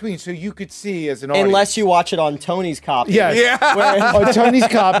spaces in between so you could see as an audience. Unless you watch it on Tony's copy. Yes. Yeah. Where on Tony's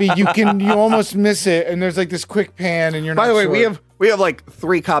copy, you almost miss it, and there's like this quick pan, and you're not. By the way, sure. we have like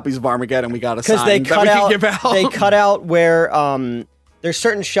 3 copies of Armageddon we got to sign Because they that cut we out, can give out. they cut out where there's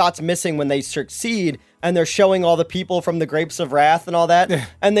certain shots missing when they succeed, and they're showing all the people from the Grapes of Wrath and all that.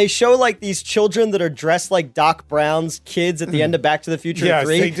 And they show like these children that are dressed like Doc Brown's kids at the end of Back to the Future 3. Yes,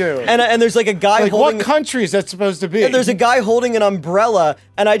 they do. And there's like a guy Like, holding. what country is that supposed to be? And there's a guy holding an umbrella,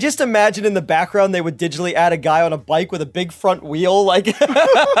 and I just imagine in the background they would digitally add a guy on a bike with a big front wheel, like with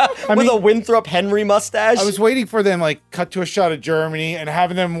a Winthrop Henry mustache. I was waiting for them like cut to a shot of Germany and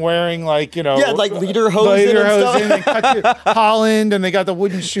having them wearing like like lederhosen and stuff. They cut to Holland and they got the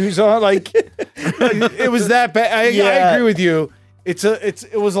wooden shoes on. Like it was that bad. I agree with you. It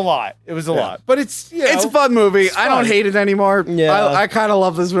was a lot. It was a lot, but it's it's a fun movie. I don't hate it anymore. Yeah. I kind of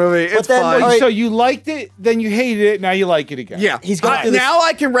love this movie. It's then, fun. right. So you liked it, then you hated it. Now you like it again. Yeah, He's going through this- now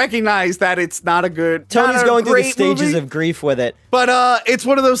I can recognize that it's not a good. Tony's not a going through the great stages movie, of grief with it. but it's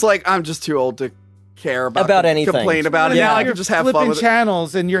one of those like I'm just too old to care about anything. complain about it. Yeah. Now I You're can just have flipping fun with it.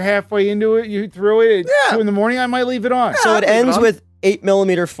 channels and you're halfway into it. You threw it at 2 in the morning. I might leave it on. So it leave it ends on. with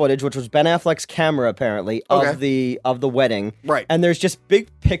 8mm footage, which was Ben Affleck's camera apparently Okay. of the wedding. Right. And there's just big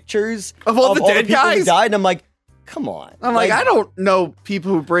pictures Of all the dead people who guys? died, and I'm like, come on. I'm like I don't know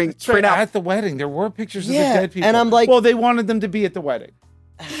people who bring print out. At the wedding, there were pictures of the Yeah, dead people. and I'm like- well, they wanted them to be at the wedding.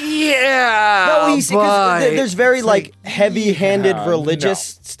 Yeah, No, there's very like heavy-handed no.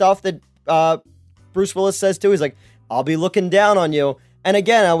 religious stuff that Bruce Willis says too. He's like, I'll be looking down on you. And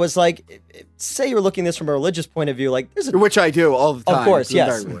again, I was like, say you're looking at this from a religious point of view, like there's a which I do all the time. Of course, so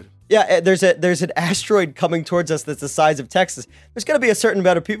yes. very would. Yeah, there's an asteroid coming towards us that's the size of Texas. There's going to be a certain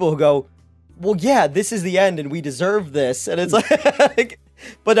amount of people who go, well, yeah, this is the end and we deserve this. And it's like,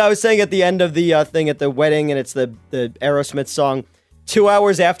 but I was saying at the end of the thing at the wedding, and it's the Aerosmith song, 2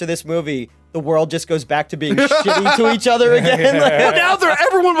 hours after this movie, the world just goes back to being shitty to each other again. But now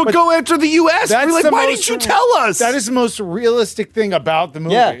everyone will go after the U.S. Be like, why didn't you tell us? That is the most realistic thing about the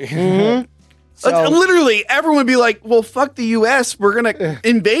movie. Yeah. Mm-hmm. So, literally, everyone would be like, well, fuck the U.S. We're going to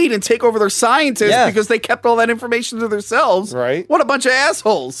invade and take over their scientists because they kept all that information to themselves. Right. What a bunch of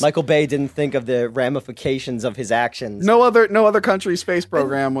assholes. Michael Bay didn't think of the ramifications of his actions. No other country's space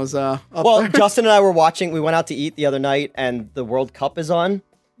program was up there. Justin and I were watching, we went out to eat the other night, and the World Cup is on,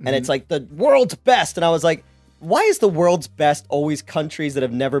 and it's like the world's best. And I was like, why is the world's best always countries that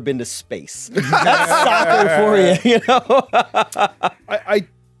have never been to space? That's soccer for you, you know?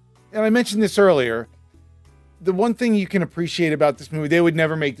 And I mentioned this earlier. The one thing you can appreciate about this movie, they would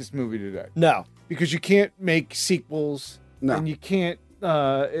never make this movie today. No. Because you can't make sequels. No. And you can't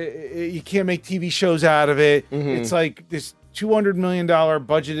make TV shows out of it. Mm-hmm. It's like this $200 million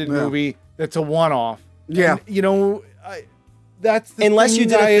budgeted movie that's a one-off. Yeah. And, you know, that's the unless thing you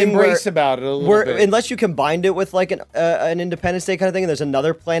did I a thing embrace where, about it a little bit. Unless you combined it with like an Independence Day kind of thing, and there's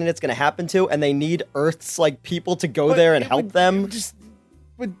another planet it's going to happen to, and they need Earth's like people to go there and help them.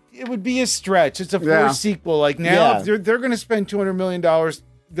 But it would be a stretch. It's a forced sequel. Like now, if they're going to spend $200 million,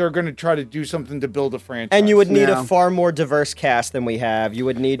 they're going to try to do something to build a franchise. And you would need a far more diverse cast than we have. You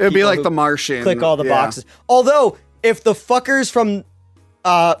would need. It'd be like The Martian. Click all the boxes. Although, if the fuckers from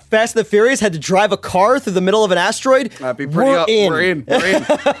Fast and the Furious had to drive a car through the middle of an asteroid, that'd be we're in. We're in.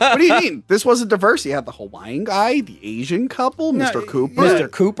 What do you mean? This wasn't diverse. You had the Hawaiian guy, the Asian couple, Mr. Cooper.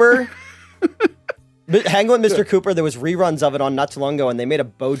 Mr. Cooper. Hang with Mr. Cooper. There was reruns of it on not too long ago, and they made a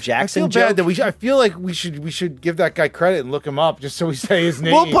Bo Jackson joke. I feel like we should give that guy credit and look him up just so we say his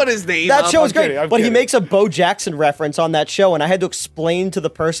name. We'll put his name. That up. show is great, but he makes a Bo Jackson reference on that show, and I had to explain to the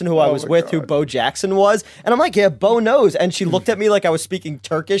person who I was with who Bo Jackson was, and I'm like, yeah, Bo knows, and she looked at me like I was speaking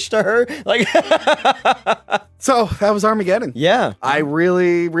Turkish to her, like. So that was Armageddon. Yeah, I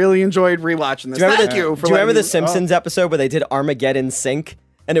really, really enjoyed rewatching this. Thank you. Do you remember the Simpsons episode where they did Armageddon Sync?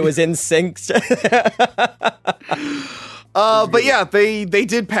 And it was in sync. But yeah, they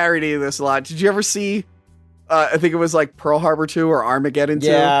did parody this a lot. Did you ever see, I think it was like Pearl Harbor 2 or Armageddon 2?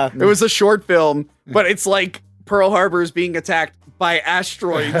 Yeah. It was a short film, but it's like Pearl Harbor is being attacked by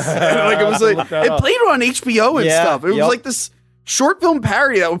asteroids. Like it was like, it played on HBO and stuff. It was like this short film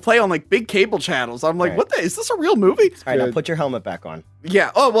parody that would play on like big cable channels. I'm like, is this a real movie? All right, now put your helmet back on.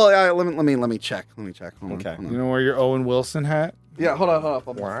 Yeah. Oh, well, let me check. Hold okay. on. You know where your Owen Wilson hat? Yeah, hold on.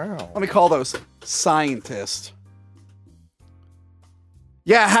 Wow. Let me call those scientists.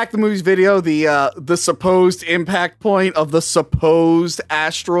 Yeah, Hack the Movies video, the supposed impact point of the supposed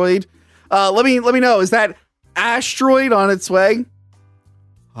asteroid. Let me know, is that asteroid on its way?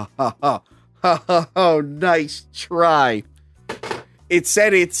 Oh, nice try. It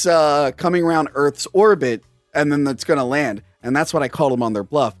said it's coming around Earth's orbit, and then it's going to land. And that's what I called them on their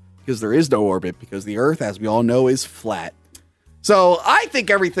bluff, because there is no orbit, because the Earth, as we all know, is flat. So I think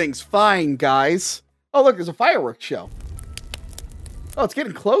everything's fine, guys. Oh, look, there's a fireworks show. Oh, it's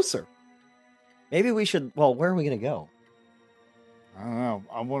getting closer. Maybe we should, well, where are we going to go? I don't know.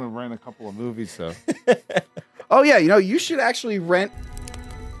 I want to rent a couple of movies, though. Oh, yeah, you should actually rent.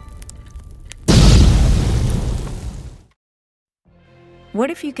 What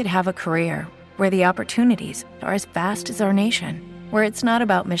if you could have a career where the opportunities are as vast as our nation, where it's not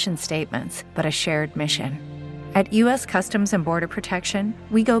about mission statements, but a shared mission? At U.S. Customs and Border Protection,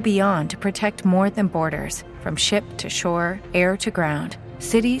 we go beyond to protect more than borders. From ship to shore, air to ground,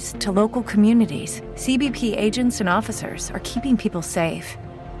 cities to local communities, CBP agents and officers are keeping people safe.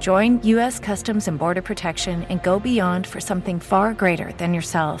 Join U.S. Customs and Border Protection and go beyond for something far greater than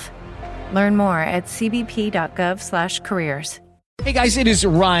yourself. Learn more at cbp.gov/careers. Hey guys, it is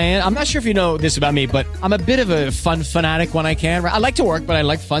Ryan. I'm not sure if you know this about me, but I'm a bit of a fun fanatic when I can. I like to work, but I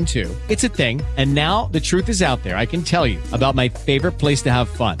like fun too. It's a thing. And now the truth is out there. I can tell you about my favorite place to have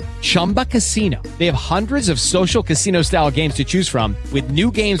fun. Chumba Casino. They have hundreds of social casino style games to choose from with new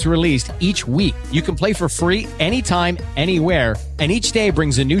games released each week. You can play for free anytime, anywhere. And each day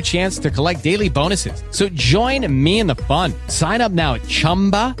brings a new chance to collect daily bonuses. So join me in the fun. Sign up now at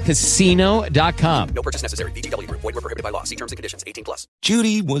ChumbaCasino.com. No purchase necessary. VGW Group. Void where prohibited by law. See terms and conditions. 18+.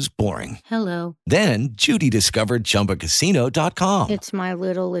 Judy was boring. Hello. Then Judy discovered ChumbaCasino.com. It's my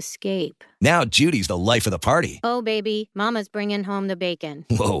little escape. Now Judy's the life of the party. Oh, baby, mama's bringing home the bacon.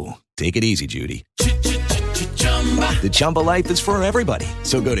 Whoa, take it easy, Judy. The Chumba life is for everybody.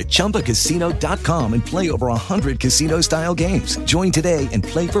 So go to ChumbaCasino.com and play over 100 casino-style games. Join today and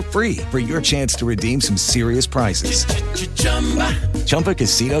play for free for your chance to redeem some serious prizes.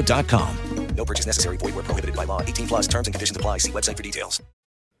 ChumbaCasino.com. No purchase necessary. Void where prohibited by law. 18 plus terms and conditions apply. See website for details.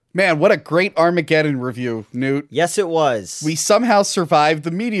 Man, what a great Armageddon review, Newt. Yes, it was. We somehow survived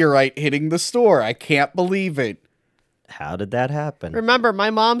the meteorite hitting the store. I can't believe it. How did that happen? Remember, my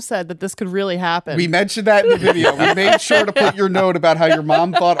mom said that this could really happen. We mentioned that in the video. We made sure to put your note about how your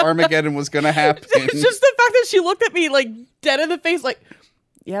mom thought Armageddon was going to happen. It's just the fact that she looked at me like dead in the face, like,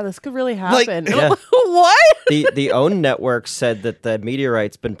 yeah, this could really happen. Yeah. What? The OWN network said that the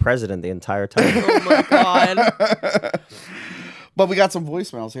meteorite's been president the entire time. Oh my god. But we got some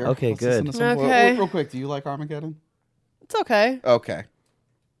voicemails here. Okay, good. Okay. Real quick, do you like Armageddon? It's okay. Okay.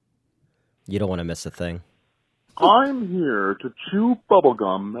 You don't want to miss a thing. I'm here to chew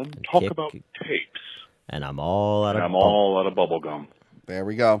bubblegum and talk about tapes. And I'm all out of bubblegum. There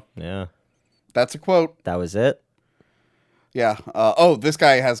we go. Yeah. That's a quote. That was it? Yeah. This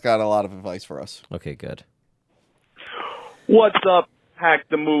guy has got a lot of advice for us. Okay, good. What's up, Hack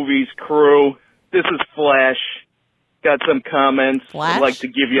the Movies crew? This is Flash. Got some comments I'd like to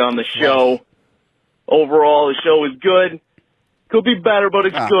give you on the show. Overall, the show is good. Could be better, but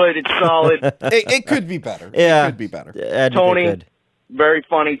it's good. It's solid. It could be better. Yeah. It could be better. Tony, very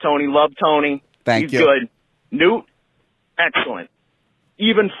funny. Tony, love Tony. Thank He's you. good. Newt, excellent.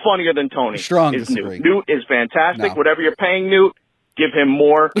 Even funnier than Tony Strong is disagree. Newt. Newt is fantastic. No. Whatever you're paying Newt, give him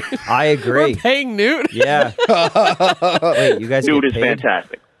more. I agree. We're paying Newt. Yeah. Wait, you guys Newt get is paid?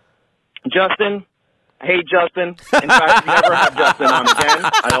 fantastic. Justin, I hate Justin. In fact, never have Justin on again.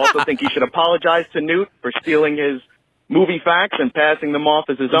 I also think he should apologize to Newt for stealing his movie facts and passing them off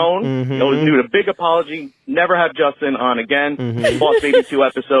as his own. Mhm. It was Newt a big apology. Never have Justin on again. Boss Baby 2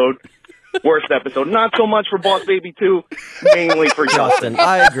 episode. Worst episode. Not so much for Boss Baby 2, mainly for Justin.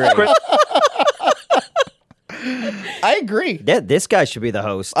 I agree. I agree. Yeah, this guy should be the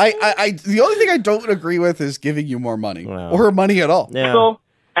host. I the only thing I don't agree with is giving you more money or money at all. Crystal,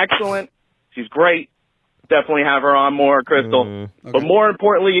 excellent. She's great. Definitely have her on more, Crystal. But more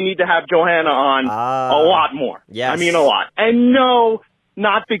importantly, you need to have Johanna on a lot more. Yes. I mean, a lot. And no,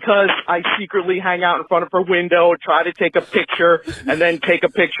 not because I secretly hang out in front of her window, try to take a picture, and then take a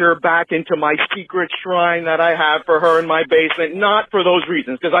picture back into my secret shrine that I have for her in my basement. Not for those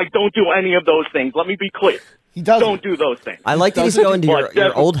reasons, because I don't do any of those things. Let me be clear. He doesn't. Don't do those things. I like that he's going to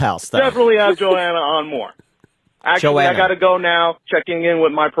your old house, though. Definitely have Joanna on more. Actually, Joanna. I got to go now, checking in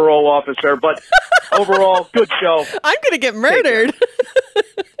with my parole officer. But overall, good show. I'm going to get murdered.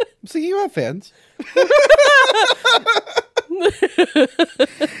 So you have fans.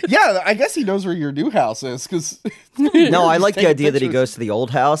 Yeah, I guess he knows where your new house is. Cause No, I like the idea that he goes to the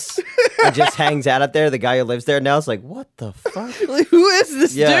old house and just hangs out up there. The guy who lives there now is like, what the fuck? Like, who is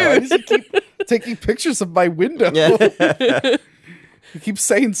this Why dude? does he keep taking pictures of my window? Yeah. He keeps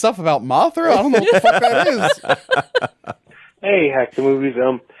saying stuff about Mothra. I don't know what the fuck that is. Hey, Hack the Movies.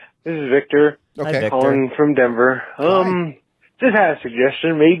 This is Victor. Okay. Victor. Calling from Denver. Just had a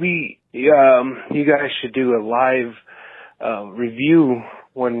suggestion. Maybe you guys should do a live review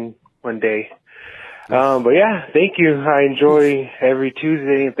one day. But yeah, thank you. I enjoy every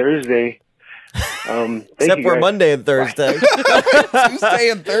Tuesday and Thursday. Except for Monday and Thursday. Tuesday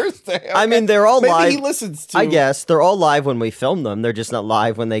and Thursday. I mean, they're all Maybe live. he listens to. I guess they're all live when we film them. They're just not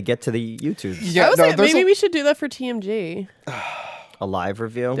live when they get to the YouTube. I was like, maybe we should do that for TMG. A live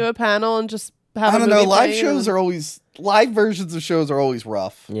review. Do a panel and just have I a don't know. movie Live playing shows and- are always versions of shows are always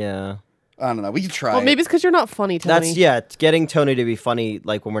rough. Yeah. I don't know. We can try. Well, it. maybe it's because you're not funny, Tony. That's getting Tony to be funny,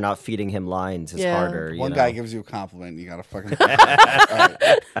 like when we're not feeding him lines, is Yeah. harder. One you guy know? gives you a compliment, you gotta fucking. All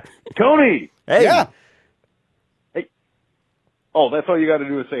right. Tony! Hey. Yeah. Hey. Oh, that's all you got to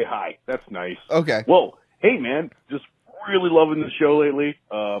do is say hi. That's nice. Okay. Well, hey, man, just really loving the show lately.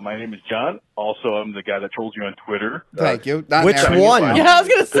 My name is John. Also, I'm the guy that trolls you on Twitter. Thank you. Not Which Aaron. one? Yeah, I was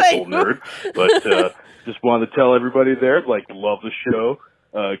gonna say. Pitbull nerd. But just wanted to tell everybody there, like, love the show.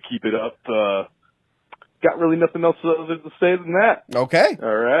 Keep it up. Got really nothing else other to say than that. Okay.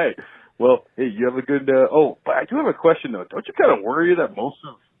 All right. Well, hey, you have a good. But I do have a question though. Don't you kind of worry that most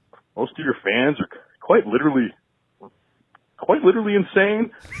of your fans are quite literally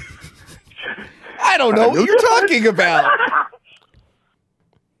insane? I don't know what you're talking about.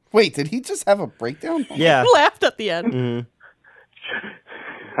 Wait, did he just have a breakdown? Yeah. Laughed at the end. Mhm.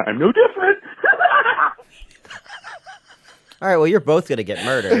 I'm no different. All right, well, you're both going to get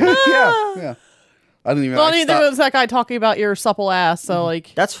murdered. yeah. I didn't even. Well, I I mean, stopped- there was that guy talking about your supple ass, so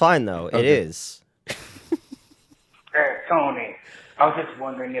like. That's fine, though. It is. Hey, Tony, I was just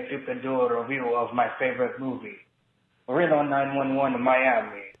wondering if you could do a review of my favorite movie, Reno 911 in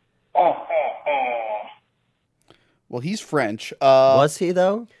Miami. Oh. Well, he's French. Was he,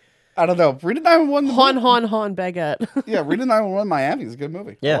 though? I don't know. Rita 911. Han Baguette. Yeah, Rita 911 Miami is a good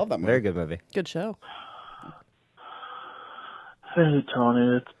movie. Yeah, I love that movie. very good movie. Good show. Hey,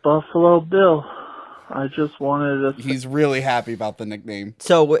 Tony, it's Buffalo Bill. I just wanted to... He's really happy about the nickname.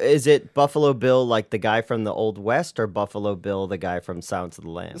 So is it Buffalo Bill like the guy from the Old West or Buffalo Bill the guy from Sounds of the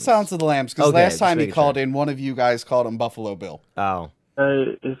Lambs? Sounds of the Lambs, because Okay, last time he just called in, one of you guys called him Buffalo Bill. Oh.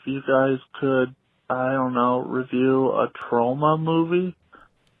 Hey, if you guys could, I don't know, review a trauma movie,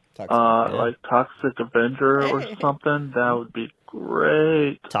 like Toxic Avenger or something, that would be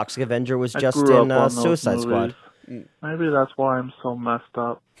great. Toxic Avenger was I just grew in up on those Suicide Squad. movies. Maybe that's why I'm so messed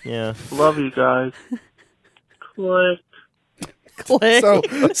up. Yeah. Love you guys. Click. Click.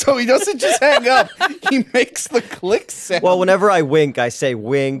 So he doesn't just hang up. He makes the click sound. Well, whenever I wink, I say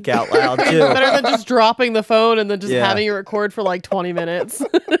wink out loud too. Better than just dropping the phone and then just Yeah. having it record for like 20 minutes.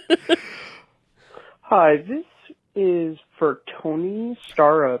 Hi, this is for Tony,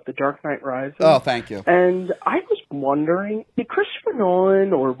 star of The Dark Knight Rises. Oh, thank you. And I was wondering, did Christopher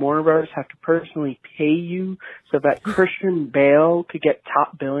Nolan or Warner Brothers have to personally pay you so that Christian Bale could get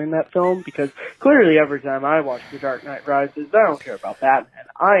top billing in that film? Because clearly every time I watch The Dark Knight Rises, I don't care about Batman.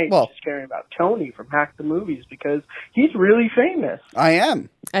 I'm just caring about Tony from Hack the Movies because he's really famous. I am.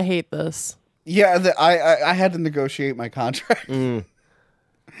 I hate this. Yeah, I had to negotiate my contract.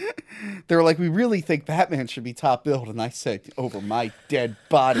 They were like, we really think Batman should be top billed. And I said, over my dead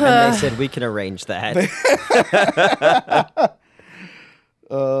body. And they said, we can arrange that.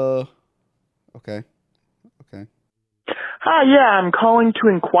 Okay. Hi, yeah, I'm calling to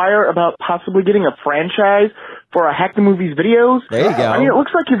inquire about possibly getting a franchise for a Hack the Movies videos. There you go. I mean, it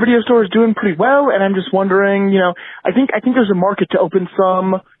looks like your video store is doing pretty well, and I'm just wondering, I think there's a market to open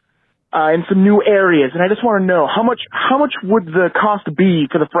some in some new areas, and I just want to know how much would the cost be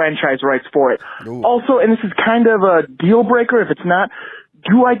for the franchise rights for it? Ooh. Also, and this is kind of a deal breaker if it's not,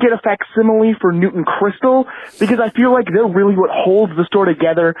 do I get a facsimile for Newton Crystal? Because I feel like they're really what holds the store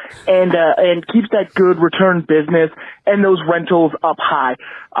together and keeps that good return business and those rentals up high.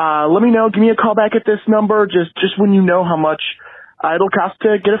 Let me know. Give me a call back at this number just when you know how much it'll cost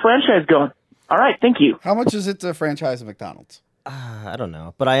to get a franchise going. All right. Thank you. How much is it to franchise a McDonald's? I don't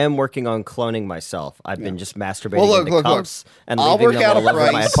know, but I am working on cloning myself. I've been just masturbating Well, into cups and I'll leaving work them out all a over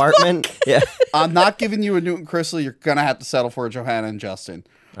my price. apartment. Yeah. I'm not giving you a Newton Crystal. You're going to have to settle for a Johanna and Justin.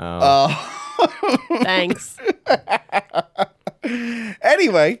 Thanks.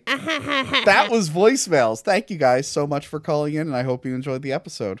 Anyway, that was voicemails. Thank you guys so much for calling in, and I hope you enjoyed the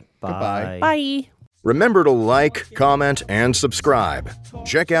episode. Goodbye. Bye. Remember to like, comment, and subscribe.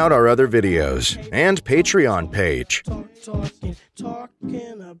 Check out our other videos and Patreon page.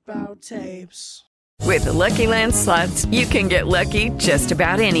 Talking about tapes. With the Lucky Land Slots, you can get lucky just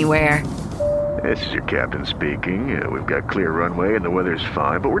about anywhere. This is your captain speaking. We've got clear runway and the weather's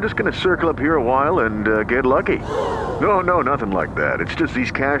fine, but we're just going to circle up here a while and get lucky. No, nothing like that. It's just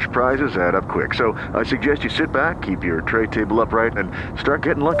these cash prizes add up quick. So I suggest you sit back, keep your tray table upright, and start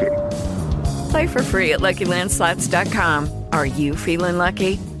getting lucky. Play for free at LuckyLandSlots.com. Are you feeling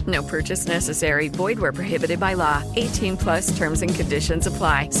lucky? No purchase necessary. Void where prohibited by law. 18+ terms and conditions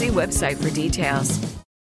apply. See website for details.